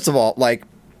 And first of all, like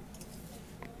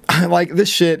this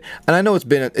shit, and I know it's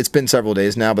been several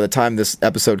days now by the time this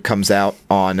episode comes out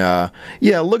on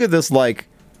look at this, like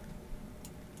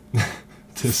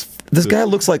this guy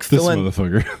looks like Phil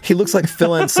motherfucker. He looks like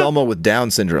Phil Anselmo with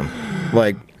Down syndrome.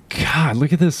 Like, God,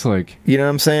 look at this, like, you know what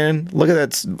I'm saying? Look at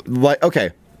that, like,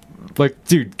 okay. Like,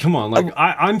 dude, come on. Like,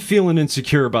 I'm feeling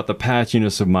insecure about the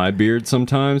patchiness of my beard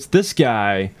sometimes. This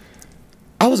guy,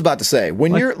 I was about to say,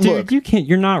 when you're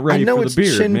you're not ready for the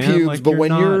beard, man. I know it's chin pubes, like, but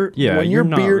when your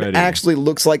beard actually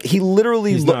looks like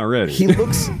he's not ready.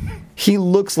 He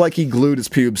looks like he glued his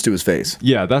pubes to his face.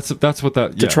 Yeah, that's what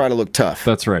that to try to look tough.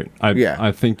 That's right.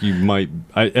 I think you might.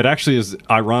 It actually is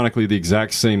ironically the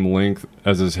exact same length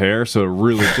as his hair, so it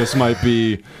really just might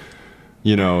be.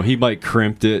 He like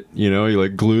crimped it. He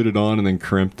like glued it on and then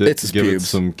crimped it. It's his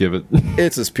pubes.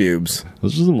 It's his pubes.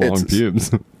 Those are some long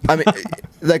pubes. I mean,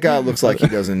 that guy looks like he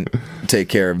doesn't take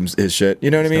care of his shit.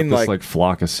 You know what I mean? This, like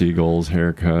flock of seagulls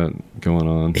haircut going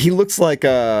on. He looks like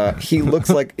a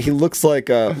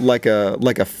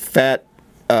fat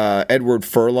Edward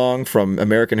Furlong from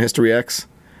American History X.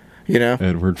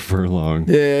 Edward Furlong.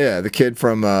 Yeah. The kid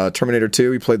from Terminator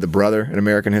 2. He played the brother in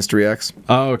American History X.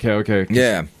 Oh, okay.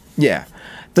 Yeah.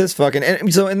 This fucking and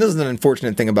this is an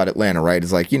unfortunate thing about Atlanta, right?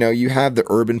 It's like, you have the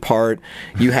urban part,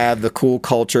 you have the cool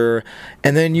culture,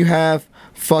 and then you have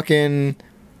fucking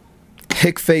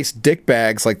hick-faced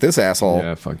dickbags like this asshole.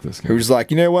 Yeah, fuck this guy. Who's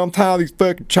like, I'm tired of these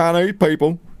fucking Chinese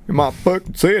people. in my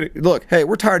fucking city. Look, hey,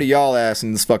 we're tired of y'all ass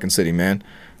in this fucking city, man.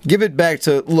 Give it back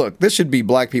to, look, this should be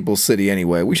black people's city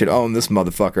anyway. We should own this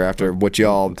motherfucker after what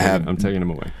y'all I'm taking him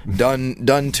away.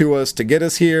 Done to us to get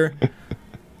us here.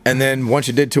 And then once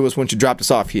you did to us, once you dropped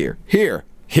us off here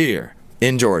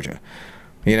in Georgia.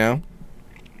 You know?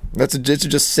 That's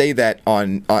just say that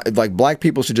on like black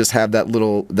people should just have that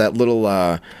little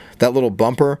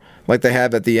bumper like they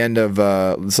have at the end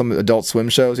of some Adult Swim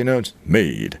shows, you know, it's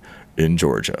made in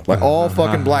Georgia. Like all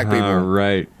fucking black people.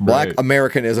 Right. Black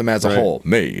Americanism as a whole.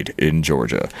 Made in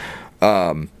Georgia.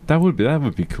 That would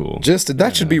be cool.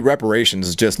 That should be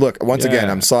reparations. Just look, once again,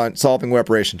 I'm solving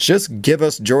reparations. Just give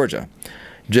us Georgia.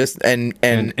 Just and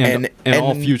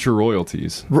all future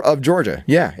royalties of Georgia.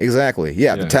 Yeah, exactly.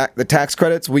 Yeah, yeah. The tax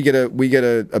credits, we get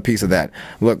a piece of that.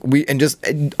 Look,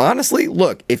 honestly,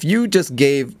 look, if you just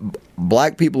gave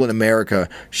black people in America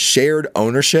shared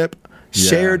ownership,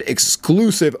 shared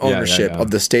exclusive ownership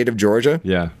of the state of Georgia,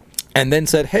 and then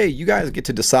said, hey, you guys get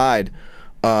to decide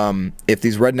if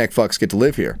these redneck fucks get to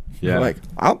live here. Yeah, like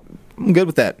I'm good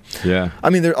with that. Yeah. I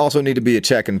mean, there also need to be a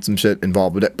check and some shit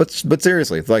involved with it. But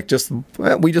seriously, like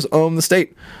we just own the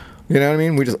state. You know what I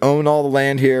mean? We just own all the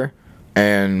land here,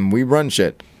 and we run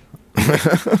shit.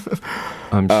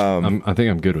 I think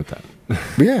I'm good with that.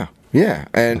 Yeah,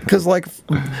 and because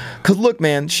look,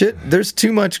 man, there's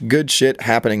too much good shit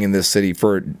happening in this city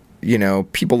for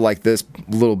people like this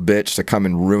little bitch to come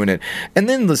and ruin it, and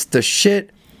then the shit.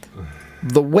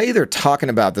 The way they're talking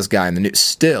about this guy in the news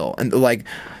still, and like,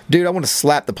 dude, I want to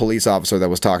slap the police officer that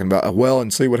was talking about,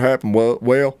 and see what happened. Well,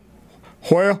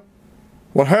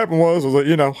 what happened was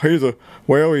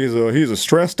that, he's a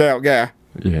stressed out guy.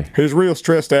 Yeah. He's real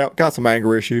stressed out, got some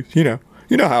anger issues, you know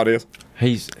how it is.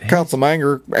 He's got some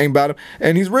anger about him,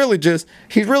 and he's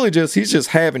just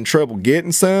having trouble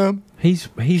getting some. He's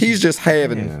just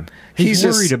having. Yeah. He's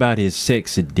worried about his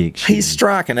sex addiction. He's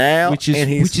striking out, which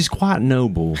is quite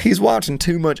noble. He's watching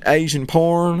too much Asian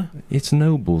porn. It's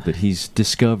noble that he's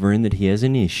discovering that he has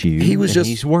an issue.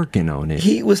 He's working on it.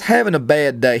 He was having a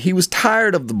bad day. He was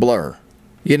tired of the blur.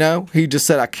 He just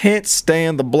said, I can't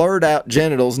stand the blurred out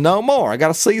genitals no more. I got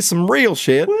to see some real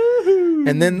shit. Woo-hoo.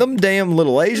 And then them damn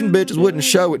little Asian bitches wouldn't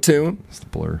show it to him. It's the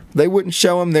blur. They wouldn't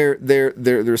show him their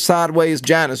sideways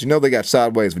vaginas. They got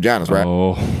sideways vaginas, right?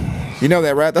 Oh. You know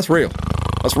that, right? That's real.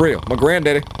 That's real. My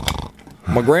granddaddy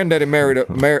married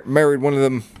one of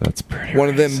them. That's pretty. One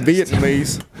of them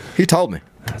Vietnamese. He told me.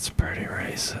 That's pretty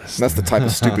racist. That's the type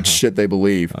of stupid shit they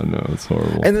believe. I know, it's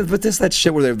horrible. But that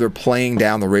shit where they're playing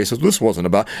down the racism. This wasn't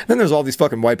about. Then there's all these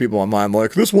fucking white people online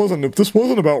like this wasn't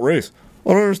about race.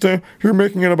 I don't understand. You're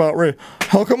making it about race.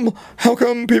 How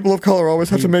come people of color always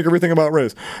have to make everything about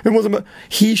race? It wasn't about.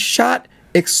 He shot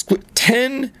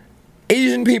 10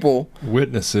 Asian people.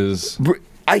 Witnesses.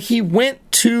 He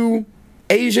went to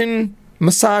Asian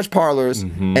massage parlors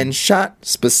and shot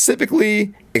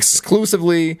specifically,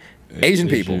 exclusively Asian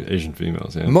people. Asian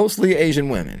females, yeah. Mostly Asian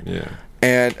women. Yeah.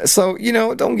 And so,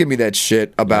 don't give me that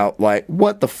shit about, like,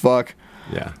 what the fuck?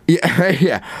 Yeah.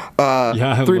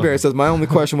 Yeah. Three Bear says, my only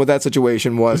question with that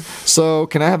situation was, so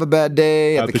can I have a bad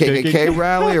day at the KKK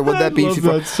rally, or would that be...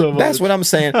 That's what I'm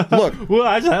saying. Look. Well,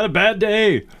 I just had a bad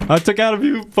day. I took out a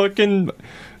few fucking...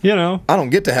 I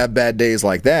don't get to have bad days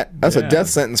like that. That's a death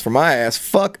sentence for my ass.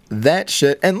 Fuck that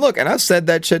shit. And look, and I've said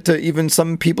that shit to even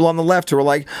some people on the left who are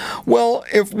like, well,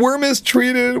 if we're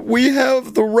mistreated, we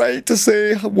have the right to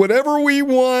say whatever we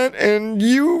want, and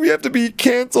you have to be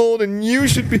canceled, and you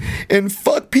should be, and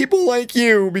fuck people like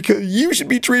you, because you should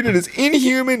be treated as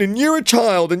inhuman, and you're a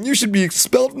child, and you should be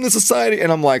expelled from the society.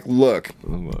 And I'm like, look,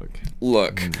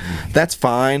 that's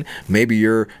fine. Maybe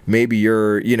you're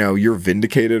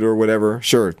vindicated or whatever.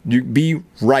 Sure, you be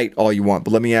right all you want,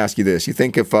 but let me ask you this: you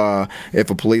think if a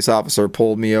police officer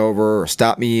pulled me over or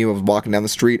stopped me, I was walking down the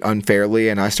street unfairly,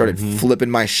 and I started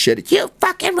flipping my shit, you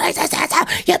fucking racist asshole,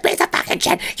 you piece of fucking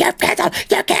shit, you're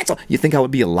canceled, you think I would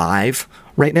be alive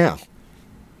right now?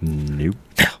 Nope.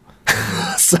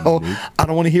 So I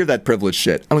don't want to hear that privilege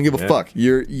shit. I don't give a fuck.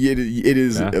 It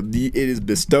is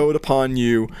bestowed upon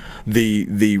you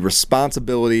the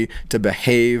responsibility to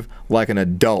behave like an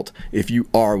adult if you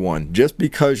are one, just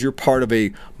because you're part of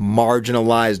a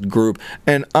marginalized group.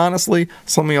 And honestly,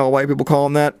 some of y'all white people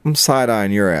calling that, I'm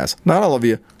side-eyeing your ass. Not all of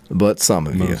you, but some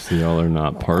of you. Most of y'all are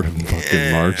not part of fucking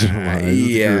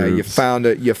marginalized groups.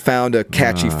 you found a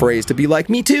catchy phrase to be like,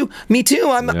 me too,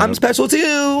 I'm special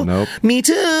too. Nope. Me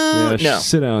too. Yeah, no.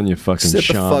 Sit down, you fucking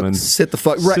shaman. Sit the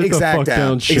fuck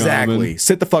down. Exactly.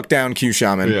 Sit the fuck down, Q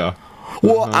Shaman. Yeah.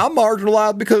 Well, I'm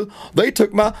marginalized because they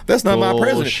took that's not my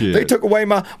president. They took away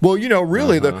my, well, you know,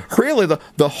 really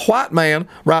the white man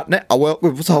right now, well,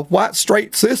 it was a white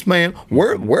straight cis man.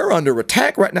 We're under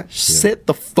attack right now. Yeah. Sit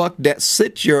the fuck down.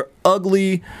 Sit your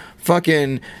ugly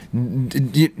fucking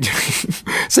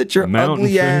sit your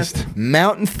ugly ass,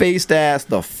 mountain faced ass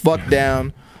the fuck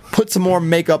down. Put some more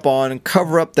makeup on and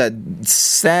cover up that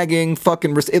sagging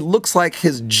fucking. It looks like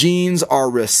his jeans are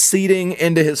receding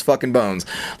into his fucking bones.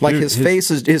 Like his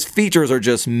features are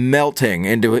just melting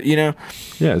into it, you know?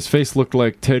 Yeah, his face looked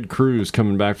like Ted Cruz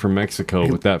coming back from Mexico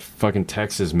with that fucking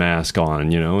Texas mask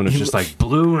on, you know? And it's just like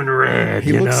blue and red,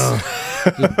 you know?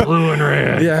 Just blue and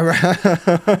red. Yeah,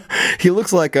 right. He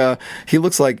looks like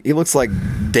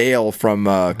Dale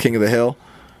from King of the Hill.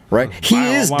 Right, he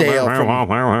is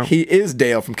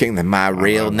Dale from King. My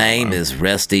real name is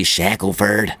Rusty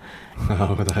Shackelford.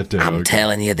 Oh, that dog. I'm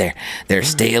telling you, they're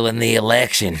stealing the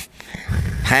election,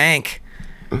 Hank.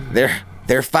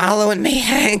 They're following me,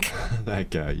 Hank. That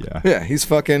guy, yeah. Yeah, he's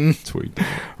fucking sweet.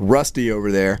 Rusty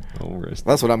over there. Old Rusty.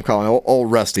 That's what I'm calling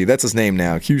old Rusty. That's his name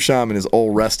now. Q Shaman is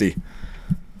old Rusty.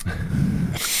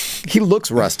 He looks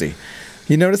rusty.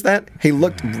 You notice that? He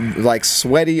looked like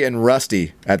sweaty and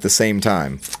rusty at the same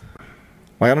time.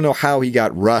 Like, I don't know how he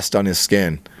got rust on his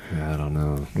skin. Yeah, I don't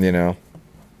know. You know?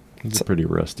 It's a pretty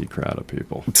rusty crowd of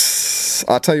people.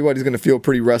 I'll tell you what, he's going to feel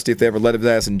pretty rusty if they ever let his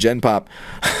ass in Gen Pop.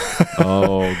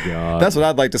 Oh, God. That's what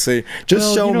I'd like to see.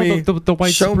 Just show me the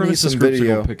white show me some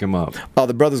video. Pick him up. Oh,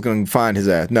 the brother's going to find his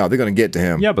ass. No, they're going to get to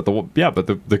him. Yeah, but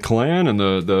the Klan and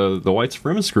the white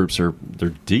supremacist groups they're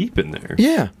deep in there.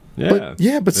 Yeah.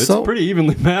 Yeah, but it's pretty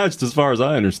evenly matched as far as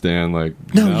I understand. Like,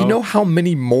 you know how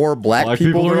many more black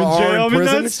people there are in jail? In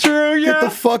prison? That's true. Yeah, get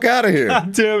the fuck out of here.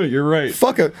 God damn it, you're right.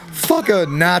 Fuck a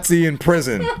Nazi in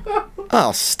prison.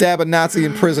 I'll stab a Nazi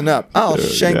in prison up. I'll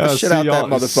shank the shit out that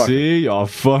motherfucker. See, y'all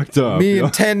fucked up. Me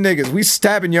and 10 niggas, we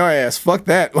stabbing your ass. Fuck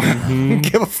that.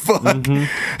 Give a fuck.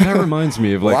 Mm-hmm. That reminds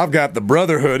me of like... Well, I've got the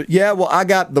Brotherhood. Yeah, well, I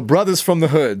got the Brothers from the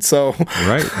Hood, so...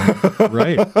 Right.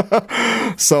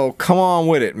 So, come on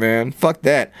with it, man. Fuck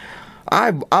that.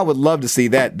 I would love to see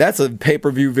that. That's a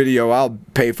pay-per-view video I'll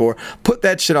pay for. Put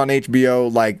that shit on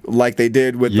HBO like they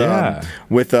did with Connor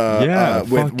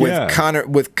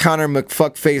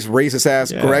McFuckface racist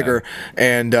ass Gregor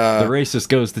and the racist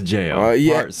goes to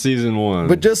jail. Season 1.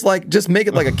 But just make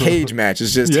it like a cage match.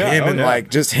 It's just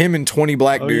him and 20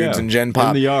 black dudes in Gen Pop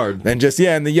in the yard. And just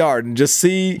in the yard and just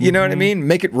see, you know what I mean?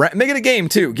 Make it a game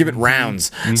too. Give it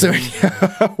rounds. So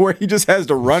where he just has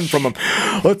to run from him.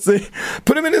 Let's see.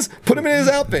 Put him in his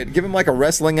outfit. Give him like a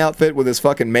wrestling outfit with his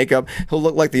fucking makeup. He'll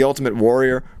look like the Ultimate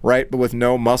Warrior, right? But with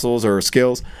no muscles or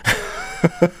skills.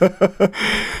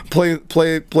 play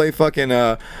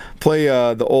the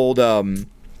old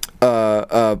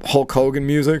Hulk Hogan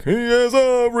music. He is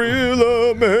a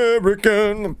real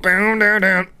American. Play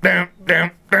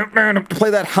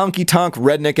that honky tonk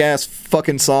redneck ass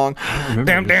fucking song. I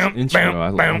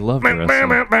love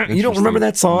the rest. You don't remember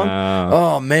that song? No.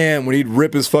 Oh man, when he'd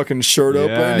rip his fucking shirt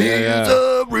open, he's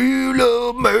a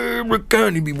real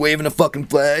American. He'd be waving a fucking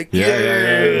flag.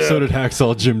 Yeah. So did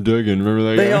Hacksaw Jim Duggan.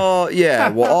 Remember that? They all,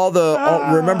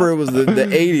 Well, remember it was the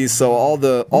 80s, so all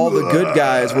the good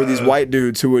guys were these white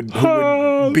dudes who would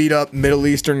beat up Middle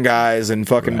Eastern guys and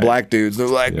fucking black dudes. They're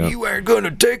like, you ain't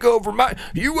gonna take over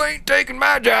you ain't taking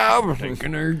my job.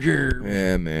 Taking our job.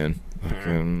 Yeah, man.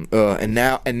 And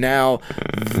now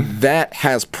that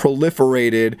has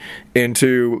proliferated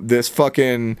into this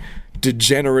fucking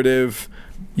degenerative,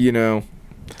 you know.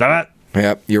 Stop it.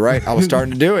 Yep, you're right. I was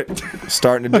starting to do it.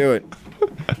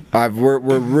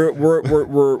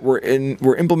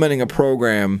 We're implementing a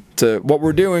program to what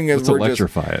we're doing is let's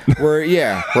electrify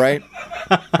it. Right.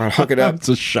 I'll hook it up. It's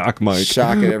a shock mic.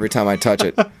 Shock it every time I touch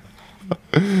it.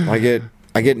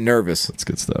 I get nervous. That's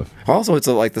good stuff. Also, it's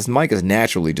like this mic is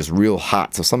naturally just real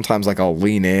hot, so sometimes like I'll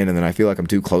lean in and then I feel like I'm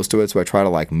too close to it, so I try to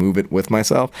like move it with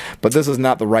myself. But this is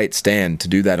not the right stand to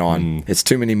do that on. It's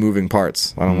too many moving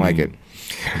parts. I don't like it.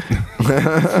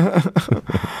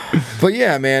 But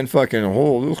yeah, man,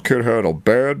 fucking, this kid had a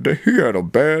bad day. He had a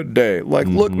bad day. Like,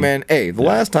 look, man, the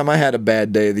last time I had a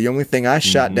bad day, the only thing I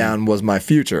shot down was my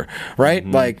future, right?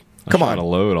 Like, come on. A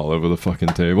load all over the fucking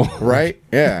table. Right?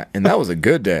 Yeah, and that was a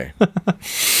good day.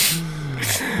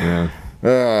 Yeah.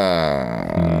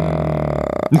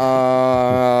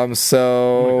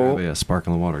 So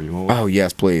sparkling water. You want one? Oh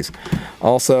yes, please.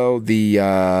 Also, we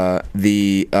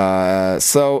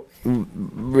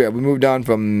moved on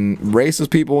from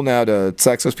racist people now to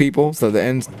sexist people. So the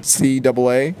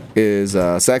NCAA is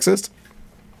sexist,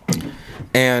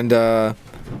 and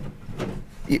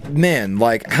man,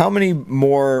 like how many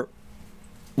more,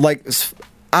 like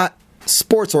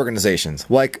sports organizations,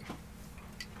 like,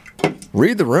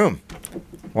 read the room.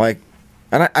 Like,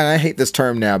 and I hate this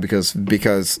term now because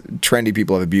trendy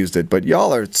people have abused it, but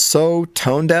y'all are so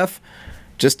tone deaf,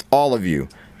 just all of you.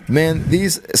 Man,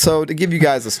 so to give you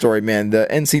guys a story, man, the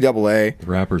NCAA...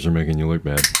 Rappers are making you look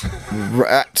bad.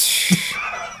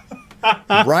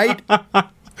 Right?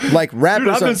 Like, rappers...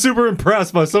 Dude, I've been super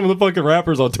impressed by some of the fucking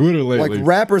rappers on Twitter lately. Like,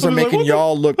 rappers are making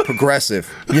y'all look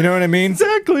progressive. You know what I mean?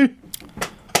 Exactly.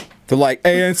 They're like,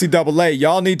 hey, NCAA,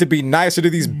 y'all need to be nicer to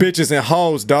these bitches and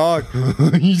hoes, dog.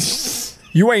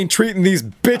 You ain't treating these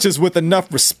bitches with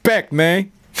enough respect,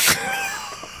 man.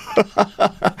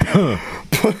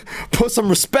 Put some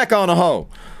respect on a hoe.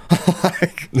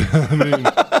 Like, I mean,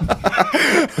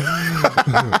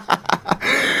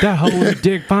 that hoe with a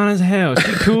dick fine as hell.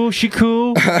 She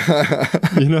cool.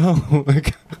 You know,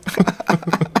 like,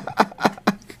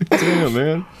 damn,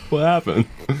 man, what happened?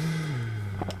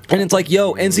 And it's like,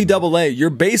 yo, NCAA,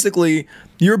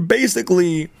 you're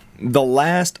basically the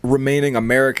last remaining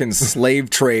American slave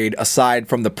trade aside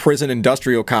from the prison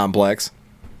industrial complex.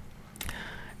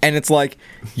 And it's like,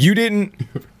 you didn't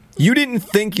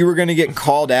think you were going to get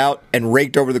called out and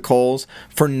raked over the coals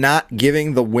for not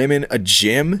giving the women a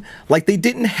gym? Like, they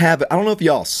didn't have, I don't know if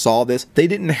y'all saw this, they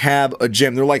didn't have a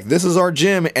gym. They're like, this is our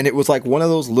gym, and it was like one of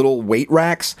those little weight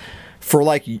racks for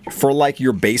like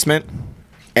your basement,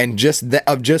 and just the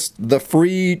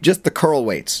curl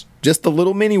weights, just the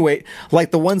little mini weight,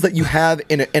 like the ones that you have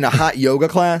in a hot yoga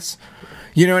class.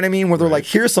 You know what I mean? Where they're like,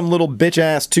 here's some little bitch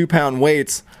ass 2-pound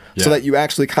weights. Yeah. So that you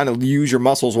actually kind of use your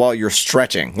muscles while you're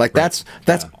stretching. Like, that's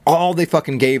all they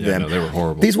fucking gave them. No, they were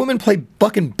horrible. These women play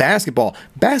fucking basketball.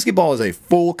 Basketball is a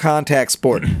full contact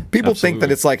sport. People think that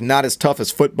it's like not as tough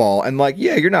as football, and like,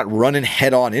 yeah, you're not running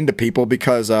head on into people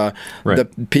because the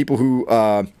people who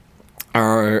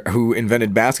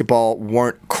invented basketball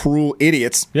weren't cruel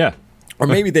idiots. Yeah, or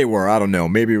maybe they were. I don't know.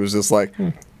 Maybe it was just like,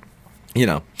 you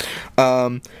know,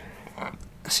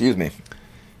 excuse me.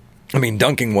 I mean,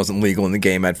 dunking wasn't legal in the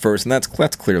game at first, and that's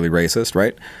clearly racist,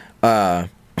 right?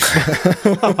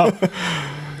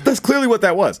 That's clearly what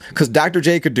that was, because Dr.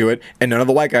 J could do it, and none of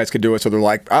the white guys could do it, so they're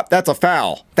like, that's a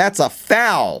foul. That's a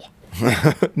foul.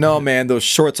 No, man, those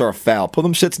shorts are a foul. Pull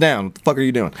them shits down. What the fuck are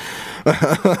you doing?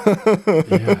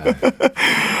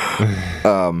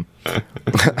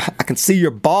 I can see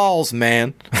your balls,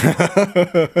 man.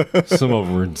 Some of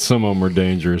them were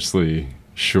dangerously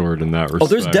short in that respect. Oh,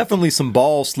 there's definitely some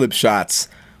ball slip shots.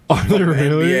 Are there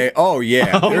really? NBA. Oh,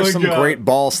 yeah. There's some great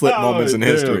ball slip moments in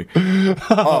history.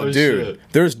 Oh, dude. Shit.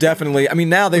 There's definitely... I mean,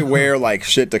 now they wear, like,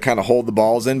 shit to kind of hold the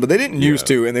balls in, but they didn't used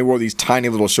to, and they wore these tiny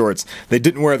little shorts. They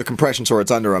didn't wear the compression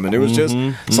shorts under them, and it was just...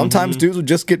 Sometimes dudes would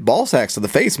just get ball sacks to the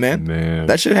face, man.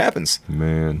 That shit happens.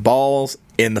 Balls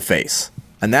in the face.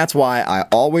 And that's why I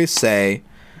always say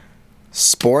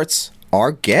sports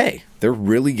are gay. They're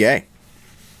really gay.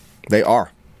 They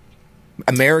are.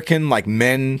 American, like,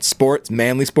 men sports,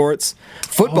 manly sports,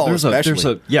 football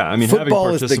especially. I mean, football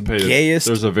having participated, is the gayest.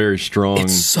 There's a very strong,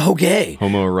 it's so gay,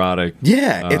 homoerotic,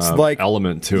 it's like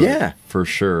element to it, for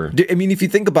sure. I mean, if you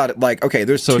think about it, like, okay,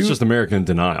 it's just American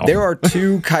denial. There are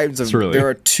two kinds of there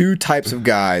are two types of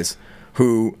guys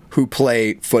who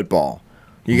play football.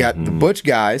 You got the butch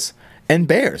guys and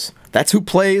bears. That's who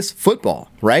plays football,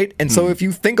 right? And so if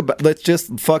you think about, let's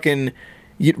just fucking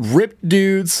ripped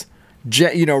dudes.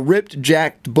 Ripped,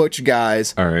 jacked, butch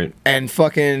guys, all right, and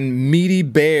fucking meaty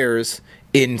bears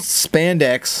in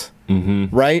spandex,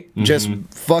 right? Just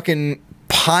fucking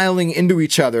piling into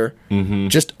each other,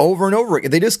 just over and over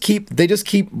again. They just keep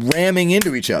ramming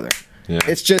into each other. Yeah.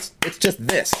 It's just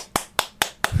this.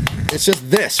 It's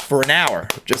just this for an hour.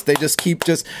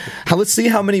 Let's see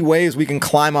how many ways we can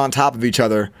climb on top of each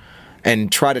other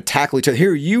and try to tackle each other.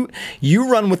 Here, you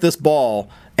run with this ball,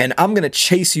 and I'm going to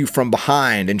chase you from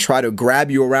behind and try to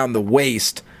grab you around the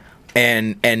waist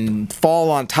and fall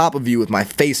on top of you with my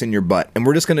face in your butt. And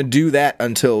we're just going to do that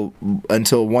until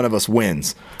one of us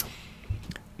wins.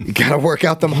 You got to work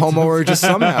out them homo urges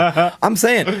somehow. I'm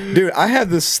saying, dude, I have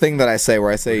this thing that I say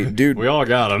where I say, dude. We all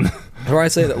got them. Where I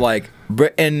say that, like,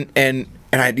 and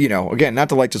I, again, not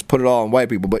to, like, just put it all on white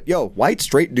people, but, yo, white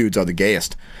straight dudes are the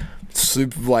gayest.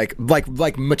 Like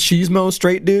machismo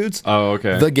straight dudes. Oh,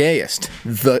 okay. The gayest.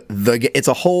 It's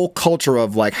a whole culture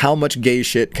of, like, how much gay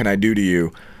shit can I do to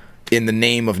you in the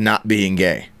name of not being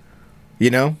gay? You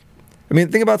know? I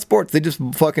mean, think about sports. They just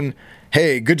fucking,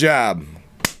 hey, good job.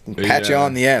 Pat you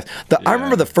on the ass. I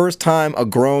remember the first time a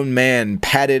grown man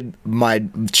patted my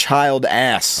child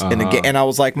ass in the game, and I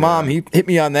was like, "Mom, he hit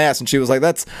me on the ass," and she was like,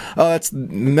 "That's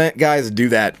guys do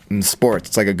that in sports.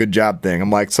 It's like a good job thing."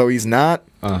 I'm like, "So he's not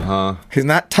he's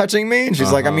not touching me. And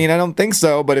she's like, I mean, I don't think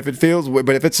so, but if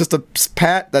it's just a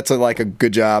pat, that's like a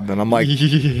good job. And I'm like,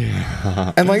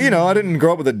 and like, I didn't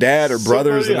grow up with a dad or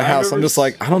brothers in the house. I'm just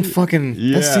like, I don't fucking,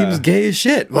 that seems gay as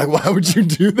shit. Like, why would you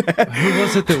do that? Who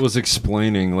was it that was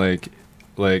explaining like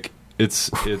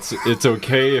it's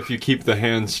okay if you keep the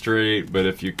hand straight, but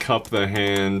if you cup the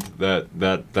hand,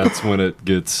 that's when it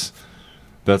gets.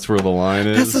 That's where the line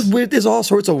is. There's all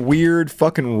sorts of weird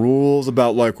fucking rules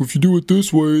about like if you do it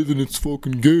this way, then it's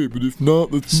fucking gay. But if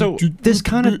not, let's. So this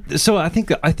kind of. So I think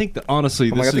that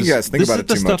honestly, this is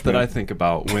the stuff that I think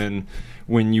about when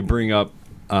you bring up,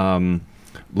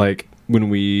 like when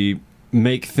we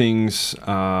make things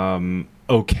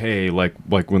okay, like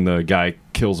when the guy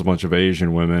kills a bunch of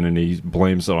Asian women and he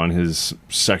blames it on his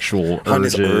sexual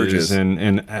urges.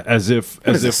 And as if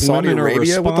women are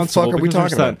responsible. What the fuck are we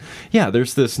talking about? Yeah,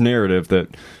 there's this narrative that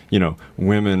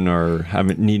women are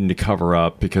needing to cover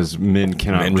up because men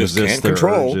cannot resist their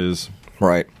urges.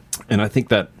 Right. And I think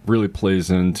that really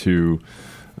plays into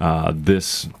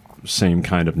this same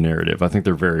kind of narrative. I think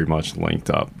they're very much linked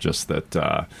up. Just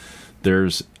that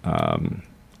there's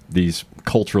these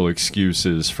cultural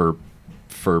excuses for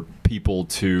people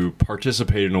to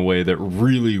participate in a way that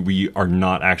really we are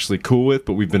not actually cool with,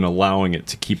 but we've been allowing it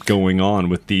to keep going on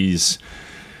with these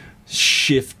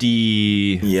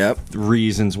shifty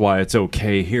reasons why it's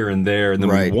okay here and there, and then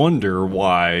we wonder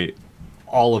why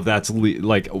all of that's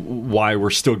like why we're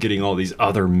still getting all these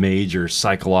other major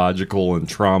psychological and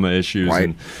trauma issues,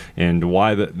 and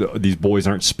why these boys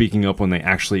aren't speaking up when they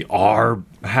actually are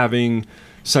having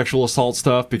sexual assault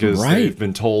stuff because they've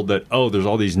been told that there's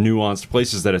all these nuanced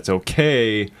places that it's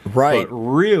okay, but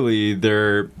really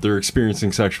they're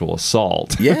experiencing sexual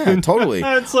assault. Yeah, totally.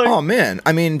 It's like, oh man,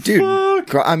 I mean, dude,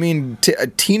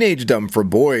 teenagedom for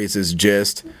boys is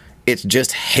just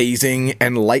hazing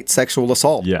and light sexual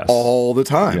assault all the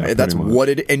time. Yeah, that's what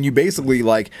it, and you basically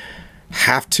like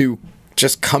have to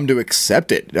just come to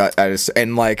accept it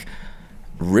and like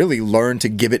really learn to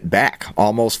give it back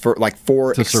almost for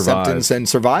acceptance and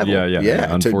survival.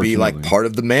 Yeah, to be like part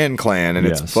of the man clan, and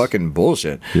it's fucking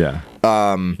bullshit. Three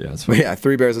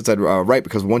Bears that said right,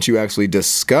 because once you actually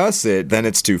discuss it, then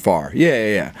it's too far.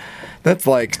 That's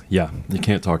like you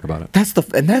can't talk about it.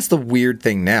 That's the weird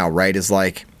thing now, right? Is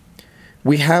like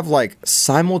we have like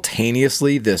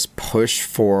simultaneously this push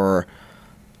for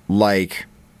like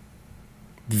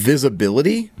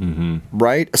visibility,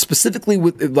 right? Specifically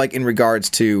with like in regards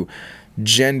to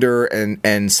gender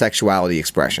and sexuality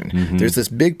expression. There's this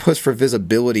big push for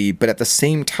visibility, but at the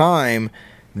same time,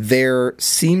 there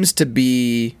seems to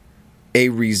be a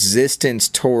resistance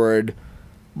toward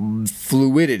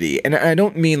fluidity. And I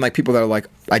don't mean like people that are like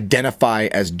identify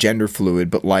as gender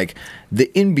fluid, but like the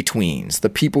in-betweens, the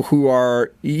people who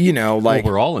are, like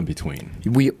we're all in between.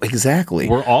 We're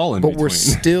all in between. But we're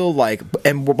still like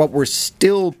but we're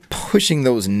still pushing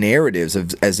those narratives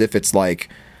as if it's like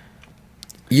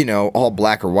all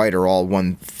black or white or all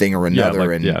one thing or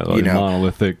another,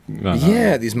 monolithic.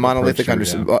 These monolithic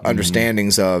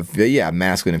understandings of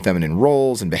masculine and feminine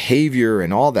roles and behavior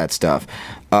and all that stuff.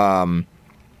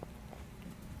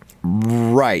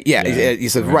 Right. Yeah. He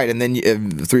says right, and then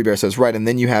Three Bear says right, and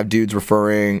then you have dudes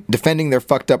defending their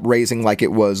fucked up raising like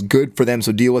it was good for them,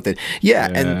 so deal with it.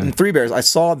 And Three Bears, I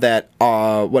saw that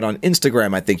on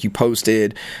Instagram, I think you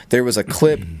posted, there was a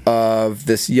clip of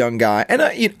this young guy, and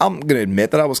I'm gonna admit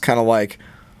that I was kind of like,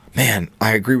 man,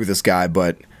 I agree with this guy,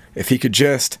 but if he could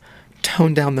just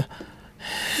tone down the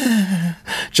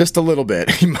just a little bit,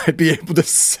 he might be able to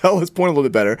sell his point a little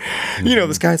bit better.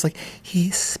 This guy's like,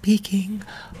 he's speaking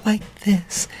like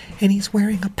this, and he's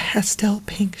wearing a pastel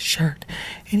pink shirt,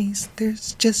 and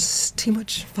there's just too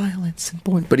much violence and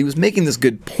boy. But he was making this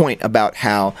good point about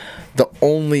how the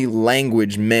only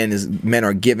language men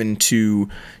are given to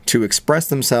express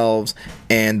themselves,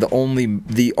 and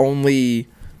the only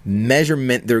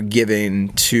measurement they're given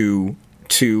to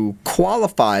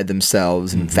qualify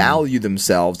themselves and value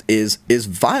themselves is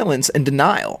violence and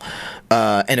denial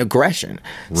and aggression.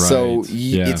 Right. So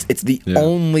it's the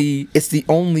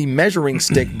only measuring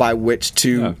stick by which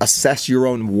to assess your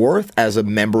own worth as a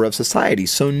member of society.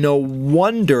 So no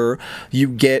wonder you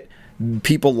get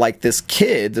people like this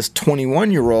kid, this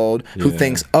 21-year-old who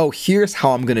thinks, here's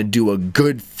how I'm going to do a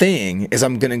good thing, is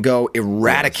I'm going to go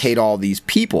eradicate all these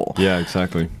people. Yeah,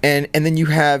 exactly. And then you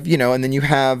have,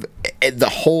 the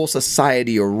whole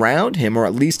society around him, or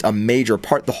at least a major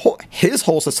part, his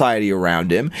whole society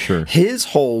around him, his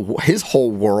whole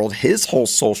world, his whole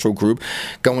social group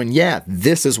going,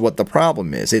 this is what the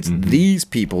problem is. It's these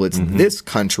people, it's this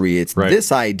country, it's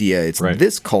this idea, it's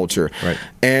this culture. Right.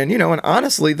 And, and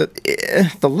honestly,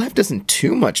 the left isn't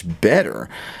too much better,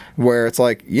 where it's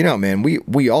like, man,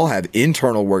 we all have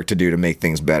internal work to do to make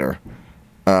things better.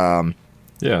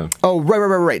 Yeah. Oh,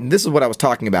 right. And this is what I was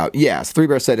talking about. Yes, Three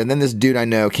Bear said, and then this dude I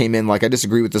know came in like, I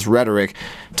disagree with this rhetoric,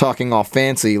 talking all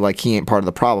fancy like he ain't part of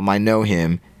the problem. I know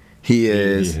him. He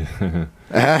is...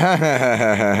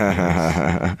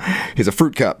 He's a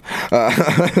fruit cup.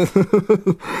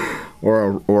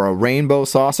 Or a rainbow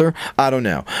saucer. I don't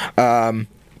know.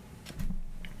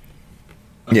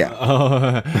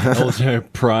 Yeah.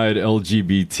 Pride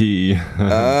LGBT.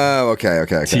 Oh, okay.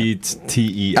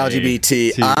 TEA.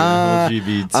 LGBT.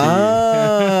 LGBT.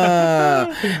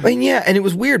 I mean, yeah, and it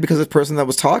was weird because this person that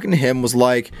was talking to him was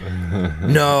like,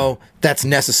 no, that's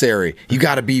necessary. You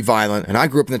got to be violent. And I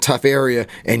grew up in a tough area,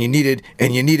 and you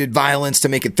needed violence to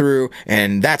make it through,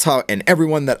 and that's how, and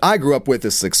everyone that I grew up with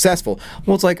is successful.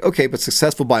 Well, it's like, okay, but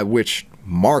successful by which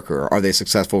marker? Are they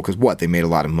successful because what? They made a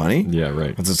lot of money? Yeah,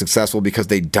 right. Was it successful because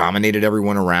they dominated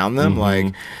everyone around them?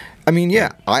 Like, I mean,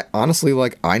 yeah, I honestly,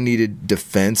 like, I needed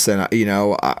defense and,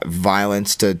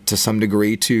 violence to some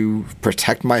degree to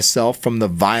protect myself from the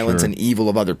violence and evil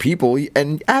of other people.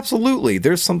 And absolutely,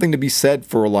 there's something to be said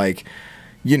for, like,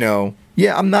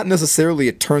 yeah, I'm not necessarily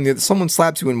a turn the other. Someone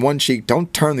slaps you in one cheek,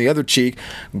 don't turn the other cheek.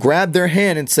 Grab their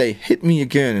hand and say, hit me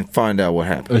again and find out what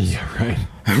happens. Yeah, right.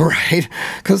 Right?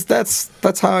 Because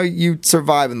that's how you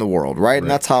survive in the world, right? And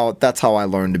that's how I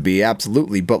learned to be,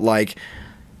 absolutely. But, like,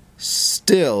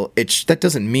 still, that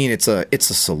doesn't mean it's a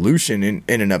solution in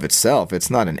and of itself. It's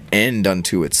not an end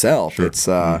unto itself. Sure. It's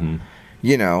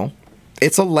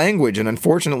it's a language, and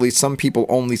unfortunately some people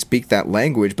only speak that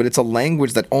language, but it's a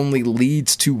language that only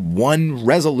leads to one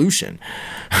resolution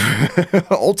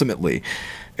ultimately.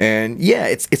 And yeah,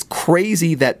 it's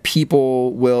crazy that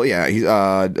people will.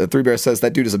 Yeah, Three Bear says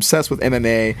that dude is obsessed with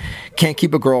MMA, can't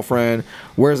keep a girlfriend,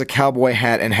 wears a cowboy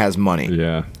hat, and has money.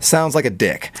 Yeah, sounds like a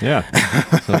dick. Yeah,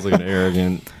 sounds like an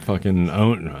arrogant fucking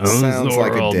owns sounds the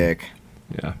world. Like a dick.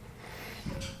 Yeah.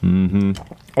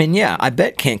 And yeah, I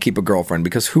bet can't keep a girlfriend,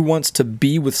 because who wants to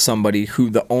be with somebody who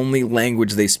the only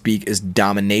language they speak is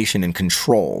domination and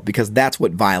control? Because that's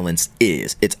what violence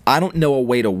is. It's, I don't know a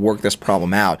way to work this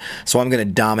problem out, so I'm going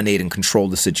to dominate and control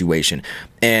the situation.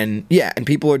 And yeah, and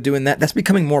people are doing that. That's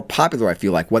becoming more popular, I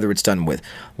feel like, whether it's done with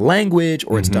language,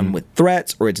 or it's done with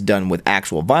threats, or it's done with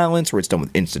actual violence, or it's done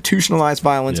with institutionalized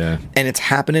violence. Yeah. And it's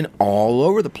happening all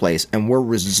over the place. And we're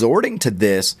resorting to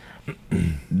this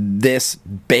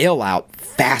bailout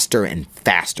faster and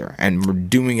faster, and we're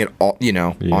doing it all,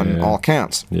 on all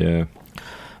counts. Yeah.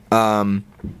 And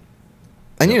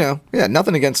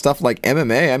nothing against stuff like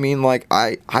MMA. I mean, like,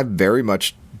 I very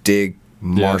much dig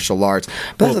martial arts,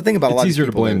 but that's the thing about a lot of people. It's easier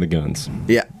to blame the guns.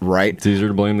 Yeah, right. It's easier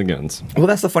to blame the guns. Well,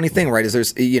 that's the funny thing, right? Is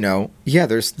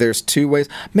there's two ways.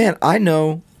 Man, I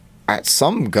know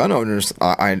some gun owners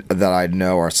that I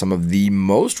know are some of the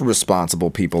most responsible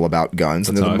people about guns,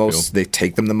 and they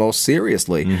take them the most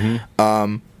seriously.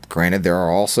 Granted, there are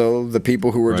also the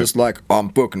people who are just like, I'm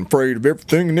fucking afraid of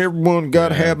everything, and everyone got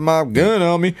to have my gun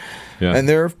on me. Yeah. And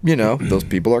they're, those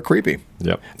people are creepy.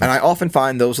 Yep. And I often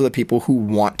find those are the people who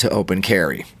want to open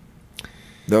carry.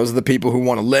 Those are the people who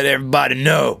want to let everybody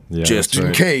know, just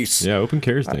in case. Yeah, open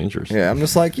carry is dangerous. Yeah, I'm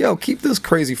just like, yo, keep this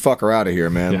crazy fucker out of here,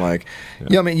 man. Yeah. Like,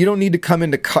 I mean, you don't need to come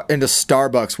into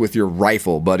Starbucks with your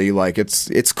rifle, buddy. Like,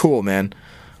 it's cool, man.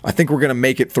 I think we're gonna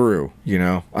make it through.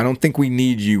 I don't think we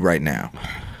need you right now.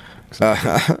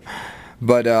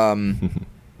 But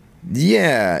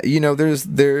yeah,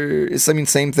 there's I mean,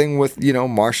 same thing with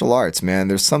martial arts, man.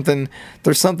 There's something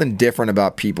different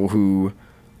about people who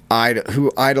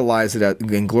idolize it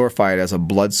and glorify it as a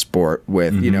blood sport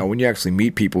with, when you actually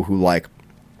meet people who like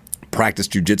practice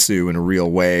jujitsu in a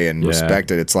real way and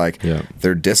respect it, it's like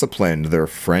they're disciplined, they're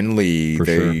friendly,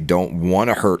 they don't want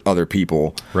to hurt other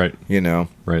people. Right.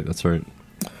 Right, that's right.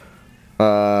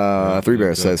 Three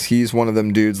Bear says he's one of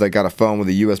them dudes that got a phone with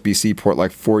a USB-C port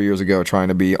like 4 years ago trying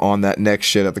to be on that next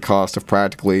shit at the cost of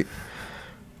practically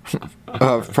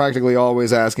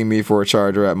always asking me for a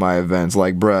charger at my events.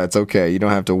 Like, bruh, it's okay. You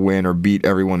don't have to win or beat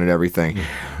everyone at everything.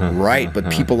 Right, but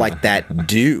people like that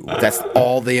do. That's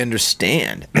all they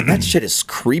understand. And that shit is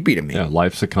creepy to me. Yeah,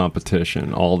 life's a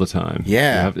competition all the time.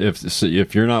 Yeah.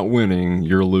 If you're not winning,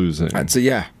 you're losing. So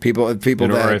yeah, people if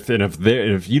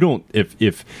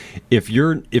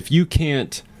you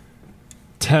can't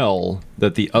tell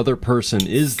that the other person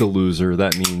is the loser,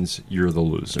 that means you're the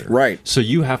loser. Right. So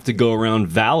you have to go around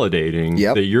validating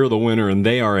that you're the winner and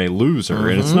they are a loser.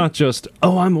 And it's not just,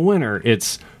 oh, I'm a winner.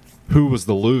 It's who was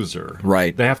the loser.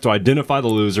 Right. They have to identify the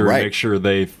loser and make sure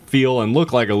they feel and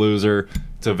look like a loser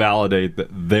to validate that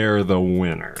they're the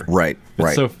winner. Right.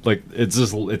 So like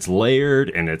it's layered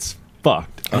and it's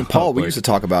fucked. And Paul, we used to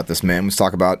talk about this, man. We used to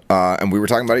talk about, and we were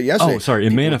talking about it yesterday. Oh, sorry.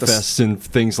 It manifests in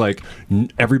things like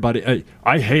everybody.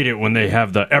 I hate it when they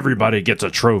have the everybody gets a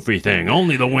trophy thing.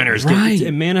 Only the winners get it.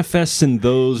 It manifests in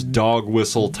those dog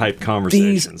whistle type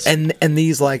conversations. And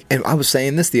these like, and I was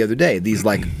saying this the other day. These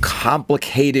like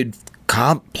complicated,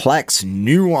 complex,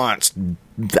 nuanced,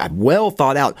 well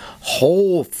thought out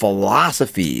whole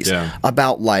philosophies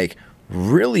about like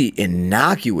really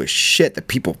innocuous shit that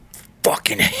people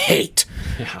fucking hate.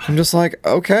 Yeah. I'm just like,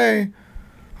 okay,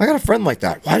 I got a friend like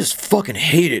that. Well, I just fucking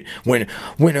hate it when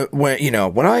you know,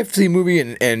 when I see a movie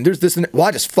and there's this and that, well,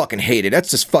 I just fucking hate it.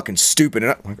 That's just fucking stupid.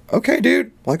 And I'm like, okay,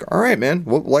 dude, like, all right, man,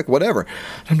 well, like, whatever.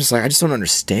 I'm just like, I just don't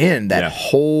understand that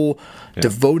whole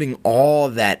devoting all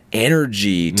that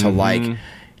energy to like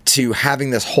to having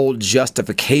this whole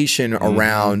justification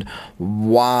around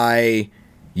why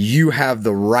you have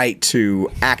the right to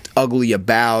act ugly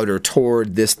about or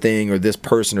toward this thing or this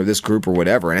person or this group or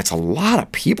whatever. And it's a lot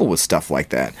of people with stuff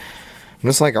like that. I'm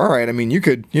just like, all right, I mean, you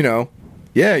could, you know,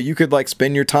 you could like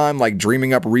spend your time like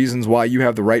dreaming up reasons why you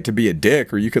have the right to be a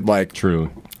dick, or you could like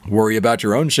worry about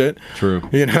your own shit. True.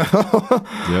 You know?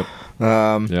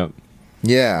 Yep.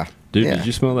 Yeah. Dude, did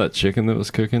you smell that chicken that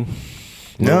was cooking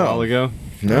a while ago?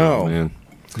 No. Oh, man.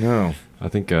 No. I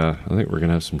think we're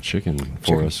gonna have some chicken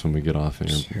for us when we get off here.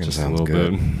 Just a little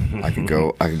bit. I could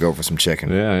go for some chicken.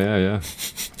 Yeah.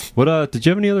 What did you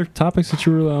have any other topics that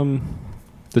you were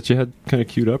that you had kind of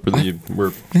queued up, or that you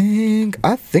were?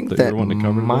 I think that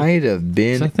might have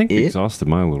been. I think we exhausted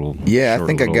my little. Yeah, I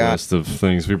think I got list of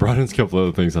things. We brought in a couple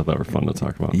other things I thought were fun to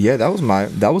talk about. Yeah, that was my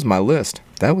list.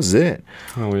 That was it.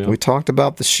 Oh yeah. We talked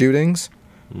about the shootings.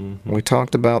 We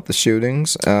talked about the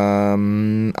shootings.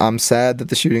 I'm sad that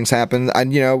the shootings happened.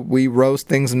 We roast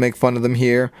things and make fun of them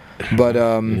here, but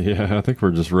yeah, I think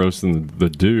we're just roasting the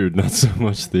dude, not so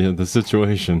much the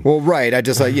situation. Well, right. I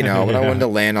just but I wanted to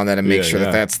land on that and make sure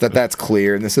that's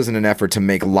clear. And this isn't an effort to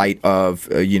make light of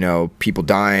people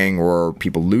dying or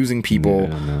people losing people.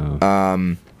 Yeah,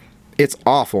 no. It's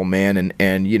awful, man.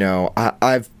 And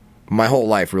I've my whole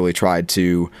life really tried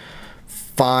to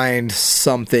find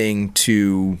something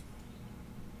to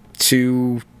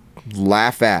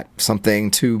laugh at,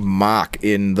 something to mock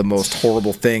in the most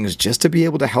horrible things, just to be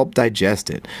able to help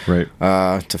digest it. Right.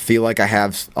 To feel like I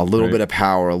have a little bit of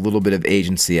power, a little bit of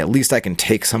agency. At least I can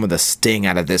take some of the sting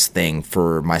out of this thing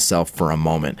for myself for a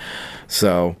moment.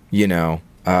 So,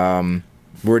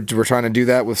 we're trying to do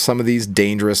that with some of these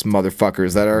dangerous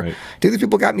motherfuckers that are... Right. Dude, these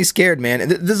people got me scared, man.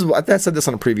 I said this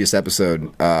on a previous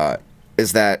episode,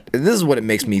 is that this is what it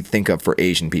makes me think of for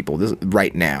Asian people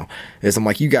right now, is I'm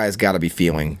like, you guys got to be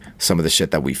feeling some of the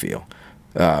shit that we feel,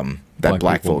 that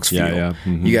black folks feel. Yeah.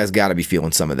 Mm-hmm. You guys got to be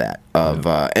feeling some of that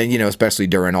and especially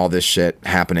during all this shit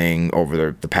happening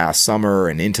over the past summer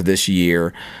and into this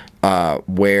year,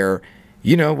 where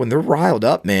when they're riled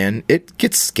up, man, it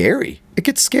gets scary. It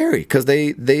gets scary because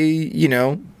they're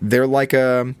like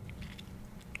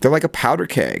a powder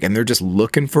keg, and they're just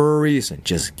looking for a reason.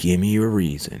 Just give me a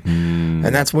reason.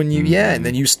 And that's when and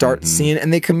then you start seeing,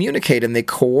 and they communicate and they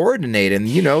coordinate, and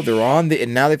they're on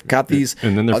and now they've got these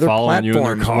and then they're other following you in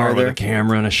their platforms car with a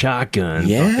camera and a shotgun,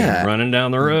 running down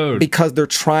the road because they're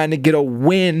trying to get a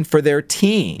win for their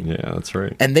team. Yeah, that's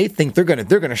right. And they think they're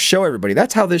gonna show everybody.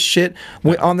 That's how this shit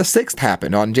on the 6th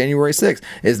happened, on January 6th,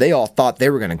 is they all thought they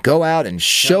were gonna go out and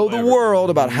show the world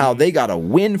about how they got a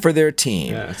win for their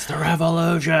team. Yeah, it's the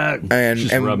revolution. And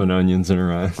she's rubbing onions in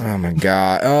her eyes. Oh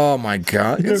my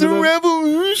god! It's a revolution.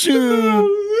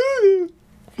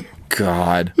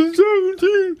 God.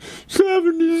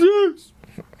 1776.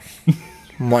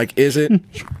 I'm like, is it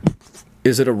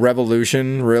a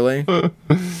revolution? Really?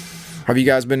 Have you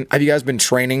guys been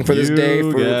training for this day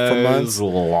for months?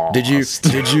 Lost. Did you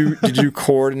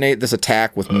coordinate this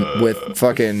attack with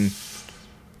fucking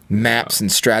maps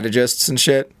and strategists and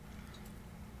shit?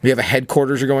 You have a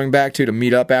headquarters you're going back to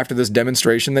meet up after this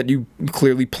demonstration that you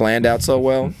clearly planned out so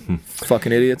well.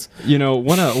 Fucking idiots.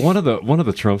 One of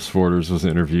the Trump supporters was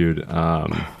interviewed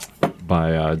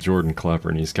by Jordan Klepper,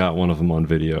 and he's got one of them on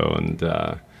video, and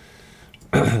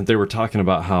they were talking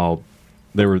about how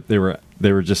they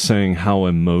were just saying how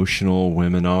emotional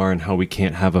women are and how we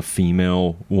can't have a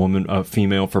female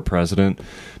for president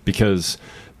because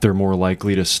they're more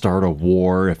likely to start a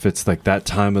war if it's like that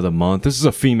time of the month. This is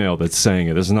a female that's saying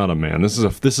it. This is not a man. This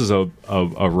is a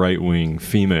right-wing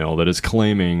female that is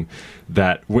claiming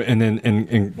that.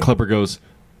 And Klepper goes,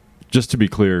 just to be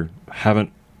clear,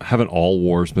 haven't all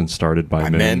wars been started by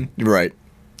men? Right.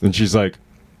 And she's like,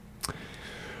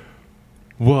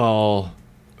 well,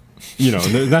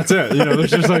 that's it.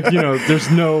 There's just like, there's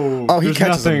no. Oh, he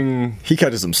catches nothing. He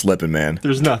catches him slipping, man.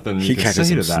 There's nothing. He catches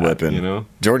him slipping.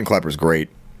 Jordan Klepper's great.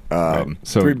 Right.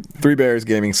 So Three Bears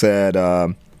Gaming said.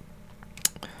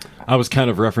 I was kind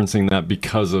of referencing that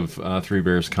because of Three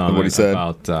Bears' comment what he said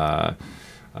about.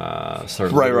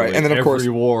 Right, and then of course,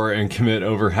 war and commit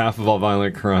over half of all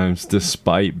violent crimes,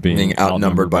 despite being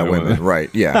outnumbered by women. Right?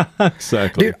 Yeah,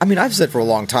 exactly. Dude, I mean, I've said for a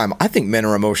long time, I think men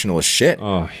are emotional as shit.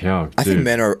 Oh yeah, dude. I think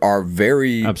men are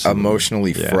very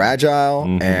emotionally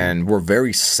fragile, and we're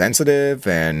very sensitive,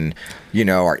 and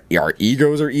our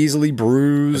egos are easily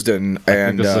bruised, and I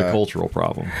think this is a cultural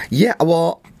problem. Yeah,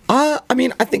 well. I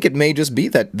mean, I think it may just be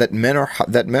that men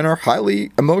are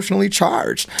highly emotionally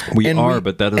charged. But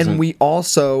that doesn't. And we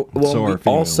also,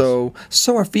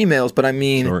 so are females. But I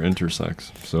mean, so are intersex.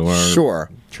 So are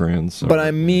trans. But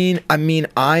I mean,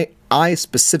 I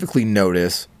specifically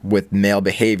notice with male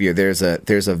behavior, there's a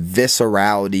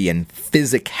viscerality and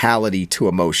physicality to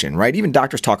emotion, right? Even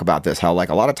doctors talk about this, how like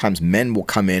a lot of times men will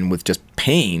come in with just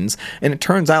pains, and it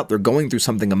turns out they're going through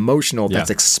something emotional that's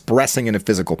expressing in a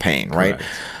physical pain, right?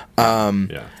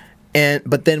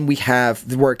 But then we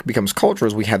have where it becomes cultural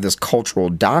is we have this cultural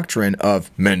doctrine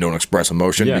of men don't express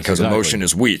emotion because emotion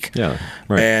is weak. Yeah,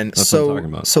 right. And that's what I'm talking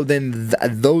about. So then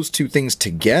those two things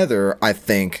together, I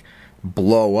think,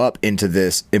 blow up into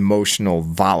this emotional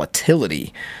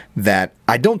volatility that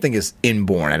I don't think is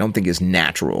inborn. I don't think is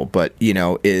natural, but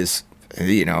it's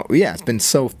been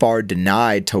so far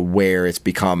denied to where it's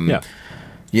become,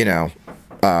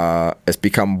 it's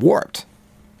become warped.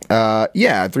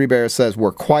 Three Bears says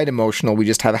we're quite emotional. We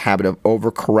just have a habit of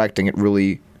overcorrecting it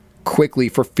really quickly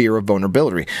for fear of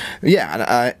vulnerability.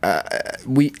 Yeah,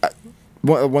 and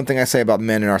one thing I say about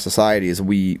men in our society is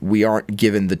we aren't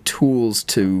given the tools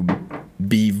to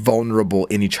be vulnerable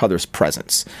in each other's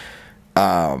presence.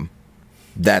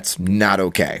 That's not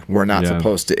okay. We're not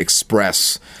supposed to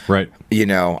express, right?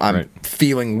 I'm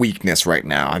feeling weakness right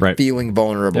now. I'm feeling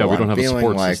vulnerable. Yeah, we don't have a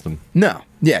support system. No,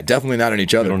 definitely not in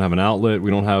each other. We don't have an outlet.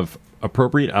 We don't have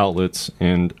appropriate outlets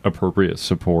and appropriate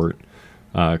support.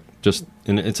 And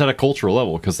it's at a cultural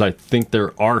level, because I think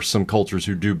there are some cultures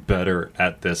who do better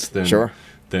at this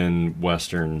than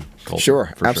Western culture.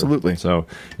 Sure, absolutely. So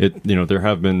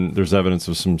there's evidence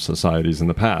of some societies in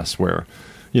the past where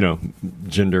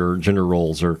gender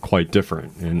roles are quite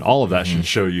different, and all of that should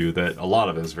show you that a lot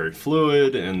of it is very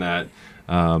fluid, and that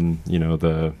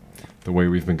the way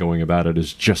we've been going about it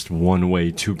is just one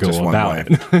way to go about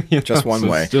it. Just one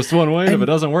way. Just one way. And if it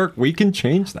doesn't work, we can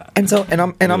change that. And so,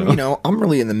 I'm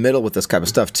really in the middle with this kind of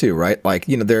stuff too, right? Like,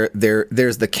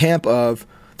 there's the camp of,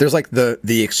 there's like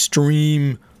the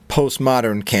extreme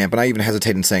postmodern camp, and I even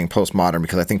hesitate in saying postmodern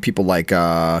because I think people like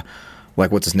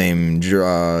what's his name,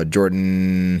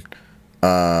 Jordan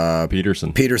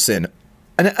Peterson.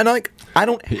 And I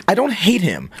don't hate him. I don't hate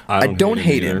him. I don't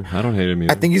hate him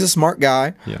either. I think he's a smart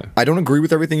guy. Yeah. I don't agree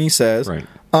with everything he says. Right.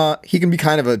 He can be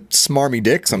kind of a smarmy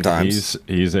dick sometimes.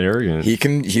 He's arrogant.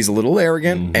 He's a little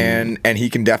arrogant, and he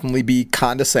can definitely be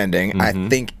condescending. I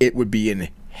think it would be in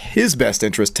his best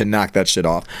interest to knock that shit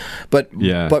off. But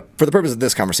for the purpose of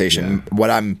this conversation, what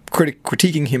I'm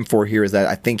critiquing him for here is that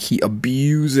I think he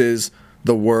abuses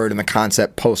the word and the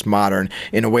concept postmodern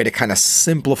in a way to kind of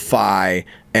simplify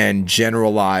and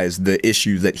generalize the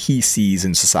issues that he sees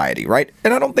in society, right?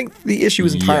 And I don't think the issue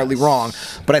is entirely wrong,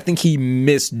 but I think he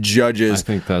misjudges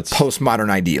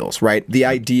postmodern ideals, right? The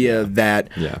idea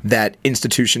that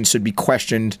institutions should be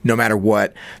questioned no matter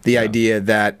what, the idea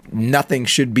that nothing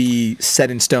should be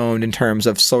set in stone in terms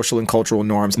of social and cultural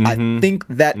norms. I think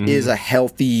that is a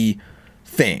healthy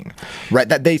thing, right?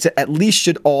 That they at least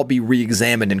should all be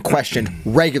re-examined and questioned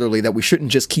regularly, that we shouldn't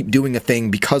just keep doing a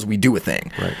thing because we do a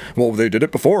thing. Right. Well, they did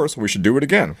it before, so we should do it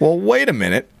again. Well, wait a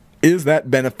minute. Is that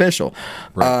beneficial?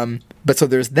 Right. But so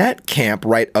there's that camp,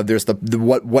 right? There's the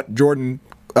what Jordan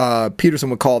Peterson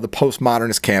would call the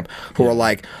postmodernist camp, who are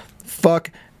like,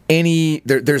 fuck any,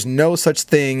 there's no such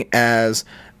thing as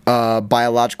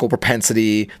biological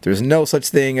propensity. There's no such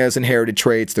thing as inherited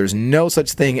traits. There's no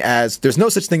such thing as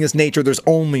nature. There's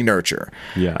only nurture.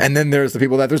 Yeah. And then there's the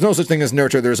people that there's no such thing as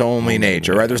nurture. There's only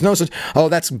nature. Right? There's no such. Oh,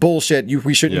 that's bullshit.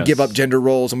 We shouldn't give up gender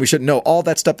roles, and we shouldn't know all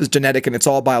that stuff is genetic and it's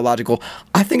all biological.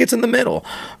 I think it's in the middle.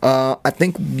 I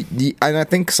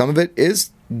think some of it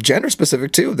is gender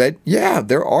specific too. That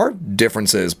there are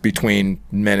differences between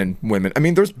men and women. I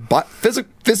mean, there's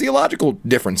physiological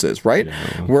differences, right?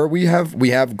 Yeah. Where we have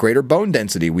greater bone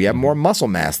density, we have more muscle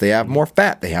mass, they have more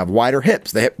fat, they have wider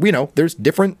hips. They have, there's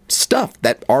different stuff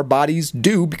that our bodies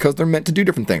do because they're meant to do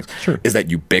different things. Sure. Is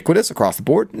that ubiquitous across the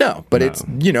board? No, but it's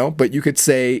but you could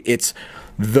say it's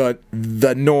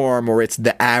the norm or it's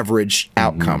the average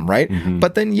outcome, right?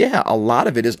 But then, yeah, a lot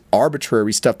of it is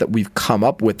arbitrary stuff that we've come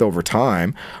up with over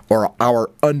time, or our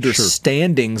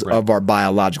understandings of our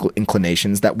biological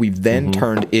inclinations that we've then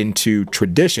turned into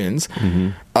traditions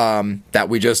that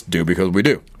we just do because we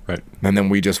do. Right. And then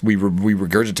we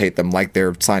regurgitate them like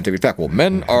they're scientific fact. Well,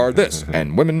 men are this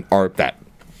and women are that.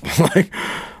 Like,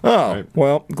 oh, right.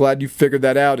 Well, glad you figured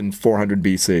that out in 400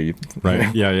 BC.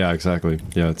 Right. Yeah, exactly.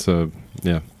 Yeah, it's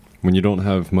when you don't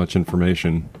have much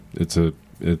information, it's a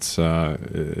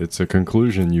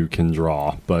conclusion you can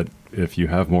draw, but if you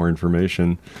have more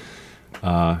information,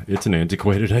 it's an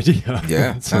antiquated idea.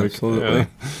 Yeah, absolutely.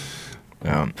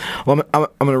 Well, I'm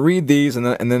going to read these, and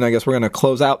then I guess we're going to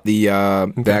close out the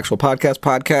actual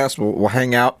podcast. We'll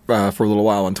hang out for a little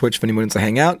while on Twitch if anyone wants to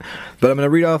hang out. But I'm going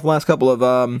to read off the last couple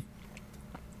of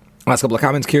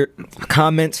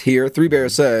comments here. Three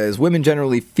Bears says, women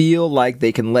generally feel like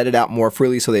they can let it out more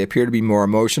freely, so they appear to be more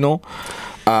emotional.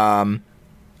 Right?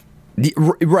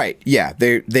 Yeah,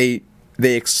 they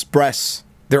express.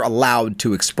 They're allowed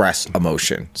to express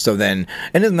emotion. So then,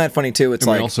 and isn't that funny too? It's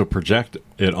and like we also project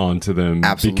it onto them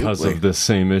because of this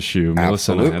same issue.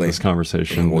 Melissa and I had this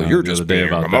conversation. Well, you're just being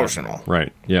emotional, that.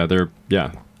 Right? Yeah,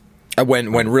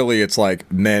 When really it's like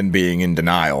men being in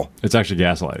denial. It's actually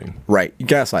gaslighting. Right,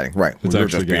 gaslighting. Right, it's you're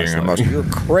actually just being emotional.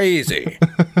 You're crazy.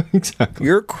 Exactly.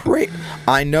 You're crazy.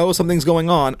 I know something's going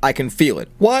on. I can feel it.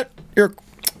 What? You're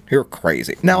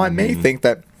crazy. Now I may think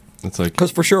that. It's like,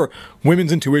 because for sure,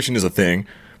 women's intuition is a thing.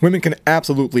 Women can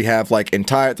absolutely have like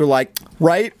they're like,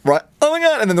 right, oh my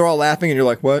God, and then they're all laughing, and you're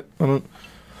like, what?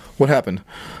 What happened?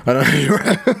 I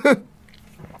don't know.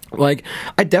 Like,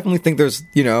 I definitely think there's,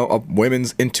 a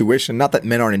women's intuition. Not that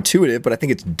men aren't intuitive, but I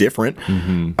think it's different.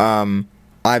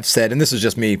 I've said, and this is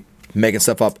just me making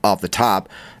stuff up off the top,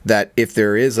 that if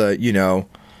there is a,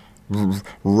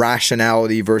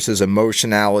 rationality versus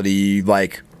emotionality,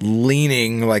 like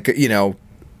leaning, like,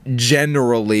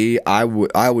 generally, I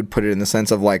would put it in the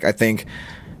sense of like, I think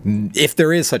if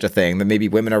there is such a thing, that maybe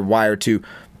women are wired to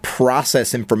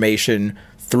process information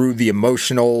through the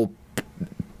emotional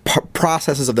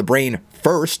processes of the brain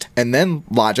first, and then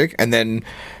logic, and then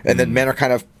men are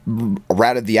kind of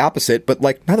routed the opposite. But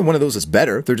like neither one of those is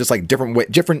better. They're just like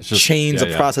different chains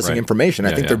of processing information.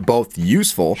 I think they're both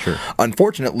useful. Sure.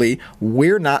 Unfortunately,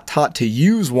 we're not taught to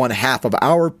use one half of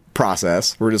our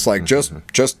process. We're just like just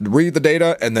read the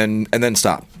data and then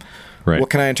stop. Right. Well,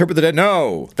 can I interpret the data?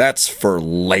 No, that's for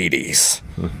ladies.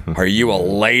 Are you a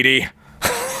lady?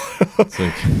 It's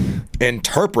like,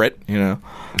 interpret,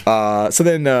 So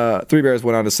then Three Bears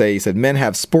went on to say, he said, men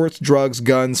have sports, drugs,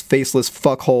 guns, faceless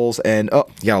fuckholes, and you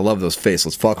gotta love those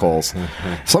faceless fuckholes.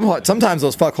 Sometimes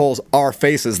those fuckholes are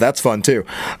faces. That's fun too.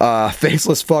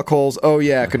 Faceless fuckholes. Oh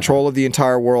yeah, control of the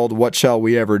entire world. What shall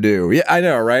we ever do? Yeah, I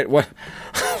know, right? What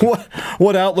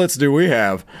outlets do we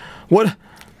have? What?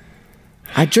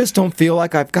 I just don't feel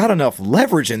like I've got enough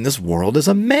leverage in this world as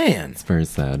a man. It's very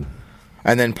sad.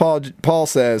 And then Paul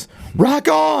says, rock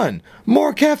on!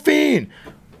 More caffeine!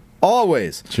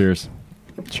 Always. Cheers.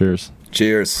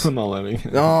 I'm not letting.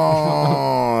 Oh,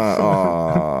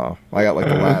 I got like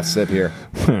the last sip here.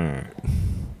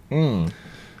 Well,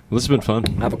 this has been fun.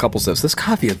 I have a couple sips. This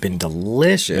coffee has been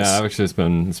delicious. Yeah, actually, it's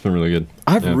been really good.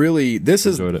 This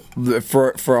is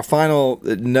for a final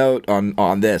note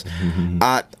on this.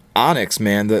 Onyx,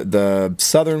 man, the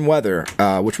southern weather,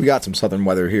 which we got some southern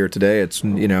weather here today. It's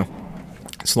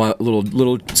it's a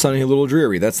little sunny, a little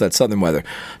dreary. That's that southern weather.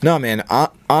 No, man,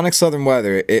 Onyx southern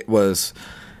weather.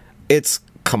 It's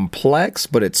complex,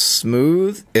 but it's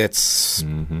smooth. It's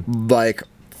like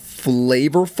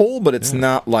flavorful, but it's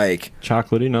not like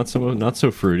chocolatey. Not so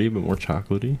fruity, but more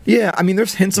chocolatey. Yeah, I mean,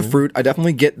 there's hints of fruit. I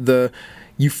definitely get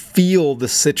you feel the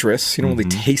citrus. You don't really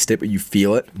taste it, but you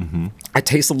feel it. I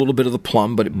taste a little bit of the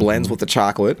plum, but it blends with the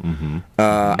chocolate.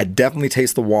 I definitely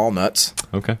taste the walnuts.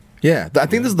 Okay. Yeah, I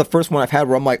think this is the first one I've had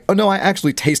where I'm like, oh no, I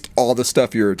actually taste all the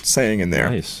stuff you're saying in there.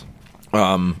 Nice.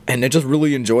 And I just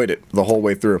really enjoyed it the whole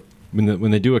way through. When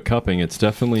they do a cupping, it's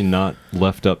definitely not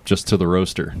left up just to the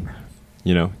roaster.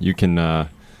 You can,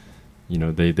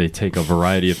 they take a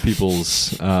variety of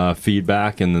people's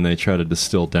feedback, and then they try to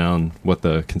distill down what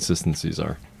the consistencies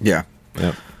are. Yeah.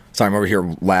 Yep. So I'm over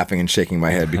here laughing and shaking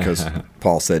my head because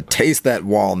Paul said, taste that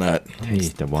walnut.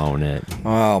 Taste the walnut.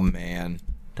 Oh, man.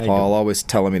 Paul always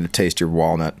telling me to taste your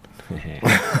walnut.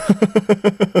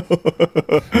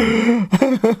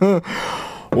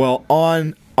 Well,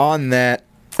 on that,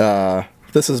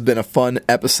 this has been a fun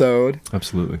episode.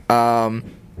 Absolutely.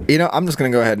 I'm just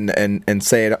gonna go ahead and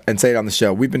say it on the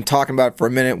show. We've been talking about it for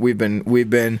a minute. We've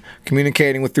been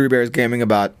communicating with Three Bears Gaming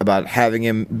about having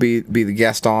him be the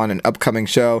guest on an upcoming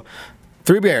show.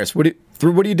 Three Bears, what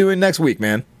are you doing next week,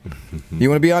 man? You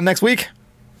want to be on next week?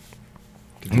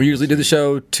 We usually do the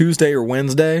show Tuesday or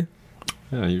Wednesday.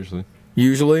 Yeah, usually.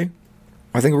 Usually,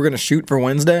 I think we're gonna shoot for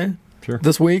Wednesday. Sure.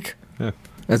 This week. Yeah.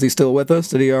 Is he still with us?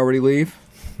 Did he already leave?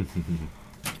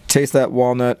 Taste that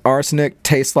walnut. Arsenic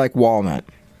tastes like walnut.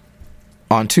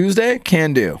 On Tuesday,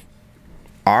 can do.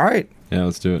 All right. Yeah,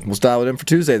 let's do it. We'll dial it in for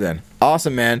Tuesday then.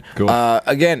 Awesome, man. Cool.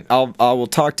 Again, I will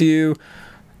talk to you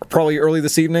probably early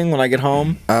this evening when I get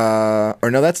home. Or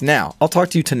no, that's now. I'll talk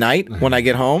to you tonight when I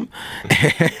get home.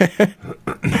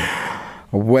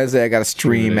 Wednesday, I got a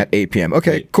stream at 8 p.m.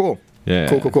 Okay, cool. Yeah.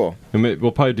 Cool. And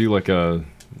we'll probably do like a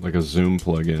Zoom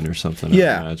plug-in or something.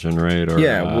 Yeah. I imagine, right? Or,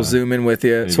 we'll Zoom in with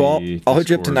you. So I'll hit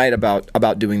you up tonight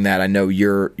about doing that. I know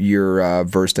you're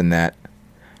versed in that.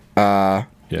 Yeah,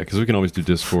 because we can always do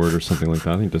Discord or something like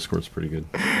that. I think Discord's pretty good.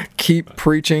 Keep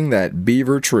preaching that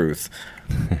beaver truth.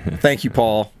 Thank you,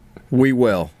 Paul. We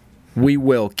will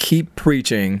keep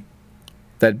preaching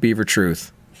that beaver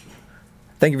truth.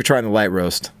 Thank you for trying the light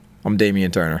roast. I'm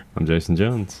Damian Turner. I'm Jason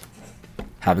Jones.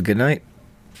 Have a good night.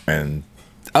 And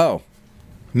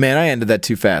man, I ended that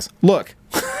too fast. Look.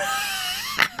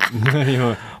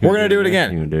 We're going to do it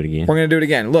again. We're going to do it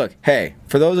again. Look, hey,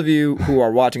 for those of you who are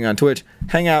watching on Twitch,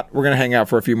 hang out. We're going to hang out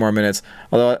for a few more minutes.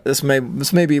 Although this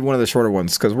may be one of the shorter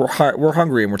ones because we're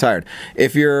hungry and we're tired.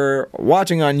 If you're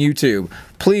watching on YouTube,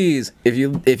 please, if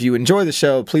you enjoy the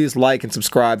show, please like and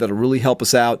subscribe. That'll really help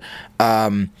us out.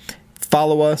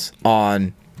 Follow us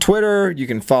on Twitter. You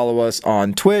can follow us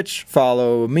on Twitch.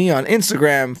 Follow me on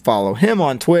Instagram. Follow him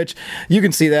on Twitch. You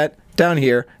can see that down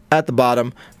here at the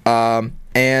bottom.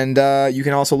 And you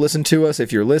can also listen to us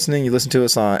if you're listening. You listen to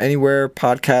us anywhere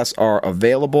podcasts are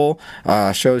available.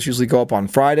 Shows usually go up on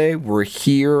Friday. We're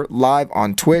here live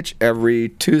on Twitch every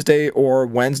Tuesday or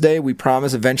Wednesday. We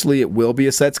promise eventually it will be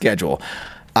a set schedule.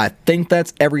 I think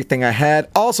that's everything I had.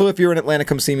 Also, if you're in Atlanta,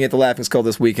 come see me at the Laughing Skull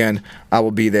this weekend. I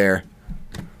will be there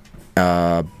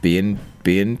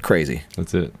being crazy.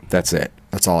 That's it.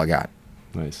 That's all I got.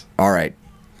 Nice. All right.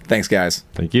 Thanks, guys.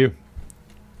 Thank you.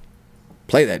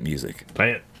 Play that music.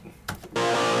 Play it.